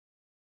to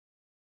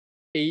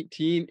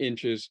 18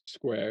 inches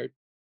squared.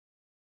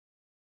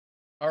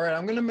 All right,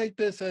 I'm going to make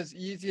this as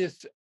easy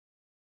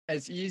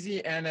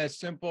and as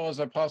simple as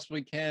I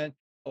possibly can.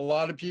 A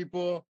lot of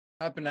people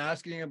have been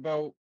asking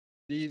about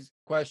these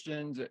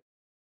questions.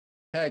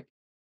 Heck,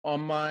 on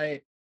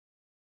my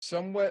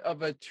somewhat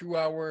of a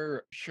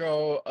 2-hour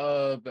show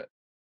of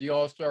the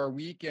All-Star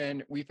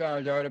Weekend, we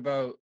found out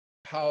about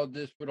how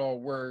this would all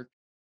work.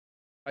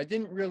 I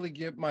didn't really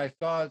give my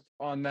thoughts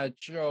on that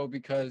show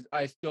because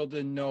I still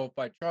didn't know if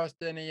I trust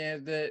any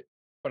of it,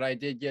 but I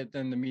did get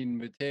them the meat and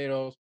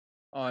potatoes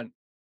on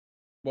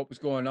what was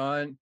going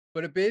on.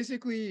 But it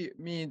basically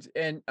means,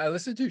 and I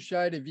listened to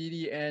Shai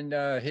Davidi and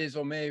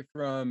Hazel May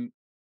from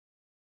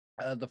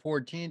the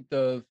 14th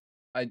of,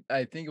 I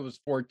think it was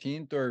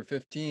 14th or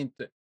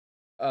 15th,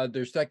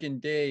 their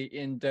second day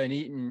in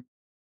Dunedin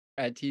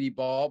at TD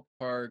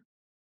Ballpark.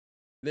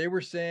 They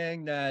were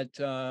saying that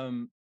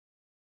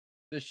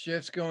the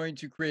shift's going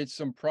to create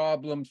some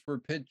problems for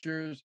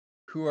pitchers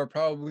who are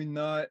probably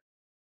not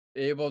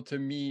able to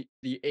meet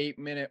the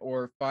 8-minute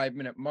or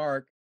 5-minute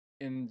mark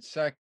in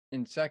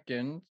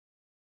seconds.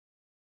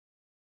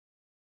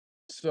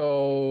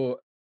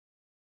 So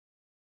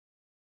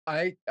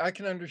I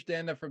can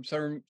understand that from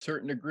some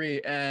certain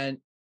degree. And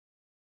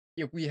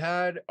if we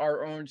had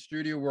our own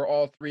studio where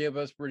all three of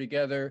us were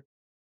together,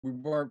 we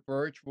weren't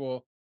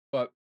virtual,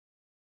 but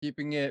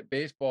keeping it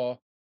baseball,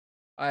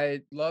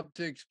 I'd love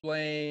to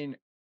explain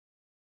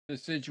the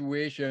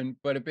situation,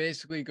 but it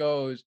basically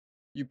goes,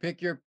 you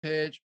pick your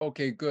pitch,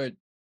 okay, good.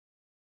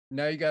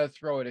 Now you got to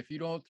throw it. If you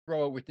don't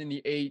throw it within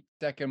the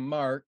 8-second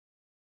mark,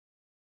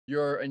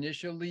 you're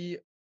initially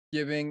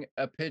giving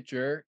a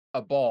pitcher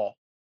a ball,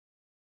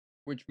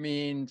 which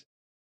means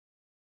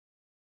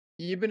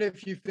even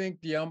if you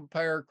think the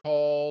umpire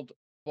called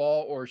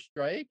ball or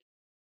strike,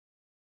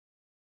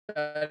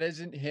 that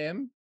isn't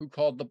him who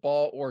called the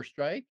ball or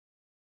strike.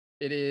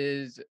 It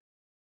is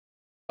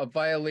a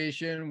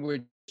violation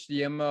which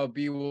the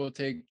MLB will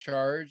take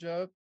charge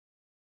of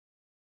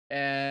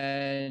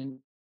and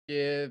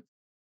give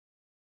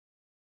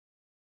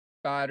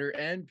batter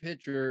and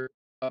pitcher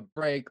a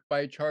break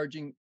by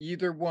charging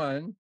either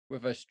one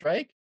with a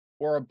strike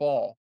or a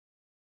ball.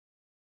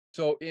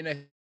 So in a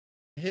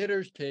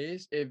hitter's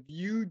case, if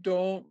you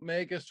don't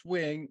make a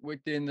swing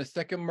within the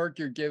second mark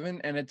you're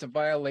given and it's a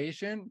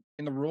violation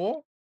in the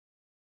rule,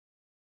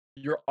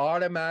 you're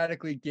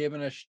automatically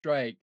given a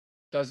strike.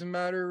 Doesn't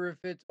matter if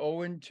it's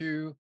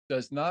 0-2,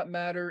 does not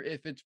matter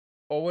if it's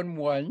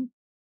 0-1.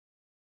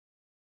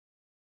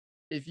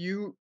 If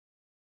you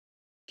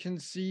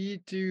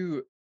concede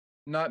to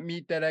not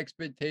meet that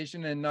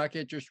expectation and not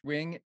get your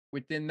swing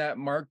within that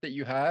mark that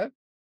you have,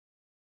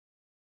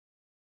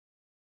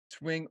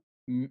 swing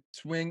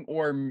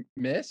or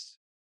miss,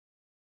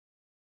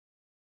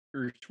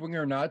 or swing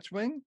or not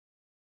swing,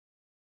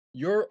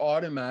 you're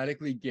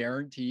automatically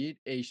guaranteed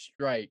a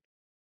strike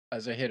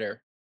as a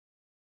hitter.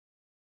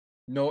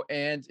 No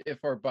ands, if,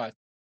 or buts.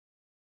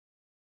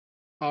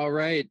 All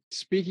right.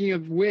 Speaking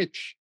of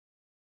which,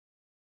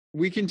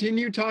 we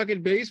continue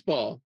talking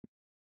baseball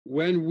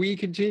when we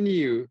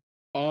continue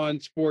on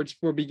Sports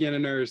for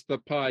Beginners, the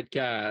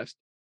podcast.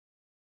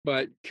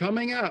 But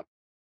coming up,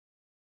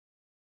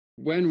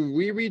 when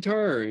we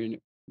return,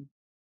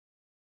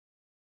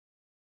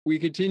 we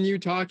continue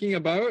talking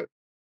about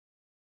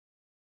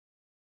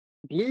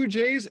Blue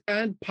Jays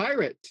and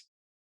Pirates,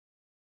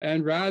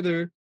 and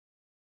rather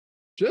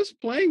just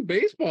playing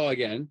baseball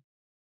again.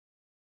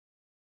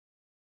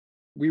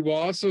 We will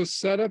also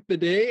set up the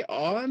day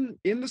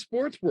in the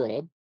sports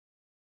world,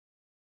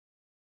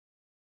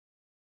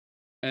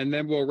 and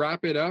then we'll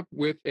wrap it up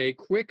with a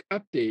quick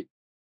update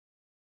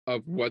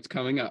of what's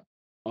coming up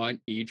on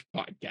each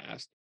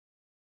podcast.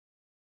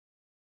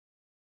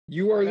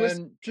 You are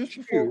listening. And just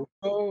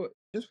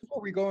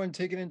before we go and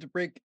take it into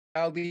break,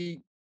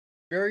 Ali,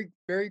 very,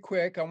 very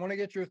quick, I want to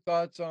get your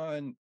thoughts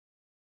on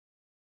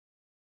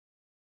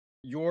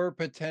your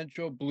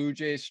potential Blue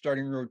Jays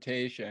starting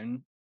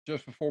rotation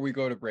just before we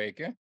go to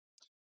break.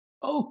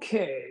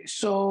 Okay,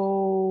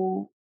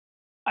 so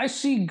I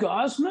see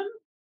Gosman.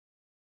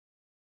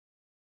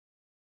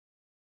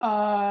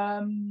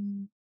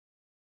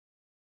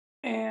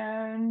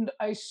 And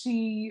I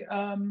see,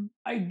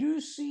 I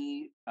do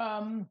see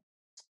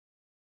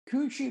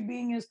Coochie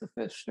being as the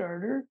fifth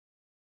starter.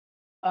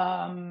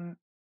 Who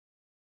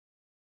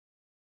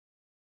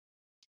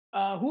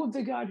have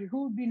they got here?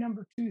 Who would be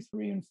number 2,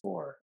 3, and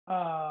 4?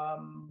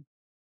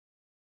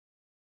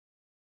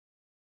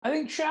 I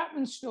think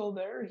Chapman's still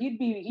there. He'd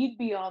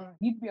be on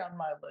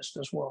my list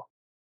as well.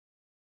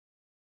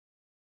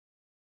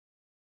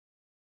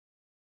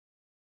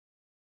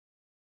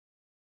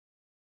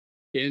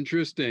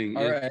 Interesting.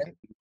 All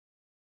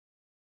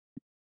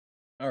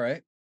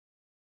right.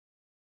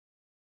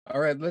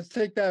 Let's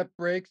take that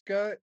break,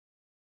 Scott,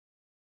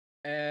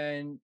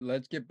 and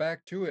let's get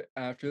back to it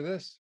after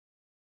this.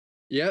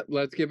 Yep,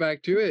 let's get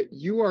back to it.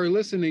 You are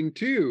listening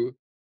to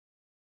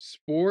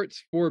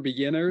Sports for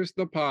Beginners,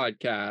 the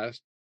podcast.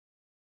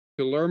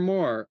 To learn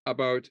more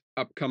about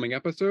upcoming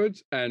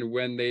episodes and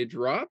when they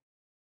drop,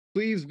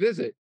 please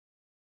visit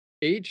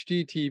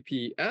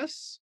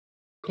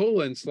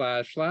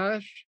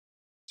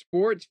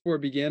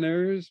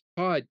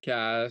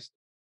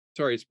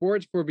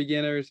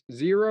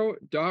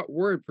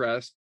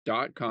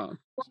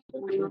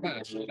We're back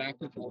after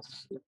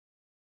this.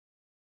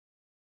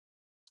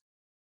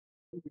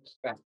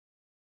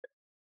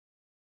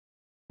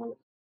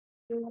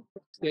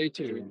 Stay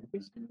tuned.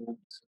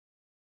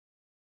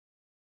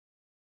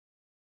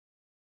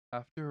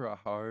 After a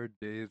hard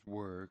day's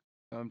work,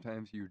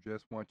 sometimes you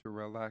just want to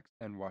relax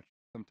and watch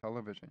some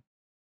television.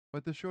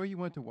 But the show you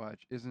want to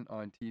watch isn't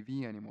on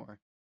TV anymore.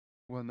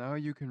 Well, now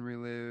you can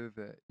relive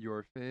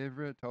your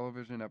favorite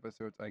television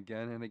episodes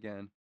again and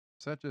again,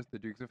 such as The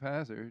Dukes of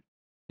Hazzard.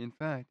 In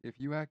fact, if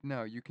you act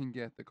now, you can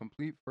get the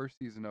complete first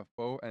season of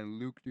Bo and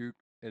Luke Duke's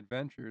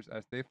adventures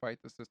as they fight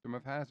the system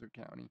of Hazzard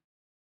County.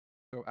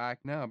 So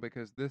act now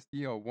because this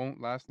deal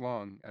won't last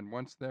long, and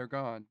once they're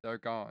gone, they're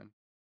gone.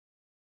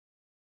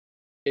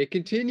 It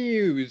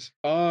continues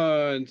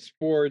on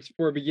Sports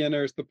for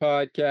Beginners, the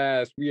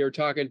podcast. We are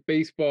talking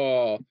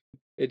baseball.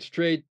 It's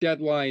trade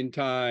deadline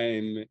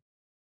time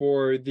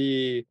for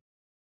the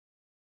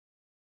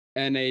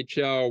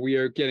NHL. We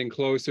are getting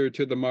closer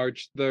to the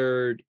March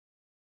 3rd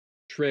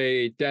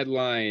trade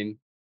deadline.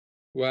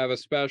 We'll have a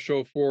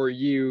special for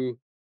you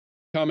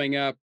coming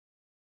up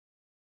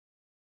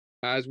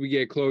as we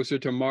get closer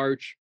to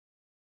March.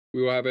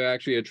 We will have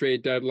actually a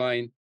trade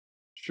deadline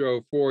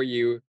show for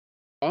you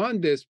on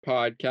this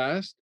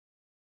podcast.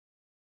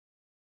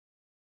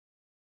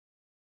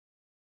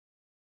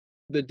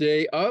 The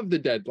day of the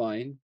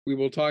deadline, we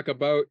will talk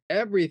about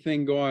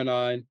everything going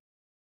on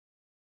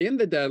in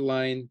the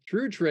deadline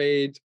through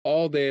trades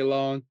all day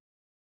long,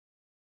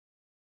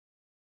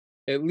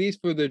 at least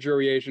for the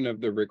duration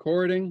of the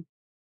recording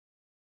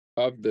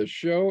of the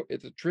show.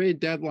 It's a trade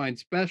deadline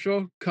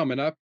special coming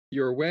up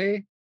your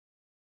way.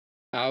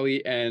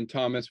 Ali and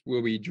Thomas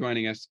will be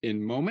joining us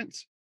in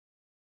moments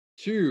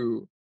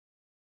to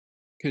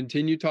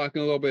continue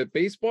talking a little bit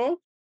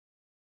baseball.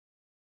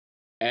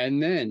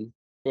 And then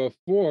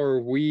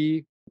before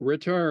we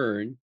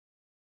return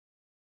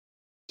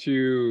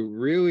to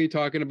really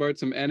talking about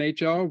some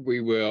NHL, we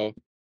will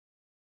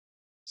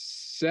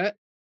set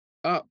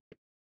up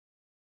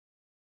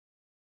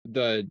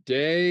the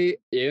day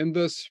in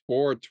the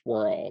sports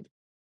world.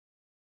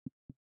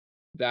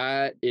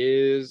 That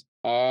is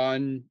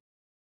on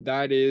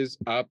that is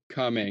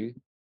upcoming.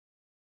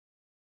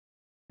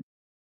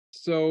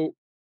 So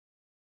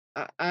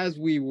as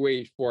we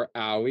wait for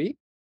Ali,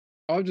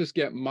 I'll just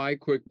get my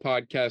quick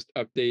podcast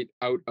update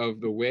out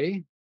of the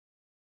way.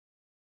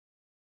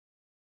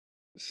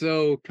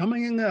 So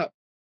coming up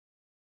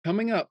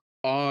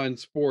on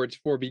Sports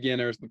for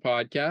Beginners, the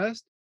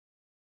podcast,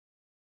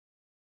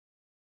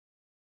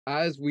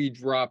 as we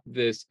drop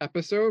this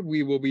episode,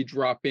 we will be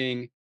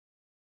dropping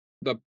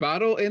the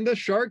battle in the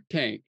Shark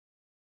Tank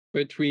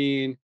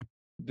between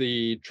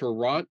the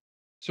Toronto,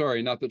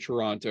 sorry, not the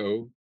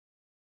Toronto.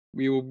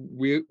 We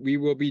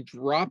will be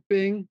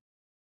dropping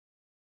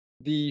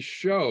the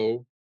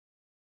show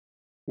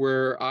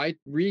where I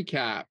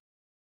recap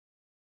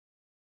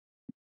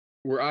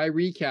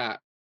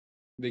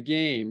the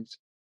games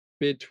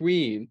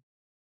between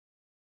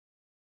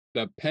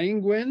the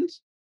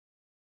Penguins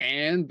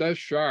and the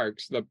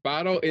Sharks, the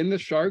battle in the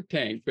Shark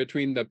Tank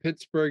between the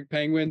Pittsburgh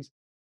Penguins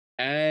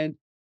and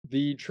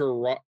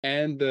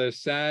the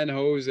San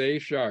Jose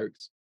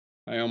Sharks.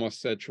 I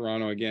almost said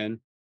Toronto again.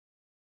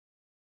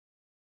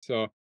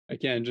 So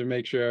again, just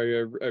make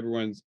sure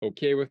everyone's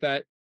okay with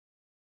that.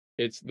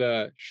 It's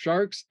the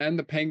Sharks and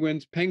the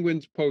Penguins.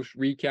 Penguins post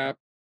recap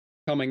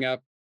coming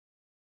up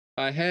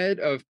ahead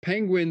of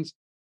Penguins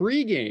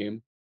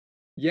pregame.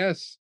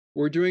 Yes,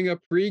 we're doing a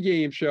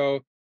pregame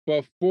show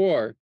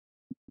before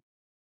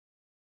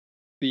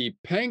the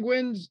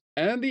Penguins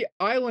and the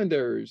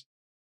Islanders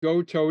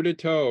go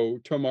toe-to-toe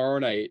tomorrow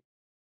night.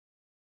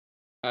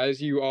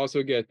 As you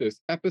also get this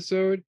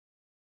episode,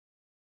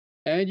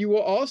 and you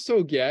will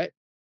also get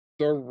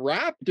the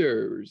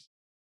Raptors.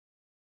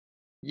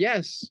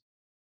 Yes,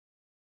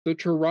 the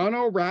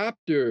Toronto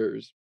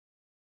Raptors.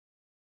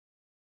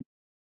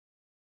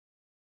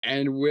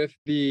 And with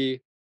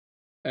the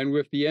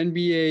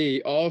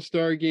NBA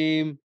All-Star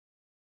game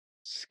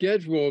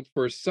scheduled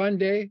for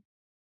Sunday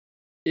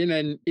in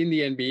the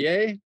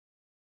NBA,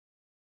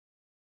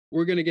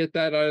 we're going to get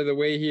that out of the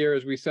way here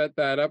as we set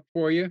that up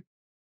for you.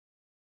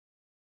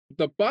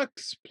 The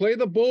Bucks play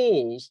the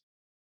Bulls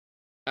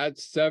at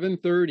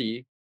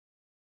 7:30.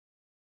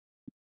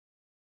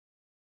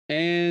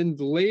 And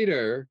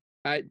later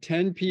at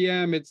 10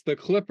 p.m., it's the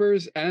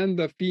Clippers and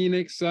the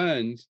Phoenix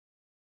Suns.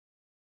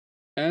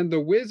 And the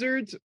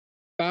Wizards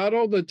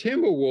battle the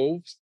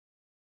Timberwolves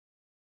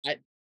at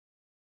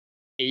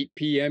 8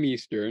 p.m.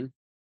 Eastern.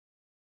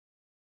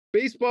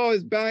 Baseball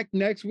is back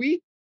next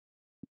week.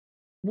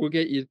 We'll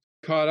get you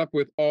caught up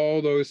with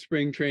all those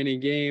spring training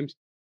games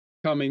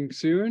coming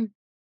soon.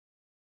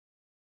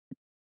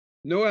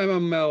 No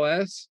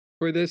MLS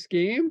for this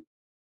game.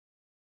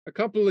 A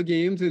couple of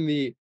games in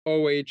the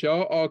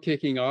OHL all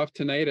kicking off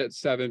tonight at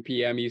 7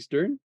 p.m.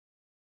 Eastern.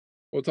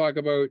 We'll talk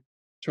about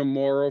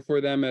tomorrow for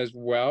them as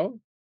well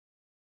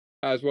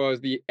as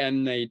the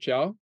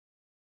NHL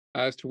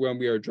as to when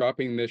we are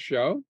dropping this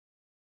show.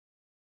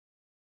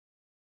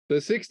 The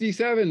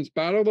 67s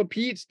battle the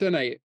Petes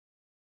tonight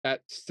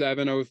at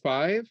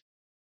 7:05,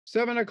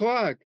 7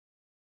 o'clock.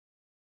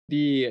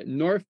 The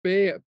North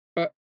Bay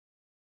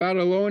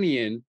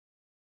Babylonian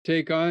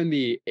take on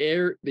the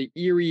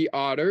Erie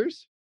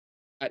Otters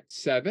at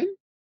 7.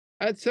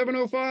 At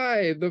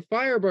 7:05, the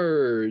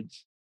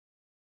Firebirds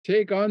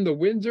take on the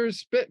Windsor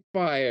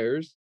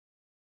Spitfires.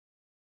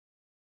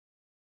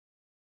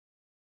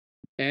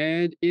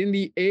 And in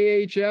the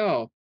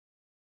AHL,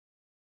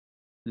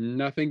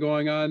 nothing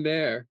going on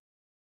there.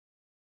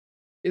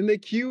 In the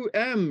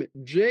QMJHL,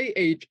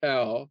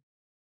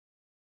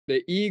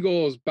 the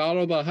Eagles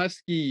battle the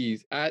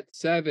Huskies at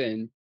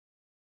 7.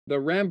 The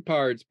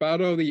Ramparts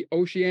battle the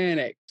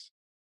Oceanics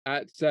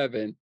at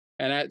 7.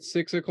 And at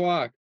 6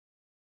 o'clock,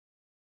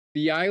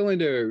 the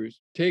Islanders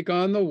take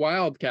on the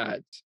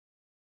Wildcats.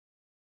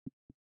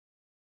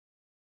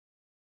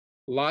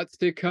 Lots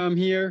to come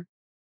here.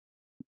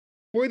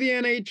 For the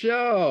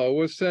NHL,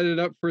 we'll set it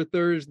up for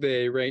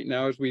Thursday right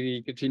now as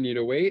we continue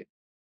to wait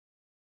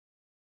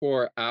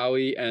for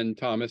Ali and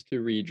Thomas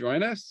to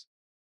rejoin us.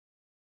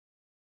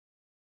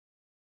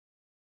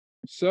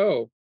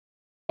 So,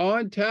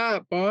 on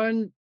tap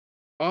on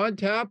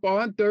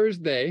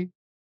Thursday,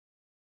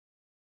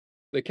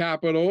 the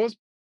Capitals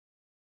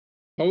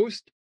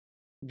host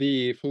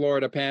the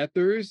Florida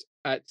Panthers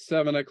at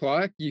 7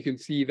 o'clock. You can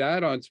see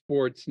that on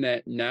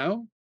Sportsnet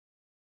now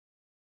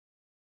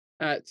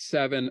at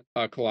 7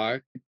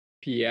 o'clock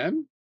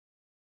p.m.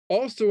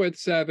 Also at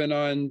 7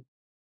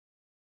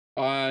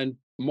 on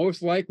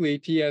most likely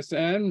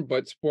TSN,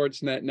 but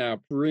Sportsnet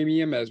now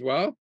Premium as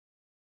well.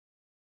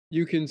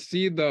 You can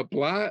see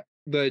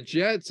the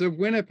Jets of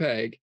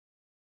Winnipeg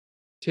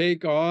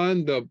take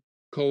on the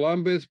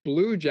Columbus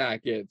Blue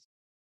Jackets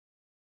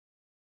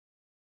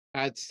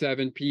at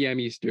 7 p.m.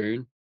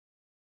 Eastern.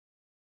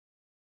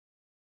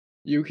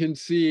 You can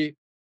see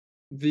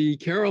the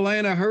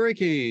Carolina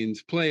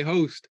Hurricanes play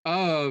host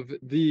of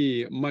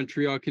the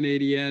Montreal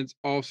Canadiens,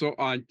 also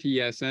on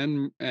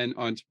TSN and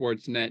on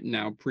Sportsnet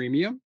now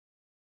Premium.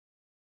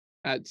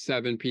 At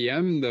 7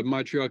 p.m., the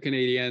Montreal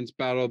Canadiens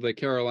battle the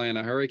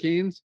Carolina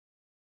Hurricanes.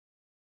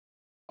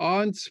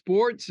 On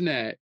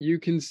Sportsnet, you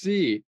can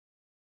see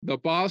The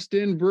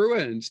Boston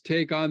Bruins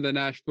take on the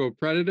Nashville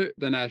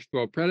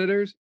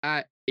Predators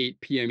at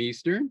 8 p.m.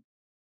 Eastern.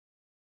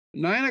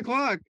 9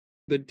 o'clock,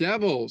 the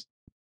Devils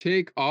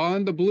take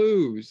on the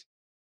Blues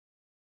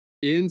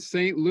in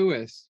St.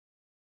 Louis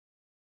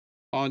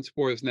on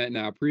Sportsnet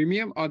Now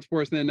Premium. On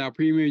Sportsnet Now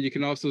Premium, you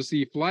can also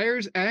see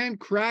Flyers and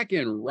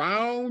Kraken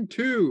round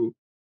 2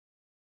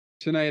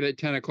 tonight at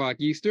 10 o'clock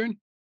Eastern.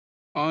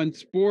 On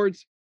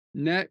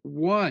Sportsnet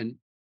 1,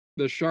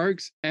 the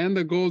Sharks and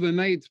the Golden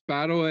Knights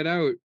battle it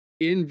out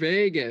in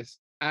Vegas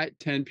at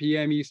 10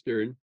 p.m.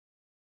 Eastern.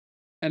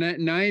 And at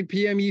 9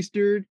 p.m.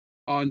 Eastern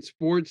on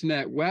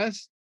Sportsnet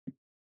West,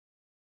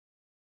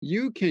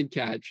 you can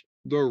catch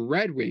the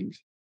Red Wings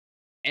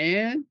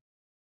and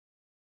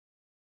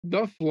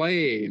the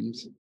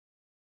Flames.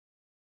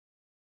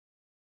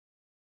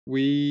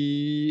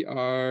 We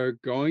are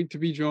going to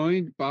be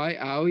joined by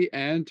Ali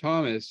and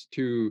Thomas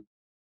to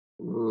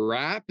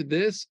wrap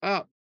this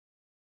up.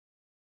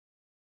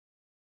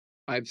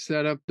 I've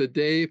set up the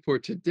day for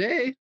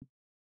today,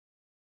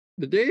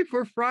 the day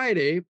for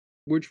Friday,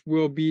 which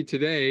will be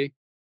today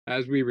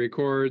as we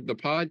record the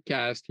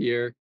podcast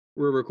here.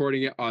 We're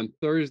recording it on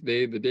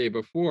Thursday, the day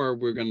before.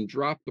 We're going to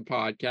drop the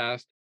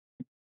podcast.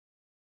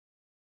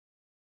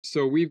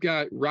 So we've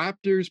got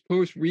Raptors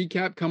post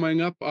recap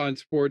coming up on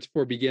Sports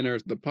for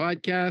Beginners, the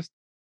podcast.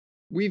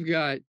 We've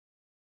got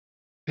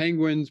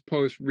Penguins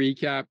post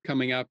recap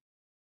coming up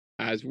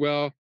as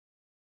well.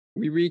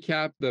 We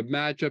recap the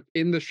matchup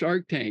in the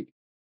Shark Tank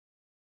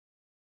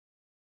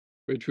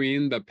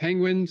between the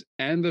Penguins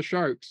and the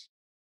Sharks.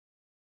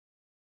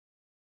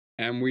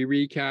 And we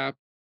recap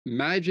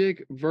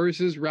Magic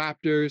versus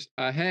Raptors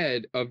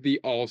ahead of the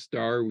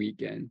All-Star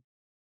weekend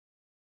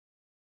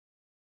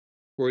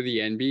for the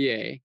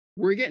NBA.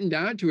 We're getting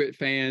down to it,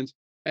 fans.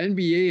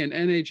 NBA and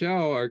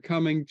NHL are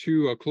coming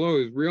to a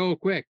close real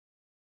quick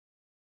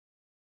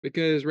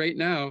because right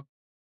now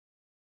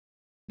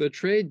the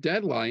trade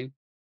deadline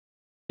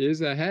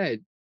is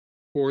ahead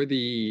for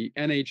the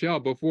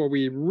NHL before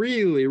we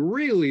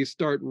really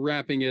start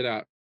wrapping it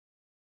up.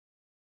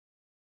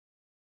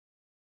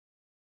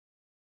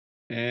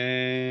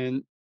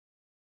 And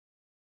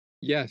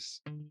yes,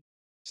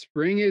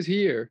 spring is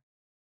here.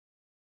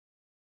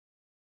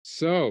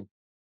 So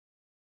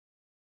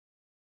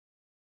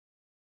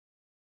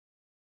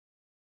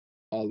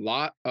a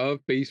lot of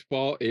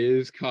baseball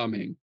is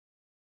coming.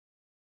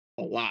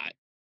 A lot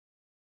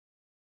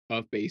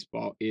of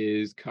baseball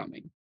is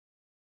coming.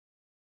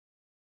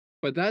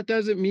 But that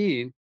doesn't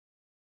mean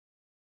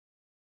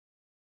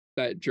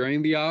that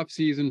during the off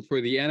season for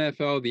the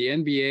NFL, the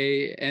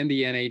NBA, and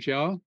the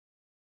NHL,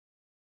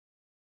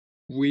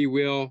 we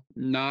will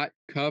not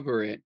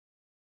cover it.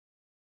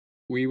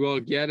 We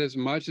will get as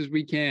much as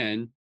we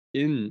can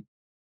in.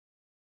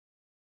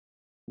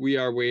 We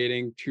are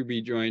waiting to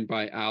be joined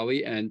by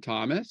Ali and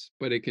Thomas,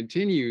 but it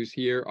continues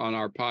here on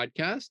our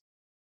podcast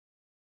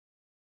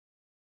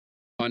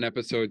on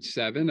episode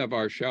 7 of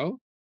our show.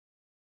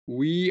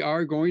 We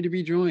are going to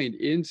be joined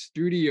in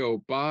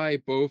studio by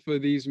both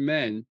of these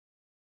men.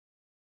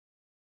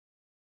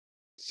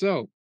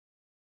 So,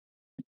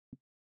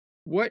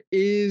 what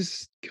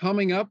is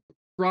coming up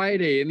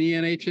Friday in the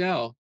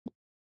NHL?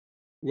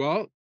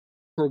 Well,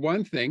 for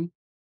one thing,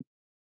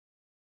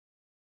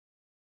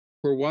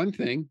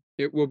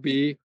 it will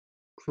be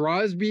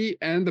Crosby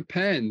and the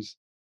Pens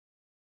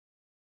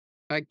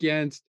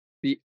against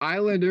the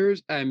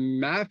Islanders and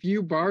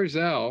Matthew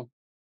Barzal.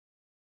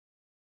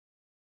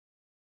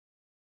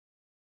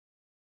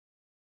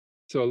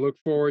 So look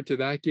forward to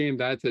that game.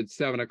 That's at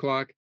 7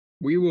 o'clock.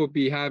 We will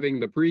be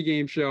having the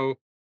pregame show,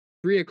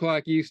 3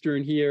 o'clock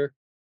Eastern here,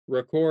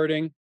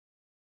 recording.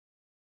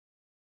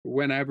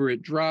 Whenever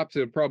it drops,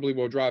 it probably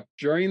will drop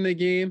during the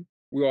game.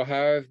 We will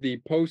have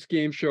the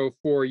post-game show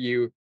for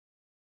you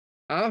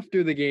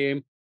after the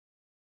game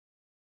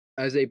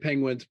as a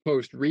Penguins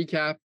post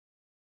recap.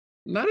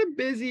 Not a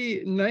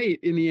busy night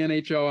in the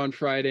NHL on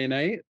Friday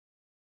night.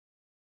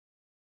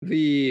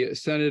 The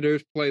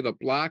Senators play the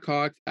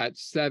Blackhawks at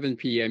 7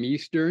 p.m.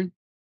 Eastern.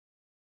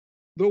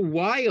 The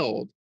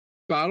Wild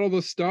battle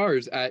the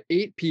Stars at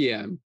 8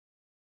 p.m.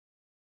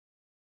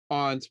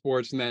 on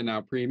Sportsnet Now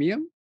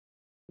Premium.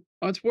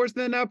 On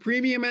Sportsnet Now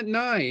Premium at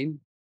 9,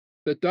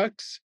 the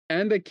Ducks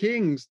and the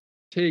Kings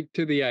take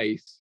to the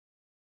ice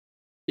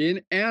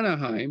in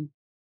Anaheim.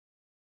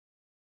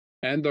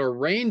 And the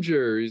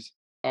Rangers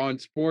on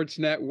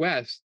Sportsnet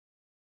West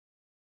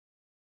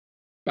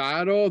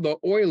battle the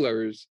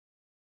Oilers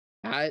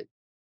at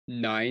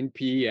 9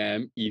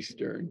 p.m.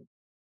 Eastern.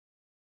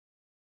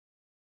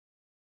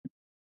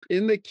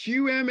 In the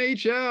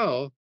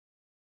QMHL,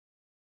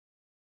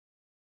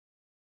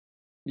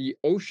 the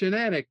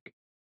Oceanic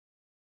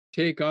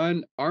take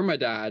on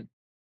Armagad.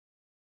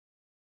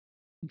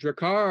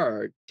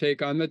 Drakkar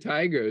take on the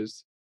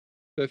Tigers.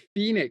 The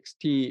Phoenix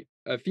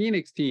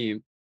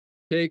team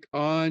take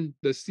on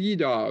the Sea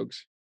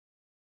Dogs.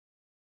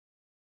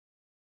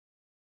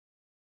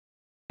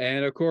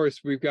 And of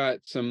course, we've got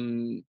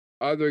some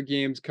other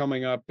games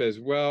coming up as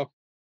well.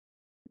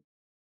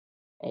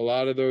 A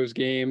lot of those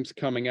games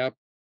coming up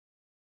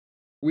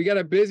we got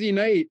a busy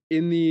night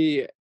in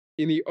the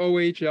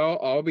OHL,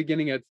 all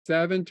beginning at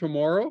 7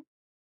 tomorrow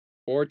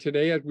or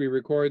today as we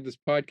record this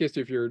podcast.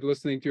 If you're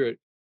listening to it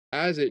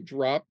as it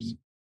drops,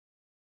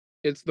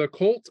 it's the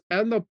Colts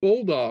and the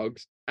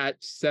Bulldogs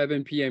at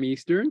 7 p.m.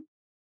 Eastern.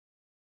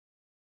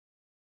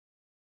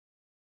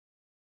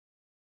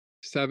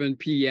 7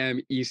 p.m.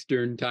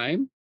 Eastern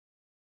time.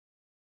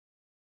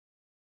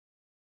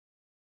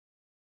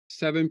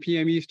 7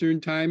 p.m. Eastern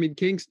time in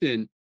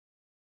Kingston.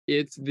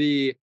 It's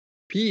the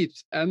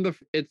Pete's and the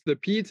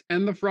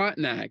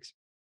Frontenacs.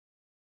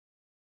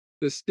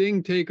 The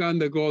Sting take on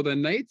the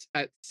Golden Knights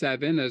at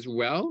 7 as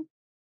well.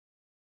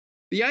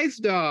 The Ice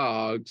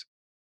Dogs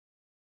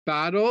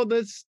battle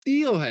the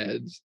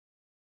Steelheads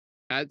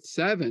at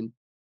 7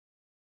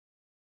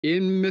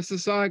 in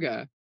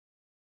Mississauga.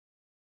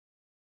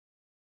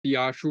 The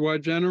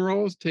Oshawa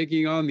Generals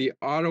taking on the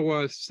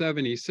Ottawa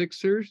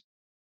 76ers.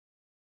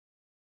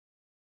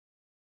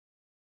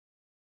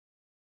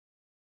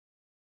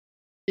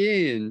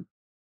 In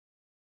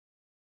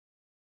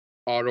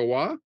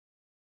Ottawa.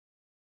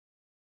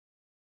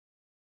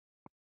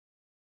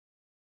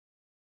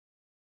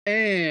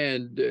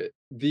 And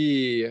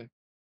the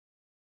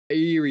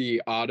Erie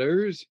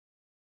Otters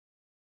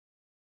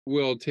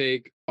will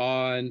take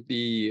on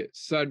the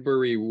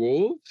Sudbury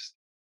Wolves.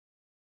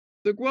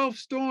 The Guelph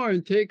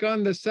Storm take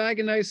on the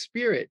Saguenay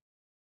Spirit.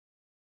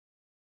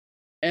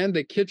 And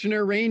the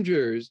Kitchener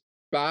Rangers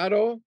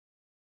battle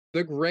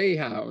the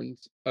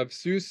Greyhounds of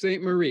Sault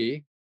Ste.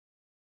 Marie.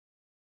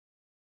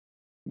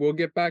 We'll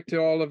get back to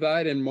all of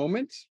that in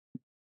moments.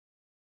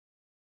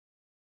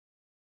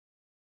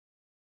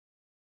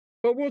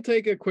 But we'll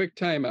take a quick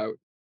timeout.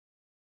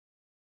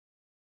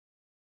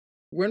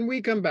 When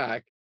we come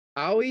back,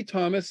 Ali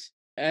Thomas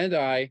and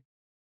I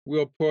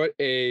will put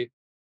a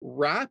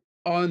wrap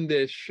on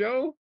this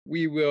show.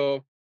 We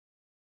will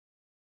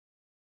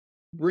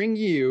bring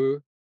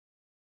you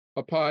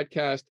a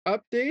podcast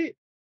update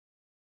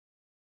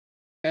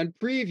and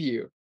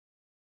preview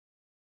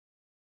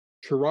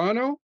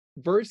Toronto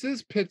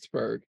versus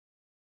Pittsburgh.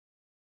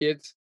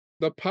 It's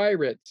the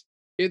Pirates.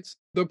 It's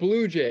the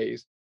Blue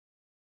Jays.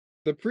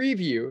 The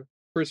preview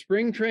for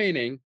spring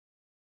training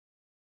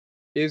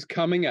is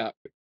coming up.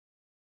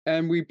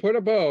 And we put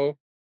a bow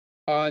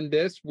on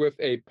this with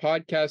a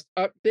podcast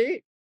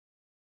update.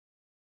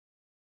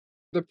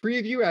 The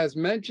preview as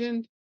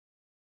mentioned,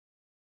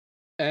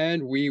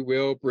 and we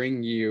will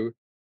bring to you,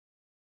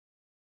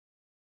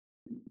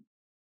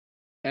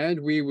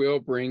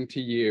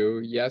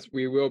 yes,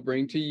 we will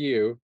bring to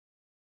you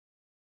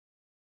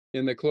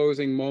in the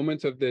closing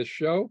moments of this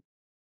show,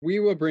 we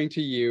will bring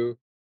to you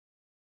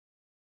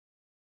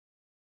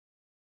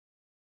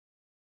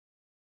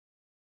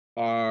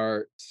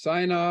our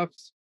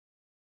sign-offs.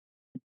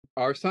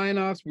 Our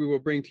sign-offs we will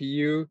bring to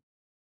you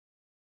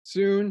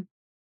soon.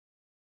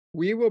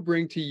 We will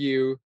bring to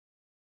you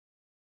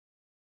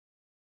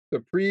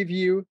the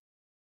preview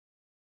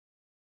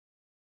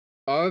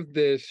of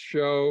this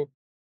show,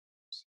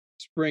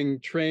 spring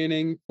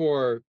training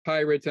for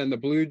Pirates and the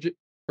Blue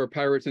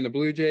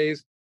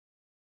Jays.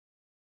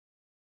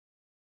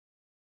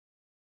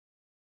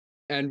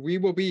 And we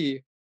will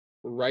be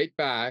right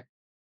back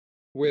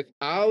with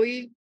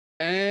Ali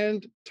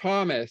and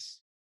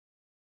Thomas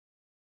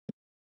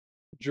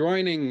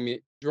joining me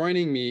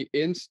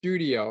in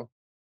studio.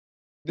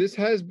 This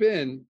has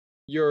been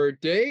your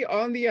day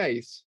on the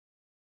ice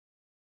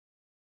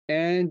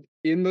and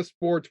in the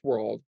sports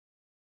world.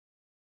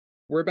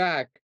 We're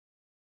back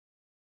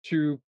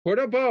to put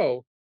a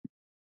bow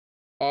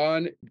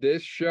on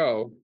this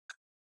show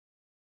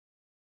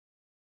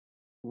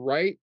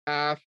right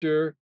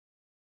after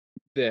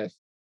this.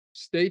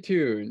 Stay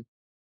tuned.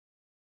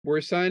 We're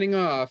signing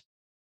off.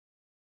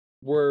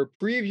 We're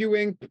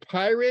previewing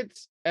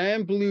Pirates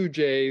and Blue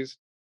Jays.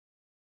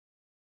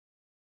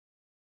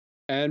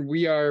 And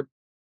we are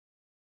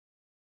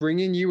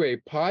bringing you a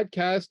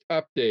podcast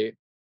update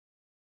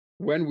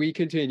when we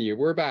continue.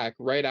 We're back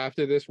right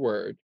after this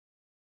word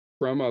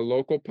from a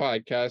local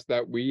podcast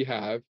that we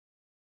have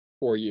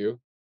for you.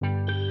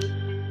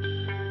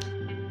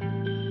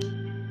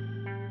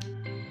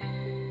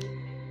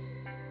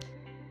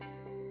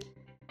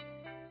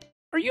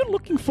 Are you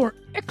looking for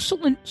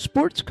excellent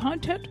sports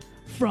content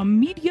from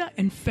media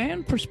and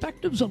fan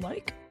perspectives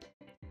alike?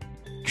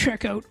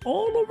 Check out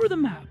All Over the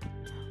Map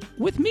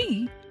with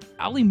me,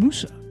 Ali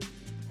Moosa,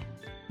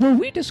 where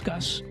we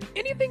discuss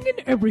anything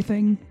and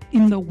everything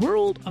in the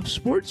world of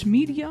sports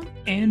media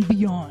and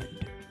beyond.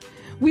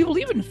 We will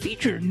even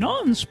feature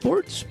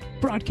non-sports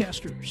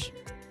broadcasters.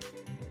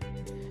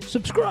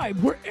 Subscribe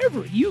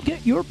wherever you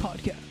get your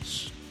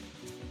podcasts.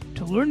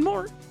 To learn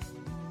more,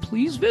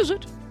 please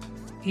visit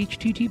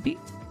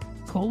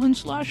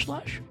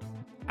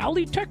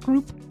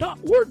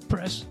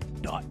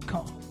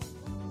http://alitechgroup.wordpress.com.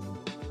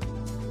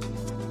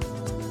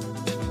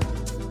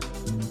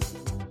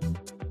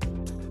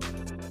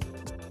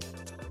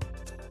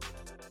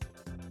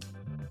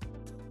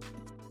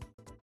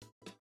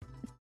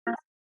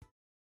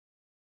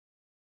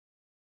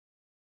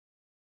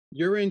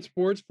 You're in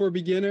Sports for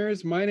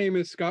Beginners. My name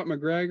is Scott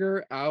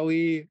McGregor.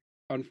 Ali,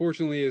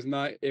 unfortunately, is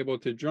not able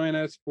to join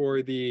us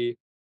for the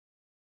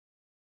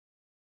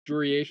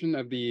duration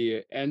of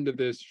the end of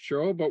this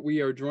show, but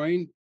we are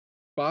joined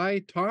by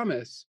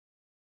Thomas.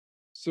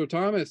 So,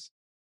 Thomas,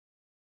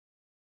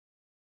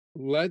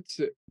 let's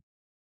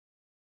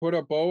put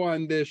a bow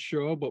on this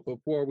show. But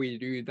before we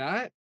do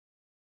that,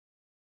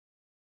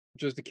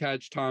 just to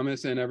catch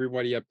Thomas and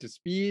everybody up to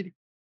speed,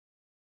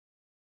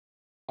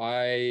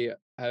 I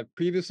have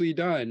previously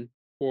done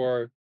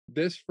for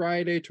this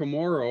Friday,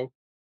 tomorrow,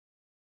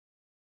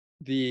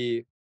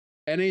 the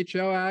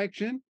NHL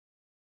action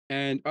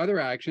and other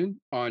action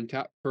on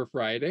tap for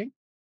Friday,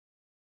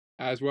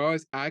 as well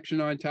as action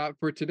on tap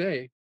for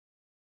today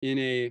in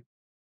a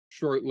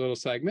short little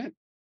segment.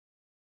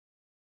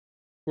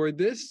 For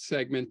this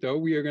segment, though,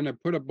 we are going to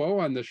put a bow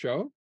on the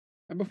show.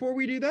 And before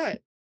we do that,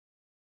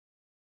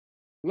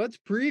 let's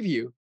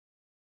preview.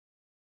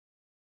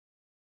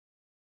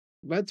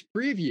 Let's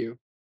preview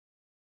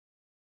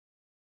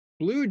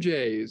Blue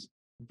Jays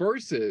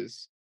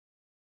versus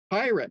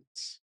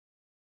Pirates,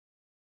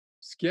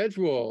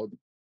 scheduled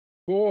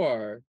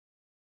for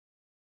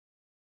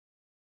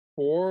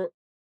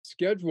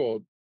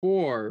scheduled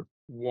for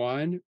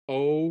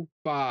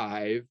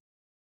 1:05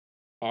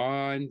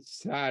 on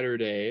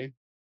Saturday,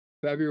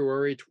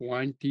 February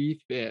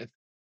 25th.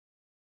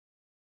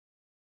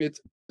 It's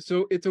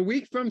a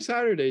week from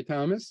Saturday,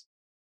 Thomas.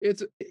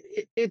 It's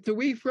a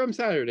week from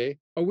Saturday.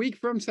 A week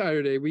from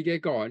Saturday, we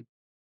get going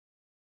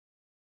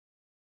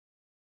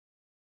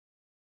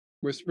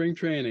with spring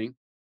training.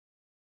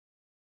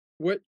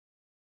 What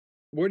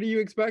are you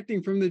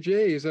expecting from the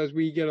Jays as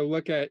we get a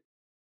look at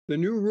the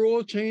new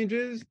rule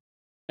changes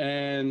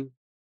and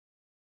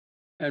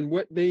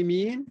what they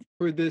mean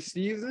for this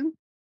season?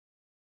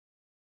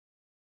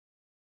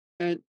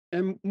 And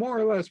more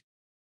or less,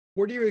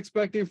 what are you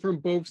expecting from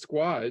both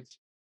squads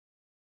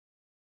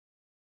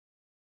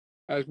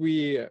as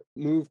we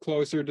move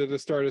closer to the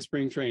start of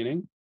spring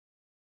training?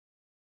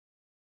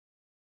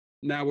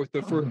 Now, with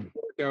the first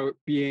workout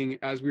being,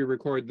 as we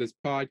record this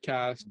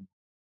podcast,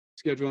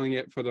 scheduling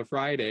it for the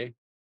Friday,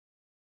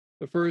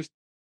 the first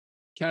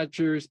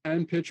catchers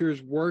and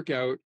pitchers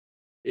workout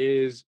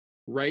is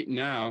right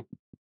now.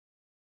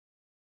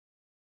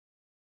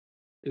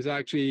 It's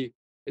actually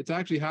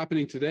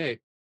happening today.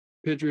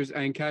 Pitchers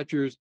and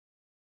catchers'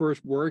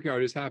 first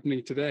workout is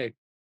happening today.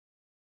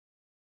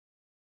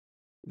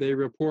 They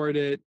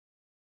reported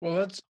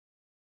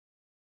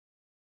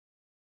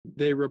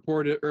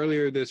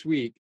earlier this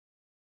week.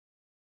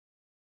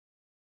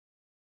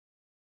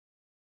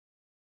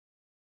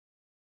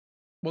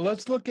 Well,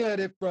 let's look at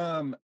it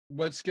from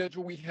what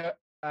schedule we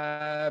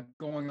have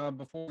going on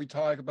before we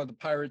talk about the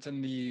Pirates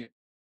and the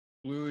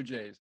Blue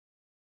Jays.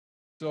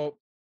 So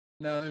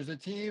now there's a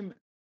team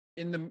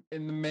in the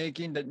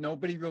making that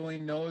nobody really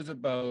knows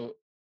about,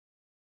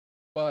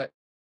 but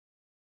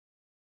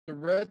the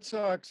Red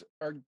Sox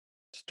are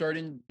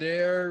starting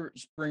their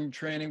spring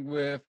training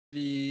with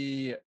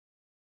the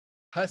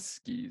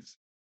Huskies,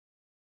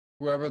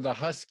 whoever the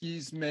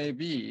Huskies may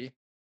be.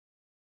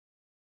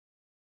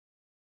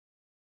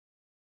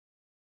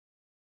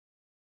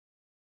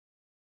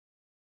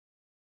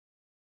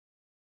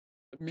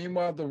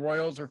 Meanwhile, the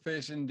Royals are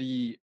facing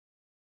the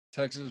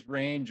Texas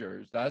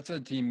Rangers. That's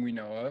a team we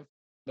know of.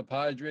 The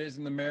Padres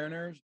and the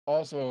Mariners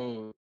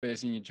also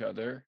facing each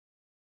other.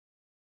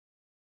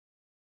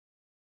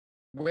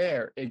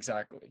 Where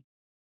exactly?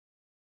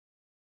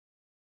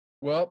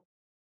 Well,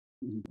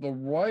 the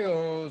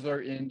Royals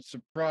are in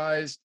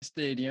Surprise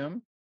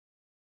Stadium,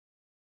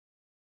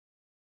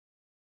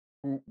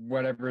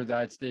 whatever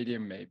that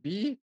stadium may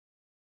be.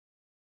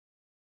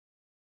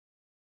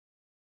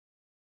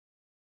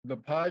 The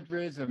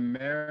Padres and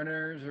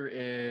Mariners are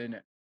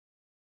in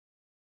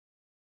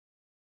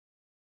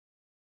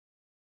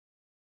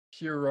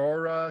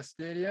Aurora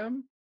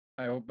Stadium.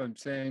 I hope I'm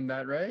saying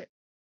that right.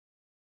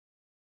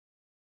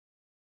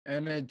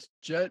 And it's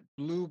Jet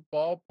Blue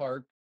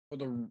Ballpark for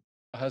the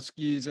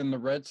Huskies and the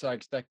Red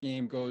Sox. That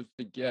game goes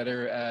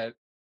together at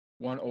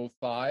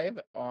 1:05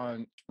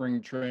 on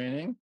spring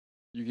training.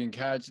 You can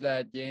catch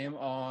that game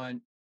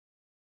on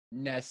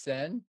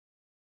NESN.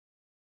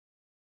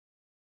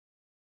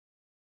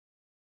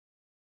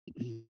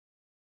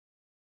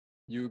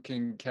 You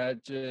can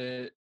catch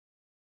it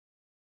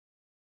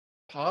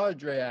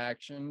Padre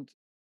action,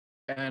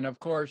 and of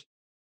course,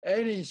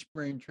 any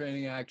spring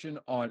training action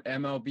on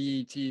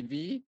MLB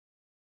TV.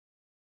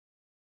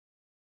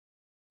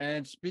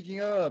 And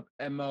speaking of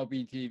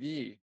MLB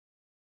TV,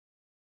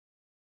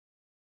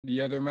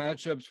 the other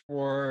matchups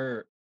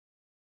for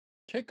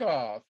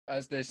kickoff,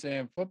 as they say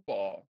in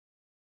football,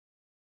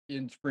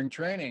 in spring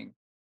training,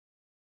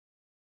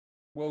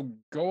 will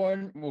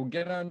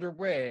get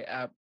underway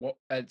at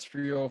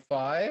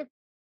 3:05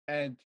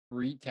 and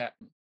 3:10.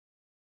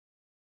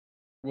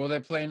 Will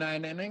they play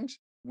 9 innings?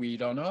 We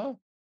don't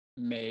know.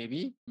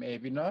 Maybe,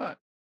 maybe not.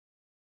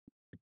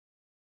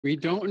 We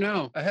don't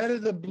know. Ahead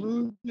of the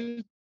Blue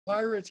Jays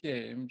Pirates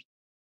games,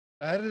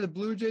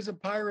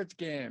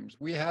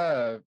 we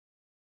have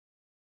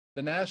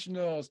the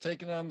Nationals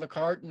taking on the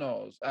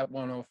Cardinals at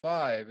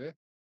 105.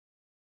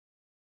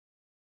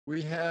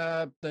 We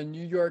have the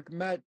New York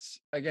Mets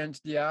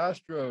against the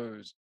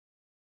Astros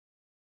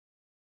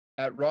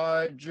at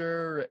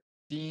Roger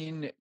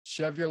Dean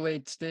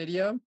Chevrolet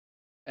Stadium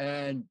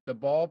and the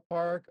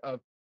ballpark of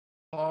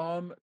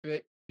Palm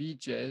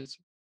Beaches.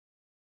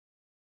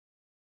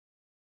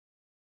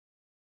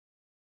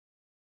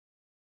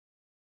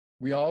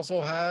 We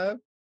also have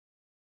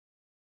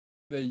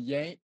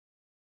the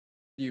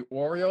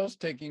Orioles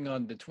taking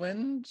on the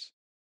Twins.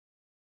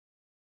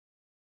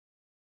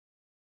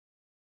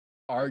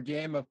 Our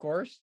game, of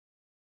course,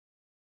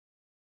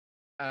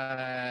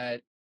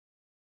 at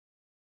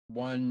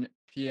 1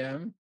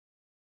 p.m.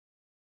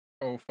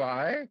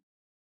 05.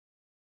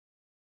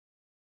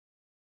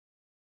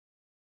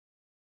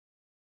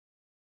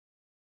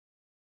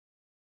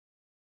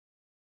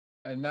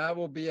 And that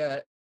will be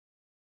at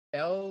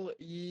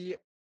LECOM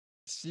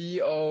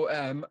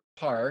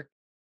Park.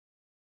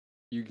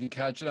 You can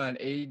catch it on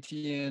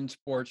ATN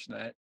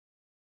Sportsnet.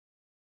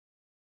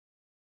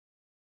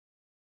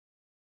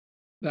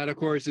 That, of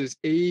course, is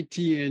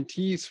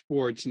AT&T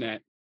Sportsnet.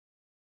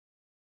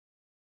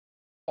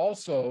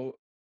 Also,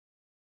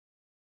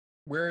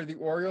 where the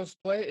Orioles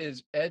play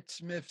is Ed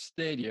Smith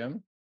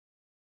Stadium.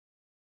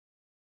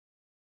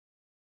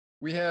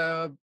 We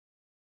have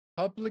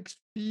Publix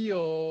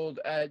Field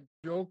at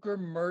Joker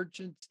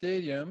Merchant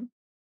Stadium,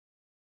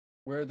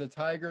 where the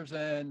Tigers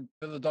and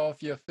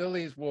Philadelphia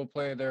Phillies will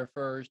play their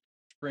first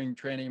spring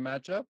training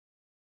matchup.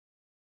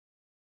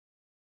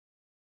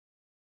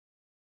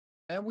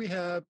 And we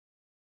have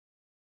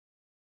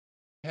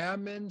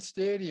Hammond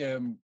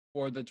Stadium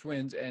for the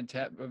Twins and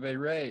Tampa Bay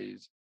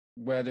Rays,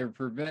 weather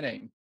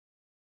permitting.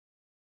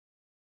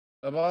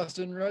 The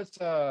Boston Red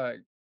Sox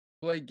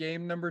play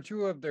game number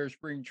 2 of their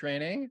spring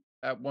training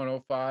at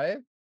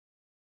 105,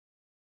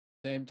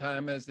 same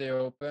time as they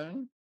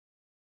open,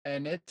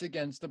 and it's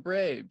against the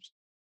Braves.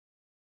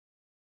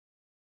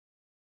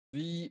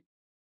 The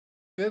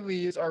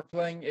Phillies are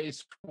playing a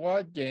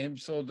squad game,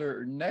 so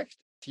their next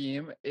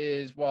team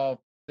is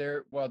while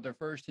their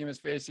first team is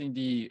facing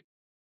the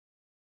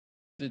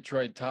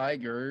Detroit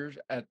Tigers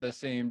at the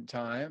same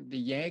time, the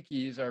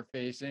Yankees are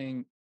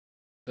facing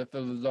the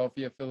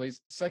Philadelphia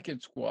Phillies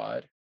second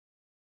squad.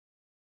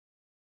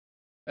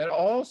 And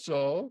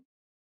also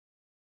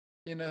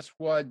in a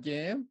squad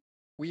game,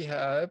 we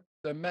have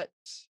the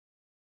Mets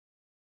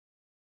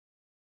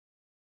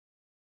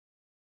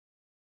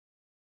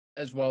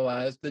as well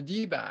as the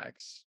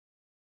D-backs.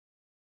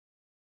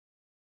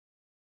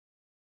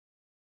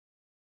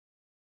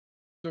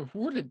 So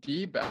who are the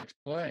D-backs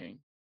playing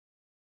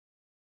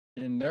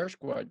in their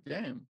squad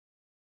game?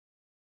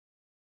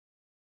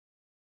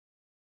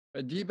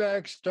 The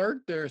D-backs start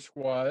their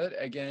squad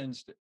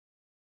against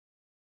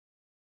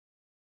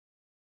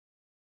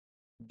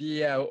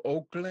the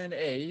Oakland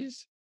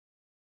A's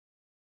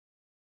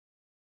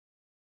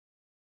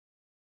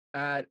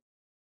at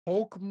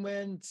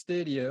Hoekman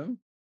Stadium.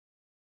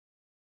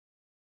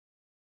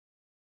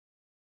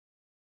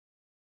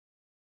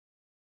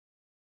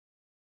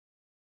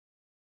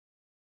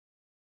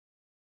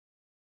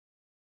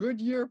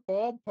 Goodyear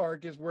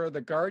Ballpark is where the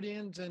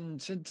Guardians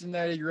and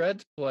Cincinnati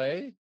Reds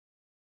play.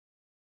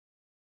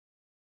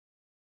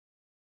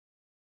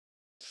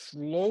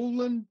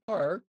 Slolan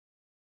Park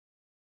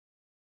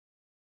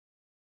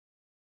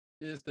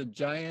is the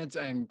Giants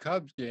and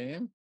Cubs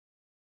game.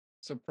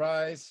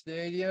 Surprise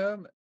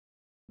Stadium,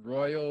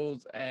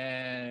 Royals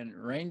and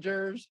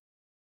Rangers.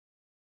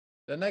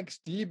 The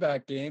next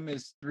D-back game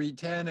is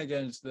 3:10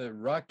 against the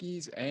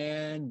Rockies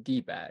and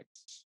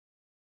D-backs.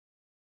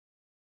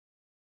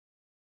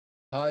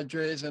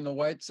 Padres and the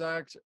White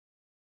Sox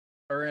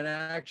are in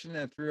action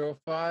at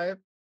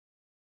 3:05.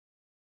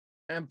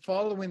 And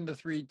following the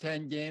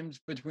 3:10 games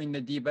between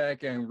the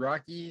D-back and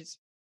Rockies,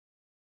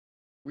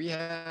 we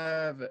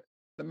have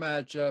the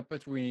matchup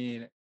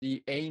between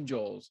the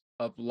Angels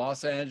of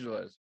Los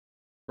Angeles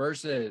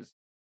versus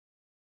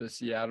the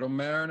Seattle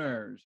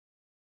Mariners.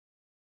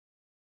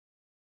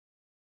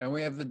 And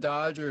we have the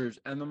Dodgers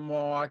and the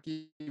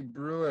Milwaukee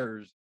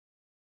Brewers.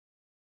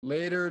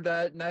 Later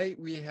that night,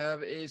 we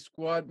have a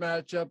squad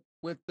matchup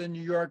with the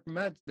New York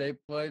Mets. They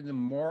play the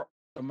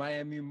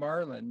Miami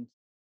Marlins.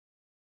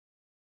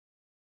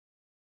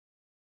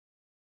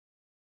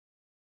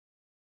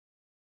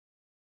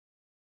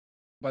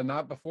 But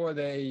not before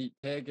they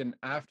take an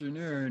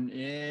afternoon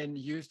in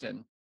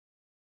Houston.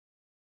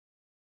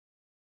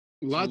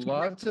 Lots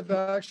of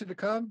action to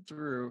come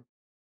through.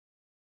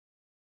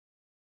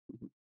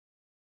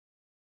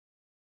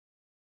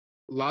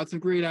 Lots of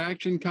great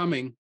action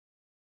coming.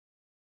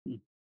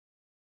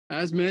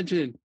 As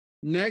mentioned,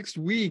 next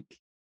week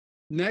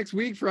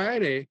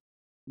Friday,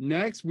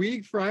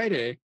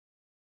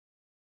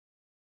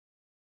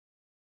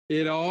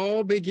 it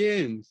all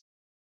begins.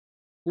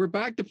 We're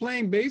back to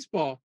playing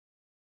baseball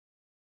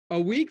a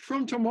week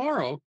from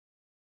tomorrow,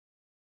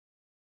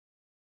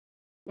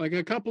 like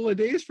a couple of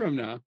days from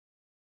now.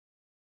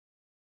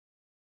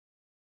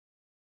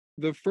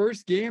 The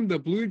first game the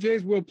Blue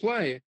Jays will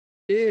play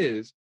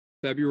is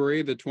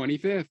February the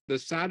 25th, the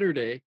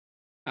Saturday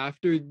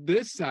after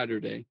this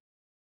Saturday.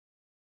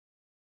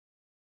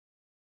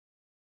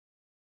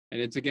 And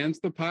it's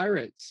against the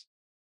Pirates.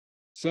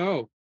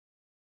 So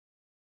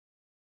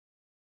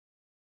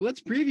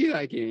let's preview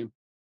that game.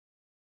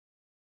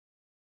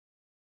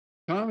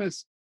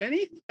 Thomas,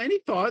 any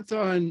thoughts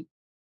on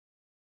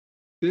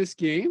this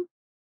game?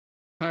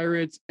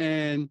 Pirates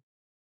and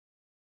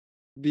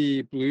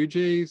the Blue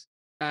Jays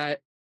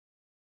at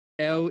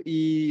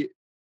LECOM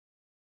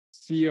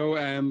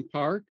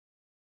Park.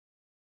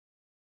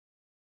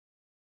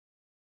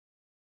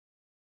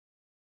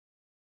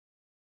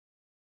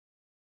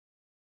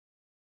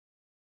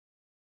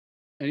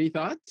 Any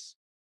thoughts?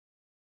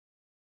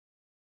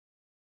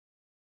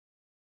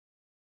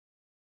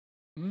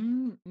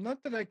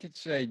 Not that I could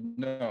say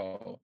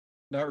no,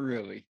 not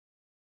really.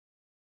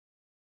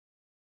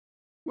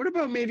 What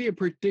about maybe a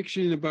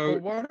prediction about?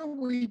 But why don't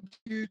we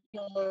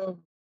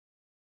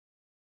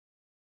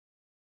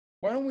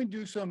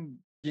do some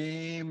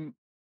game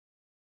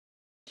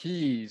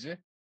keys?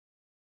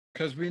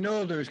 Because we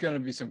know there's going to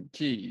be some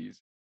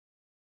keys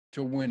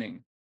to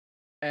winning,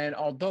 and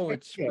although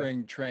it's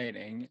spring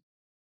training,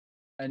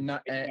 and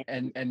not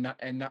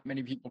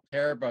many people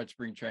care about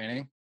spring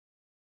training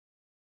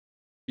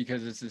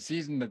because it's the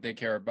season that they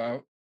care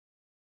about.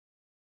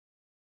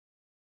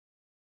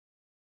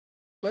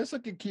 Let's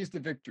look at keys to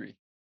victory.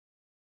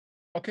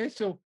 Okay,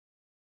 so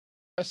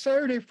a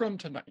Saturday from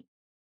tonight,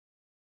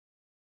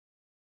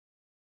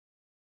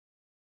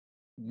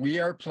 we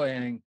are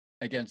playing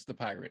against the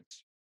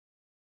Pirates.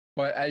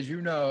 But as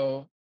you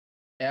know,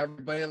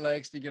 everybody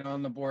likes to get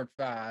on the board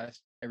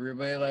fast.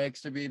 Everybody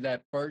likes to be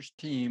that first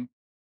team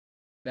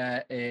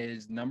that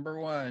is number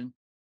one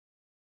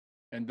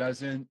and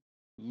doesn't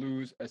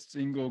lose a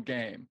single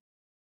game.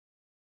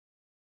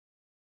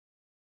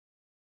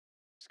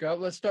 Scott,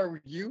 let's start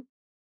with you.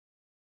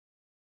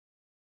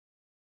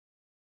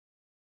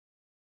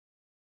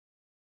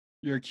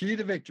 Your key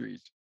to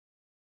victories.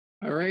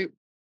 All right.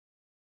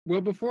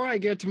 Well, before I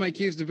get to my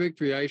keys to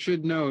victory, I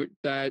should note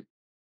that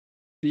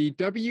the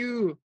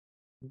WBC,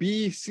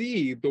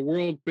 the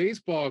World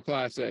Baseball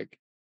Classic,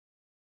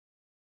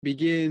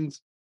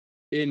 begins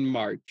in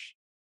March.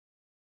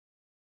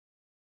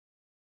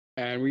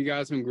 And we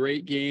got some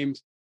great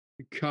games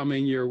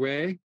coming your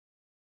way.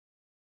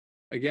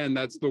 Again,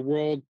 that's the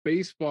World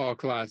Baseball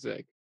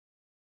Classic.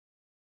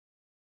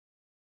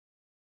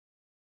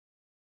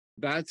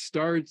 That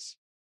starts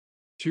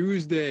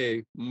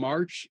Tuesday,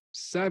 March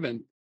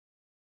 7th.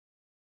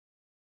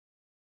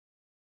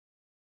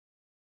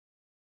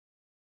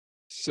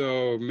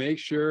 So make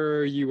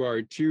sure you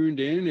are tuned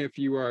in if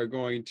you are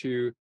going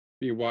to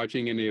be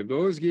watching any of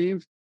those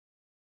games.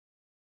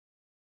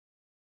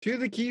 To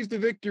the keys to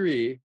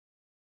victory.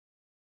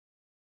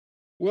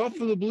 Well,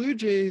 for the Blue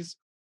Jays,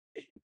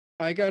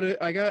 I got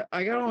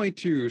only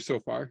two so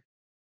far.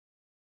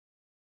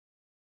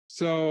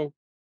 So,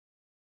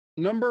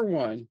 number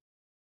one,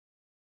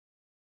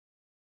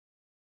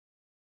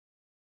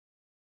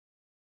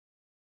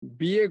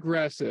 be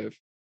aggressive.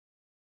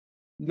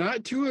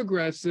 Not too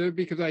aggressive,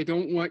 because I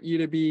don't want you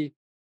to be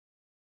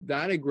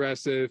that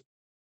aggressive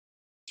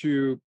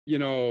to,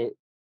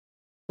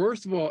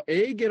 first of all,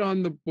 get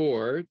on the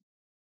board,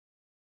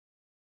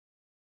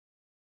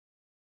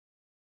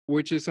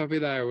 which is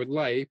something that I would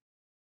like.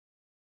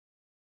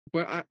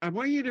 But I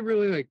want you to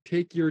really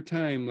take your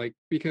time,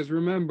 because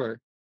remember,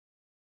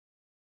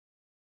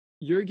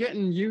 you're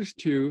getting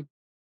used to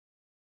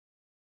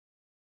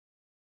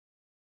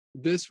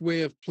this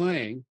way of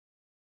playing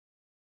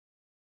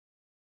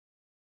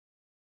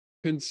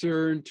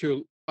concerned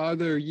to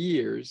other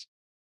years.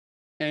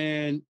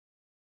 And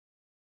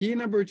key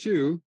number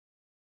two,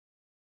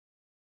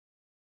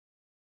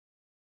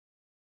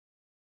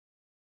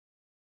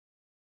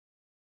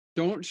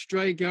 don't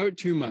strike out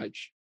too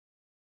much.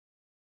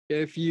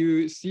 If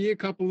you see a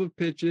couple of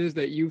pitches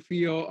that you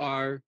feel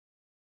are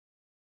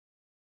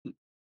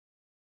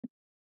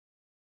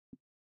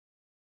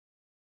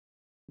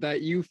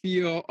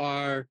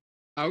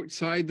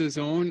outside the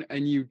zone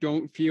and you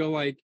don't feel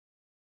like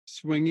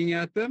swinging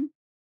at them,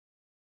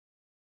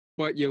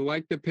 but you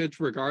like the pitch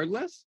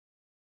regardless,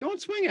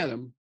 don't swing at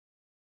them.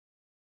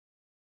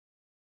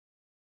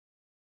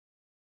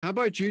 How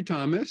about you,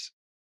 Thomas?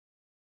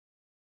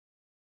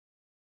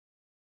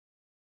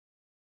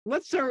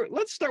 Let's start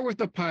with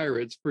the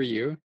Pirates for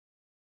you.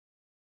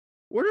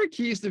 What are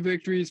keys to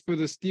victories for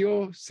the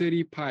Steel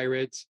City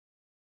Pirates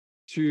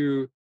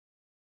to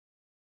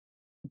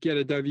get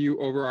a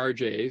W over our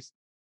Jays?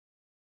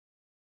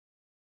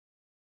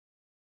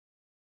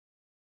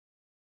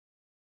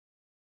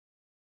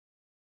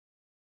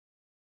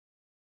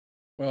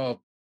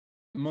 Well,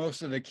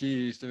 most of the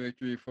keys to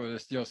victory for the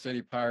Steel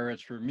City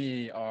Pirates for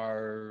me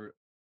are,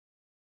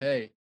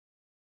 hey,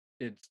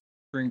 it's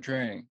spring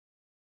training.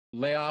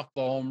 Lay off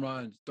the home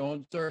runs.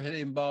 Don't start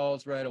hitting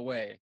balls right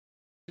away.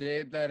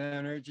 Save that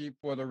energy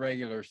for the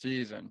regular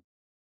season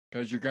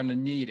because you're going to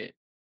need it.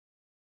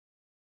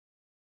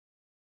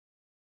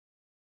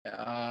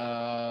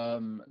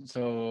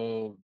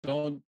 So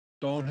don't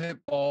don't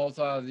hit balls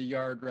out of the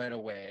yard right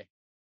away.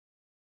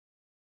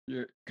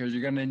 Because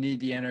you're going to need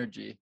the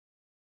energy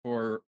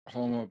for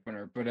home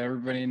opener. But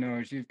everybody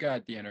knows you've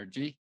got the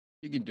energy.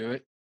 You can do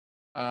it.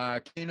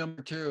 Key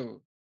number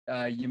 2,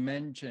 you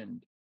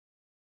mentioned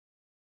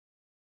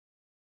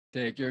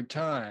take your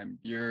time.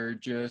 You're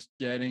just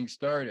getting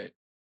started.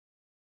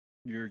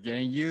 You're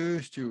getting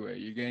used to it.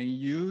 You're getting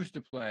used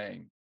to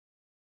playing.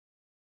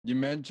 You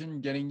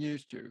mentioned getting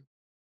used to.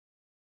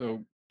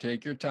 So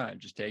take your time.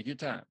 Just take your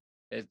time.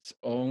 It's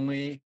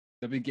only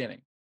the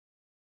beginning.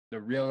 The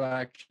real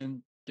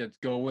action gets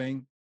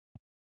going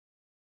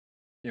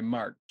in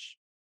March.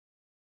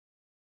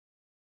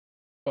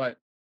 But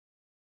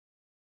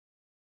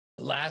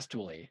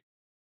lastly,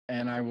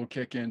 and I will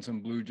kick in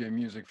some Blue Jay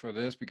music for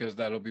this because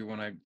that'll be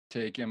when I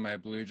take in my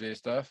Blue Jay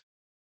stuff.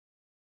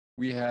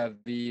 We have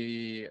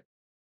for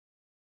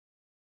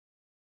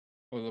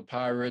the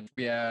Pirates,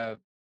 we have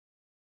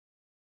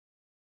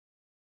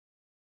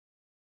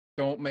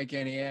don't make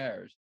any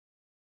errors.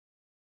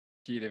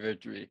 Key to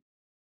victory.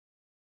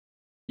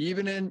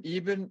 Even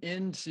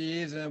in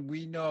season,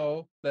 we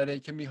know that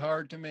it can be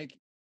hard to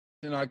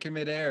not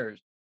commit errors.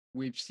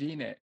 We've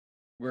seen it.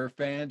 We're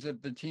fans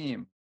of the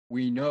team.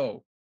 We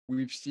know.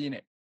 We've seen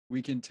it.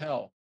 We can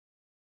tell.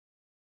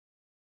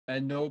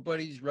 And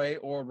nobody's right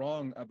or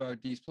wrong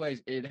about these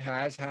plays. It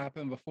has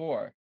happened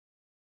before.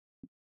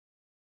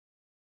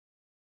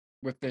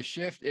 With the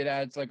shift, it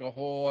adds like a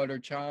whole other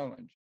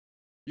challenge.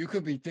 You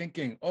could be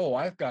thinking, oh,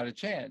 I've got a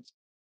chance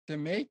to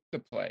make the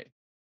play.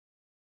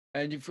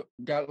 And you've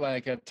got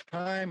like a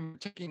time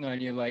ticking on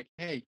you, like,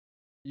 hey,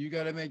 you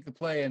got to make the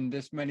play in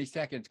this many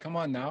seconds. Come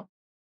on now.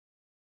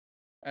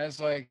 And it's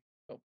like,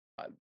 oh,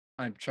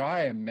 I'm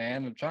trying,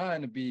 man. I'm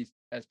trying to be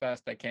as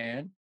fast as I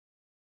can.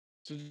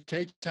 So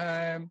take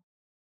time,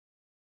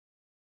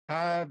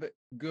 have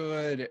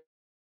good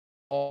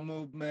ball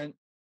movement.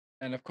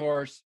 And of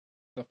course,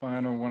 the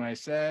final one I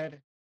said,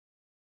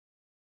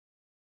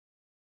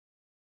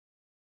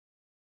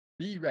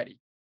 be ready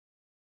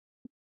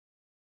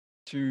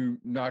to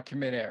not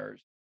commit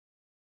errors.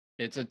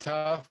 It's a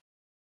tough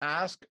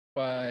ask,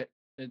 but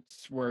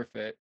it's worth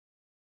it.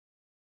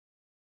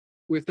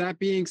 With that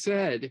being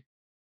said,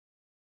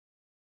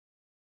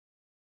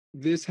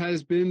 this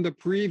has been the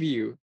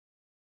preview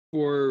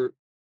for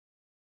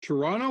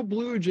Toronto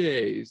Blue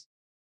Jays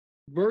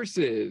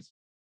versus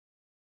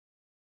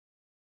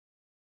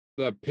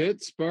the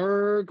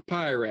Pittsburgh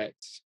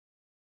Pirates.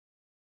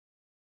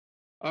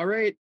 All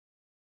right.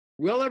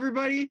 Well,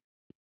 everybody,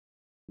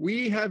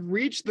 we have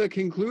reached the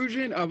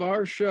conclusion of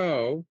our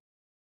show.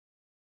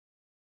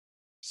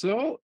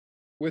 So,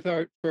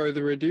 without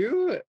further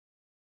ado,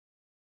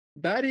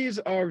 that is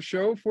our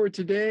show for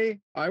today.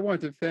 I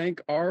want to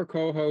thank our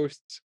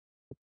co-hosts,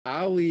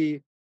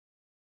 Ali,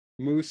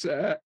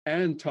 Moosa,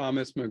 and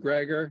Thomas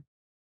McGregor,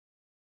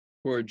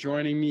 for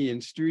joining me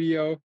in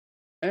studio,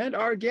 and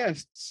our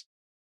guests.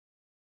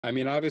 I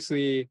mean,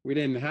 obviously, we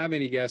didn't have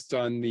any guests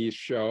on the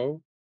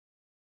show,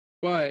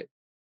 but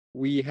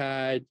we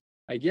had,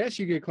 I guess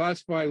you could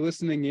classify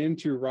listening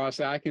into Ross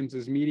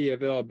Atkins's media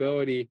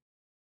availability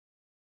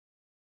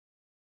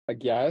a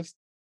guest.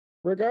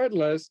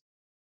 Regardless,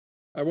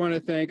 I want to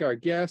thank our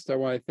guests. I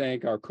want to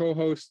thank our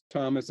co-hosts,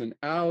 Thomas and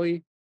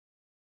Ali,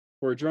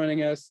 for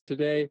joining us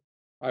today.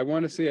 I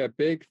want to say a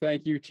big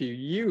thank you to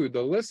you,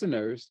 the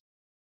listeners,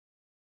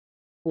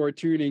 for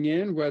tuning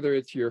in, whether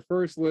it's your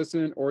first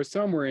listen or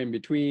somewhere in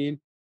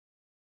between.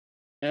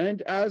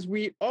 And as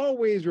we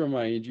always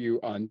remind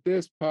you on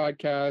this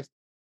podcast,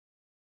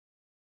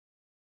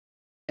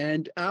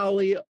 and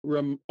Ali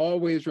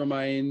always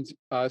reminds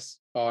us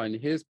on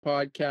his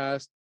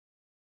podcast,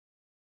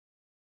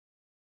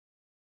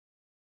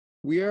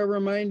 we are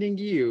reminding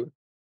you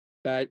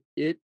that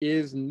it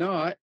is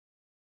not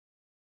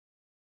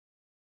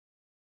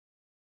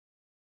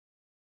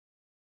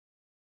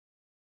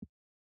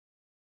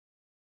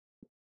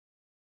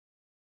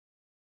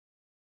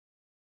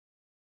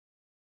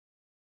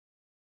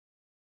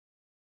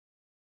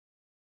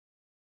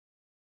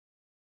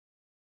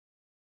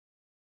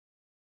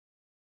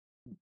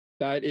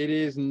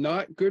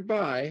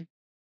goodbye.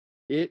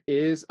 It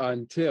is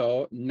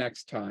until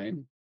next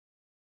time.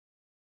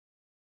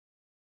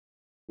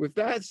 With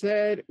that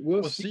said,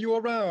 We'll see you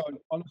around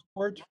on the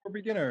Sports for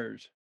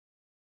Beginners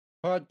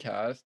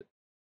podcast.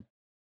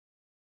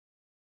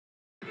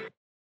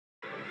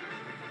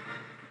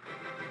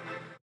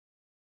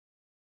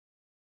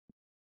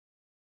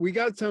 We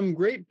got some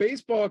great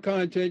baseball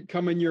content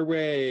coming your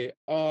way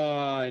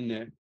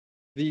on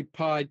the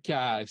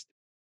podcast.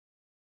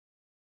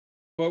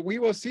 But we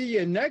will see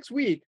you next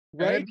week,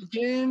 right? And it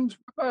begins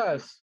with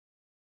us.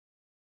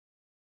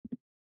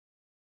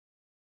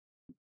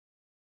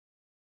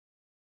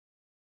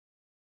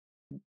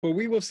 But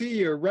we will see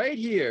you right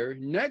here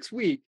next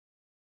week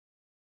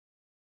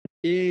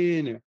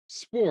in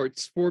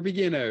Sports for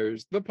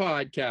Beginners, the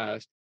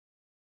podcast.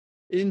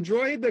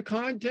 Enjoy the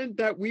content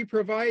that we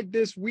provide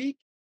this week,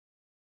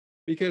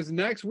 because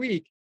next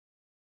week,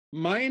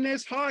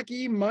 minus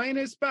hockey,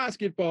 minus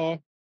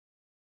basketball,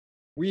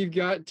 we've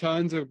got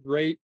tons of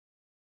great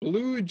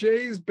Blue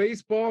Jays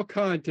baseball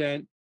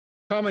content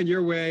coming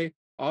your way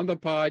on the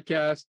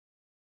podcast.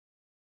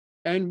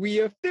 And we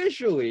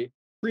officially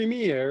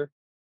premiere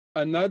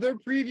another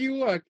preview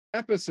look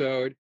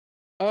episode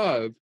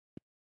of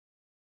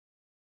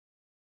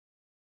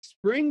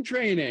spring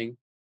training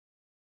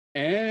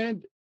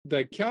and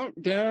the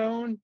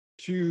countdown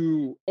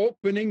to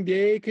opening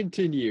day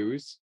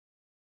continues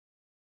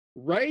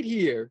right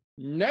here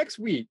next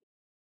week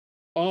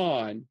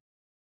on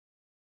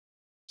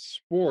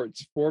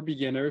Sports for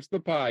Beginners, the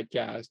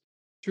podcast.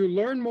 To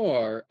learn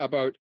more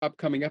about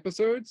upcoming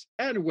episodes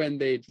and when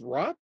they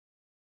drop,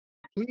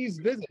 please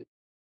visit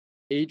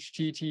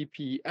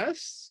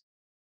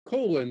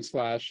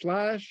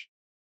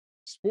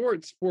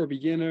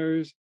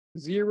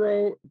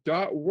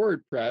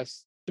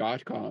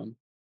https://sportsforbeginners0.wordpress.com.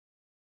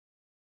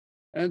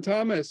 And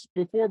Thomas,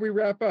 before we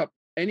wrap up,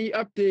 any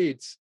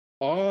updates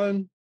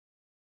on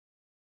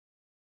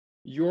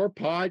your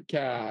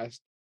podcast?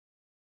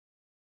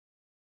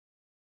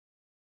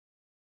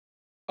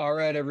 All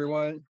right,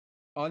 everyone.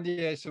 On the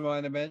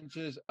ASMR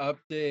Adventures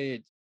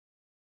update,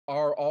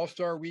 our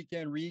All-Star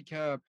Weekend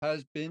recap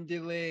has been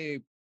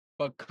delayed,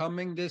 but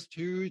coming this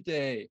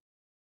Tuesday,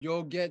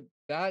 you'll get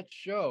that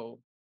show.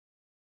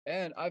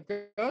 And I've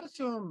got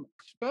some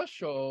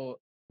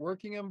special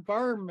working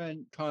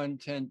environment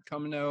content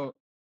coming out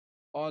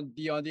on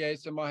the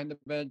ASMR Behind the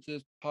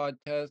Benches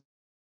podcast,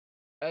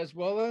 as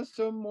well as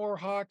some more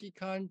hockey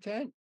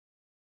content,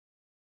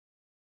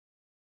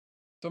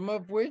 some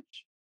of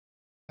which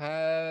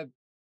have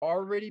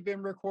already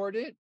been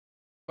recorded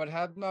but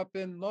have not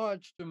been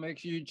launched, so make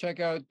sure you check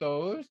out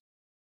those.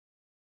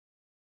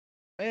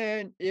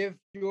 And if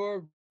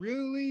you're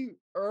really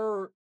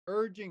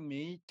urging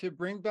me to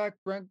bring back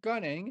Brent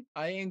Gunning,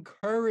 I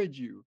encourage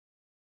you.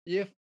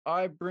 If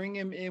I bring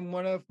him in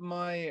one of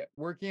my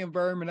working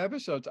environment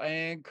episodes, I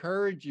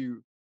encourage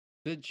you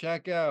to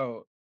check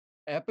out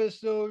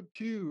episode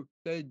 2,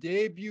 the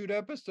debut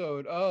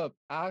episode of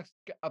Ask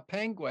a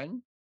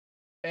Penguin,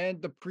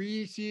 and the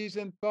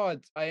preseason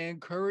thoughts. I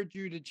encourage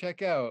you to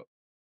check out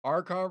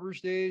our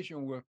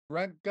conversation with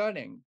Brent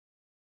Gunning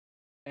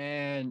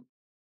and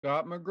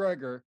Scott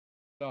McGregor,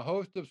 the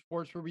host of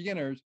Sports for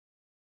Beginners,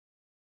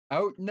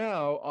 out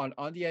now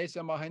on the Ice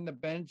and Behind the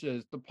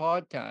Benches, the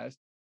podcast.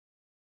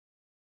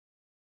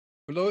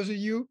 For those of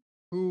you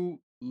who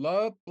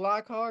love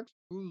Blackhawks,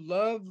 who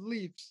love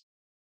Leafs,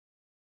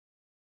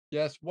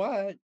 guess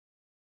what?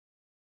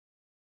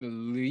 The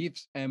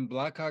Leafs and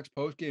Blackhawks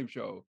postgame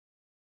show,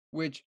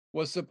 which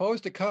was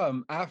supposed to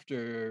come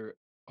after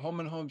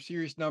Home and Home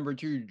Series number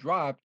 2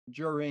 dropped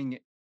during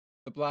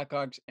the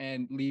Blackhawks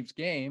and Leafs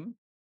game,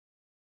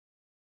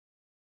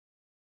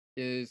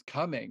 is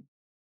coming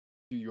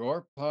to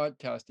your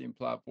podcasting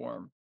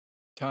platform.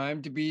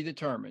 Time to be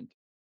determined.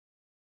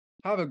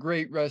 Have a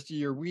great rest of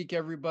your week,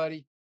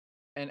 everybody.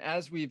 And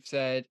as we've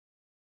said,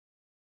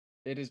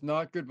 it is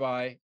not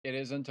goodbye. It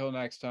is until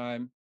next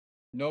time.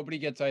 Nobody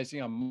gets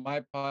icing on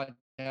my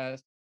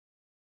podcast.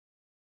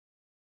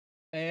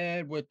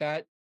 And with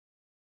that,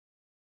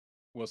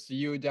 we'll see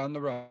you down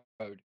the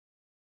road.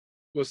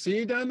 We'll see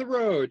you down the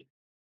road.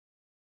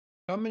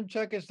 Come and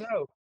check us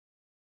out.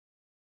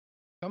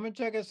 Come and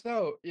check us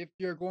out if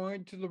you're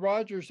going to the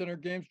Rogers Center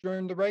games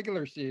during the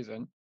regular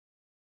season.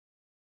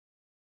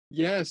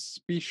 Yes,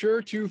 be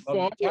sure to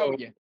Love to tell follow.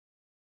 you.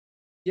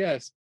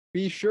 Yes,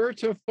 be sure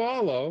to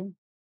follow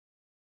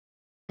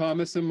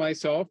Thomas and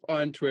myself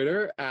on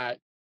Twitter at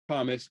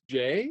Thomas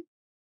J.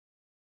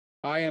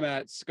 I am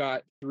at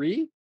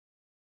Scott3.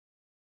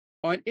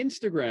 On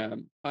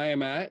Instagram, I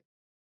am at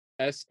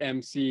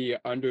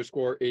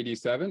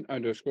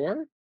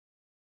SMC_87_.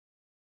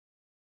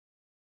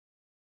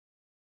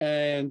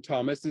 And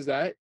Thomas is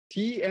at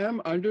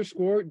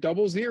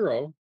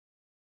TM_00.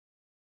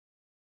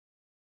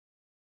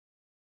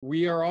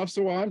 We are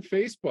also on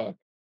Facebook.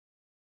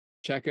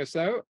 Check us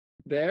out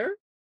there.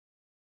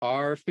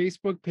 Our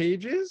Facebook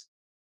pages,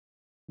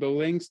 the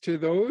links to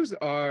those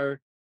are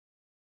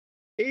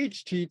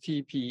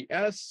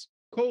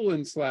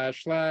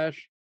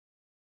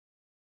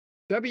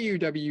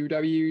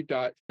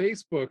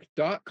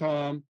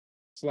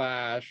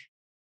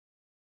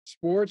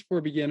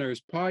for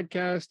Beginners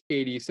Podcast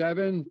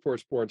 87 for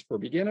Sports for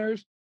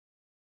Beginners.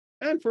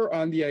 And for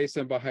On the Ice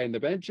and Behind the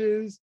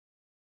Benches,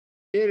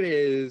 it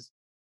is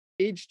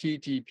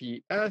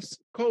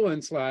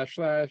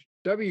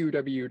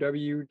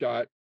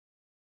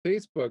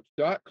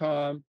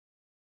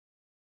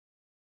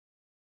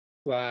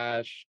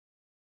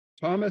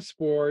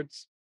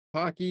Sports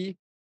Hockey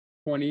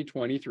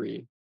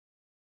 2023.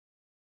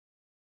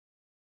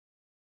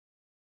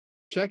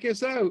 Check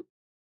us out.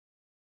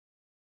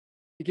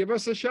 Give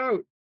us a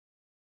shout.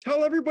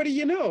 Tell everybody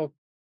you know.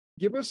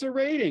 Give us a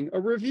rating, a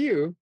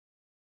review.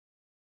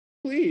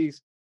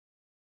 Please,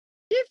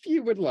 if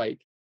you would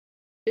like,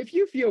 if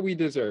you feel we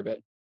deserve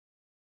it.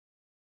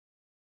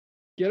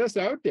 Get us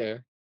out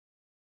there.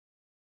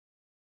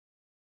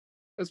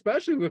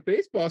 Especially with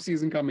baseball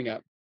season coming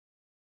up.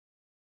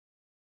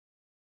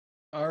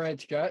 All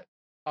right, Scott.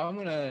 I'm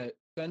going to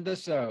send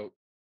us out.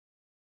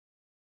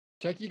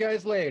 Check you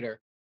guys later.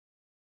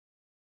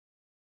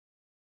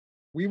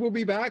 We will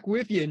be back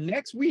with you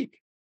next week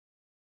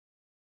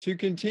to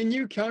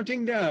continue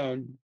counting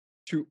down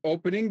to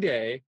opening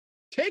day.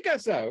 Take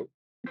us out.